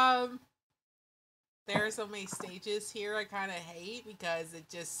 There's so many stages here I kind of hate because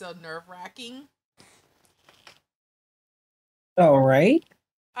it's just so nerve-wracking. All right.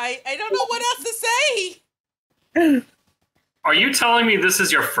 I don't know what else to say. Are you telling me this is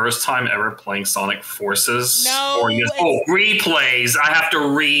your first time ever playing Sonic Forces? No. Or replays. I have to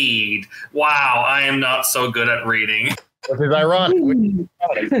read. Wow, I am not so good at reading. Which is ironic.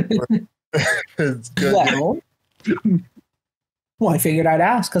 It's good. Well, I figured I'd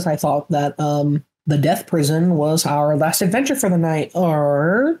ask because I thought that the Death Prison was our last adventure for the night.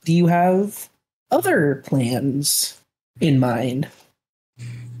 Or do you have other plans in mind?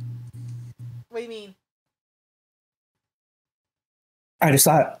 What do you mean? I just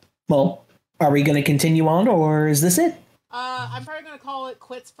thought, well, are we going to continue on or is this it? I'm probably going to call it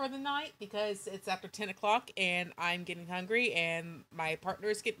quits for the night because it's after 10 o'clock and I'm getting hungry and my partner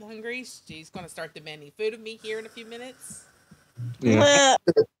is getting hungry. She's going to start demanding food of me here in a few minutes. Yeah.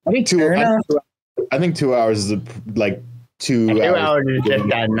 I think 2 hours is like 2 hours. 2 hours is just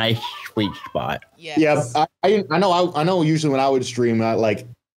a nice sweet spot. Yes. Yeah, I know. Usually when I would stream, like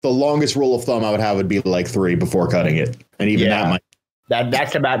the longest rule of thumb I would have would be like 3 before cutting it, and even that might.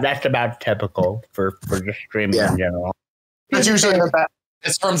 That's about typical for just streaming in general. That's usually in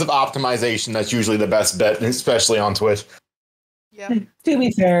terms of optimization. That's usually the best bet, especially on Twitch. Yeah. To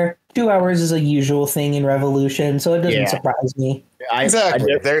be fair, 2 hours is a usual thing in Revolution, so it doesn't surprise me.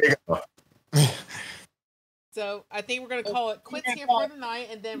 Exactly. There you go. So I think we're going to call it quits here for the night,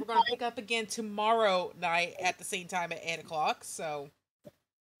 and then we're going to pick up again tomorrow night at the same time at 8 o'clock. So,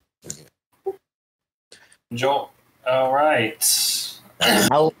 Joel, all right.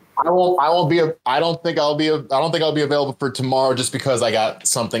 I don't think I'll be available for tomorrow just because I got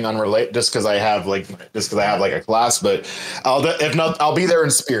something unrelated. Just because I have like a class, but if not, I'll be there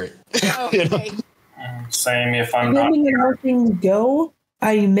in spirit. Okay. You know? Same if I'm not. Depending on how things go,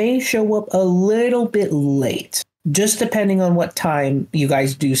 I may show up a little bit late. Just depending on what time you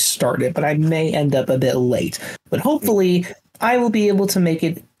guys do start it, but I may end up a bit late. But hopefully, I will be able to make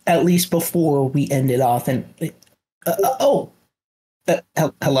it at least before we end it off. And hello.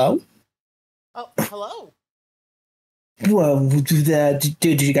 Oh, hello. Well,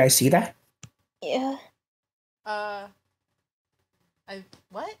 did you guys see that? Yeah.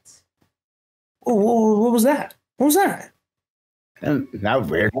 What? What was that? What was that? That was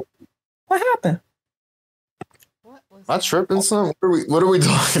weird. What happened? I'm tripping, son. What are we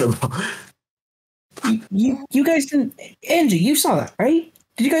talking about? You guys didn't. Angie, you saw that, right?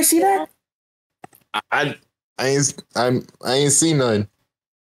 Did you guys see that? I ain't seen none.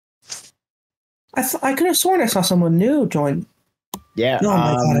 I could have sworn I saw someone new join. Yeah. Oh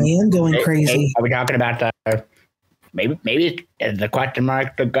my god, I am going crazy. Are we talking about the maybe the question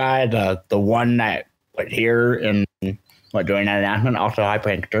mark the guy, the one that was here and during that announcement? Also, I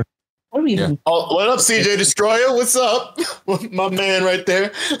prankster. What are we even? Oh, what up, CJ Destroyer? What's up, my man right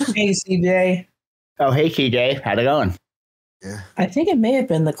there? Hey, CJ. Oh, hey, CJ. How's it going? Yeah. I think it may have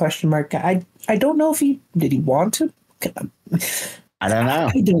been the question mark guy. I don't know if he want to. I don't know.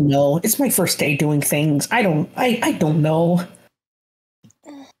 I don't know. It's my first day doing things. I don't know.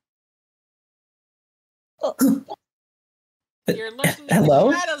 You're looking at Hello?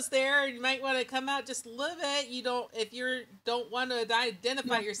 the shadows there. You might want to come out just a little bit. You don't, if you don't want to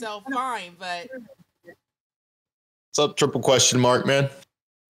identify yourself, fine. But What's up, triple question mark, man?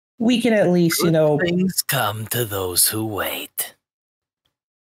 We can at least, things come to those who wait.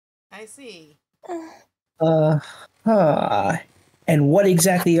 I see. And what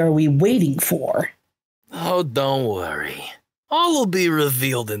exactly are we waiting for? Oh, don't worry. All will be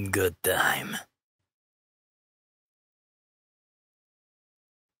revealed in good time.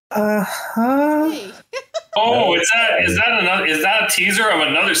 Hey. Oh, is that a teaser of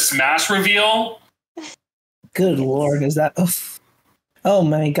another Smash reveal? Good lord, is that? Oh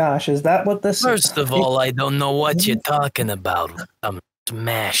my gosh, is that what this? First of all, I don't know what you're talking about.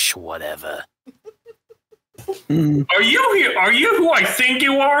 Smash whatever. Are you here? Are you who I think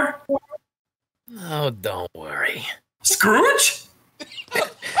you are? Oh, don't worry. Scrooge?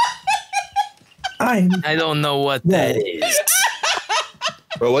 I don't know what that is.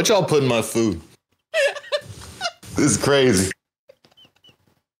 Bro, what y'all put in my food? This is crazy.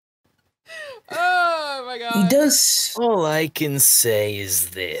 Oh my god. He does. All I can say is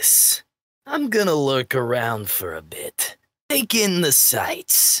this. I'm gonna lurk around for a bit. Take in the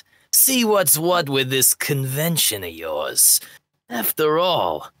sights. See what's what with this convention of yours. After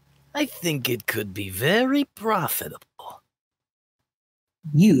all, I think it could be very profitable.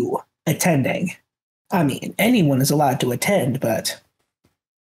 You attending. I mean, anyone is allowed to attend, but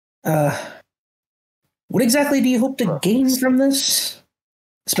what exactly do you hope to gain from this?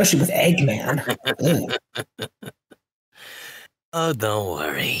 Especially with Eggman. Oh, don't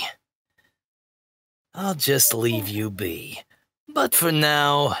worry. I'll just leave you be. But for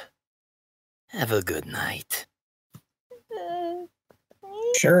now, have a good night.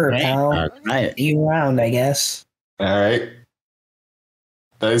 Sure, pal. Right. See you around, I guess. All right.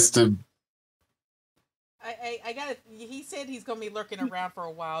 Nice to. I got. He said he's gonna be lurking around for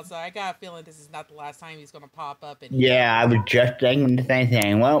a while, so I got a feeling this is not the last time he's gonna pop up. And Yeah, I was just thinking the same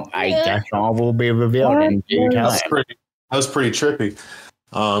thing. Well, I guess all will be revealed in due time. That was pretty trippy.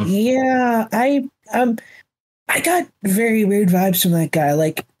 Yeah, I got very weird vibes from that guy.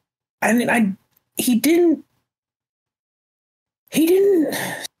 Like, he didn't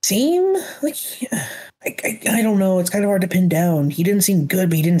seem like, I don't know. It's kind of hard to pin down. He didn't seem good,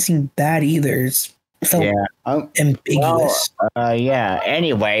 but he didn't seem bad either. It felt ambiguous. Well, yeah.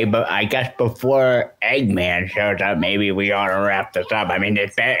 Anyway, but I guess before Eggman shows up, maybe we ought to wrap this up. I mean,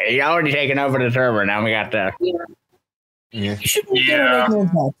 he's already taken over the server. Now we got to. You shouldn't get on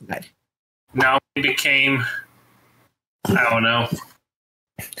Eggman's outside. Now he became. I don't know.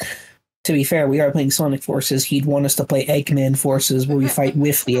 To be fair, we are playing Sonic Forces. He'd want us to play Eggman Forces, where we fight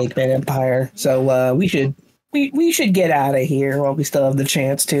with the Eggman Empire. So we should get out of here while we still have the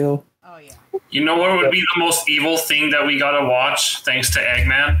chance to. Oh yeah. You know what would be the most evil thing that we gotta watch, thanks to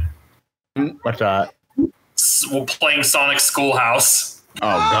Eggman? What's that? We're playing Sonic Schoolhouse.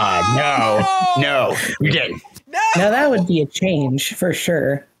 Oh God, no, you didn't. No. Now that would be a change for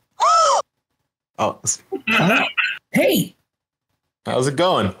sure. Oh, hey, how's it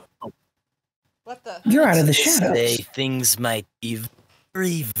going? What the? You're out of the shadows. Say things might be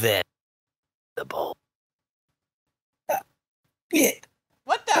very valuable. Yeah.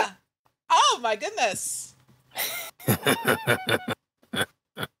 What the? Oh my goodness.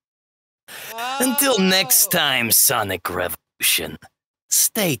 Until next time, Sonic Revolution.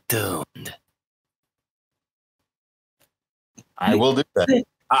 Stay tuned. I will do that.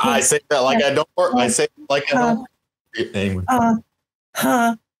 I say that like I don't work. I say it like I don't. Anyway.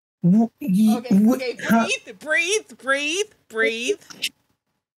 Okay, breathe.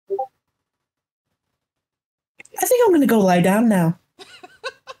 I think I'm gonna go lie down now.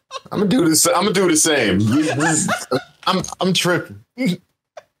 I'm gonna do this. I'm gonna do the same. I'm tripping.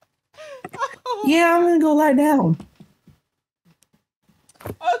 Oh Yeah, I'm gonna go lie down.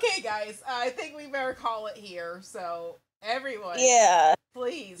 Okay, guys, I think we better call it here. So, everyone, Yeah.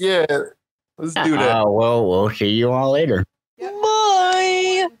 please. Yeah, let's do that. Well, we'll see you all later.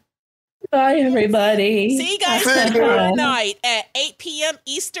 Bye. Bye, everybody. See you guys tomorrow night at 8 p.m.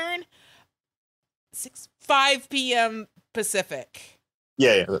 Eastern, 5 p.m. Pacific.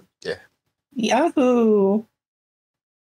 Yeah. Yahoo!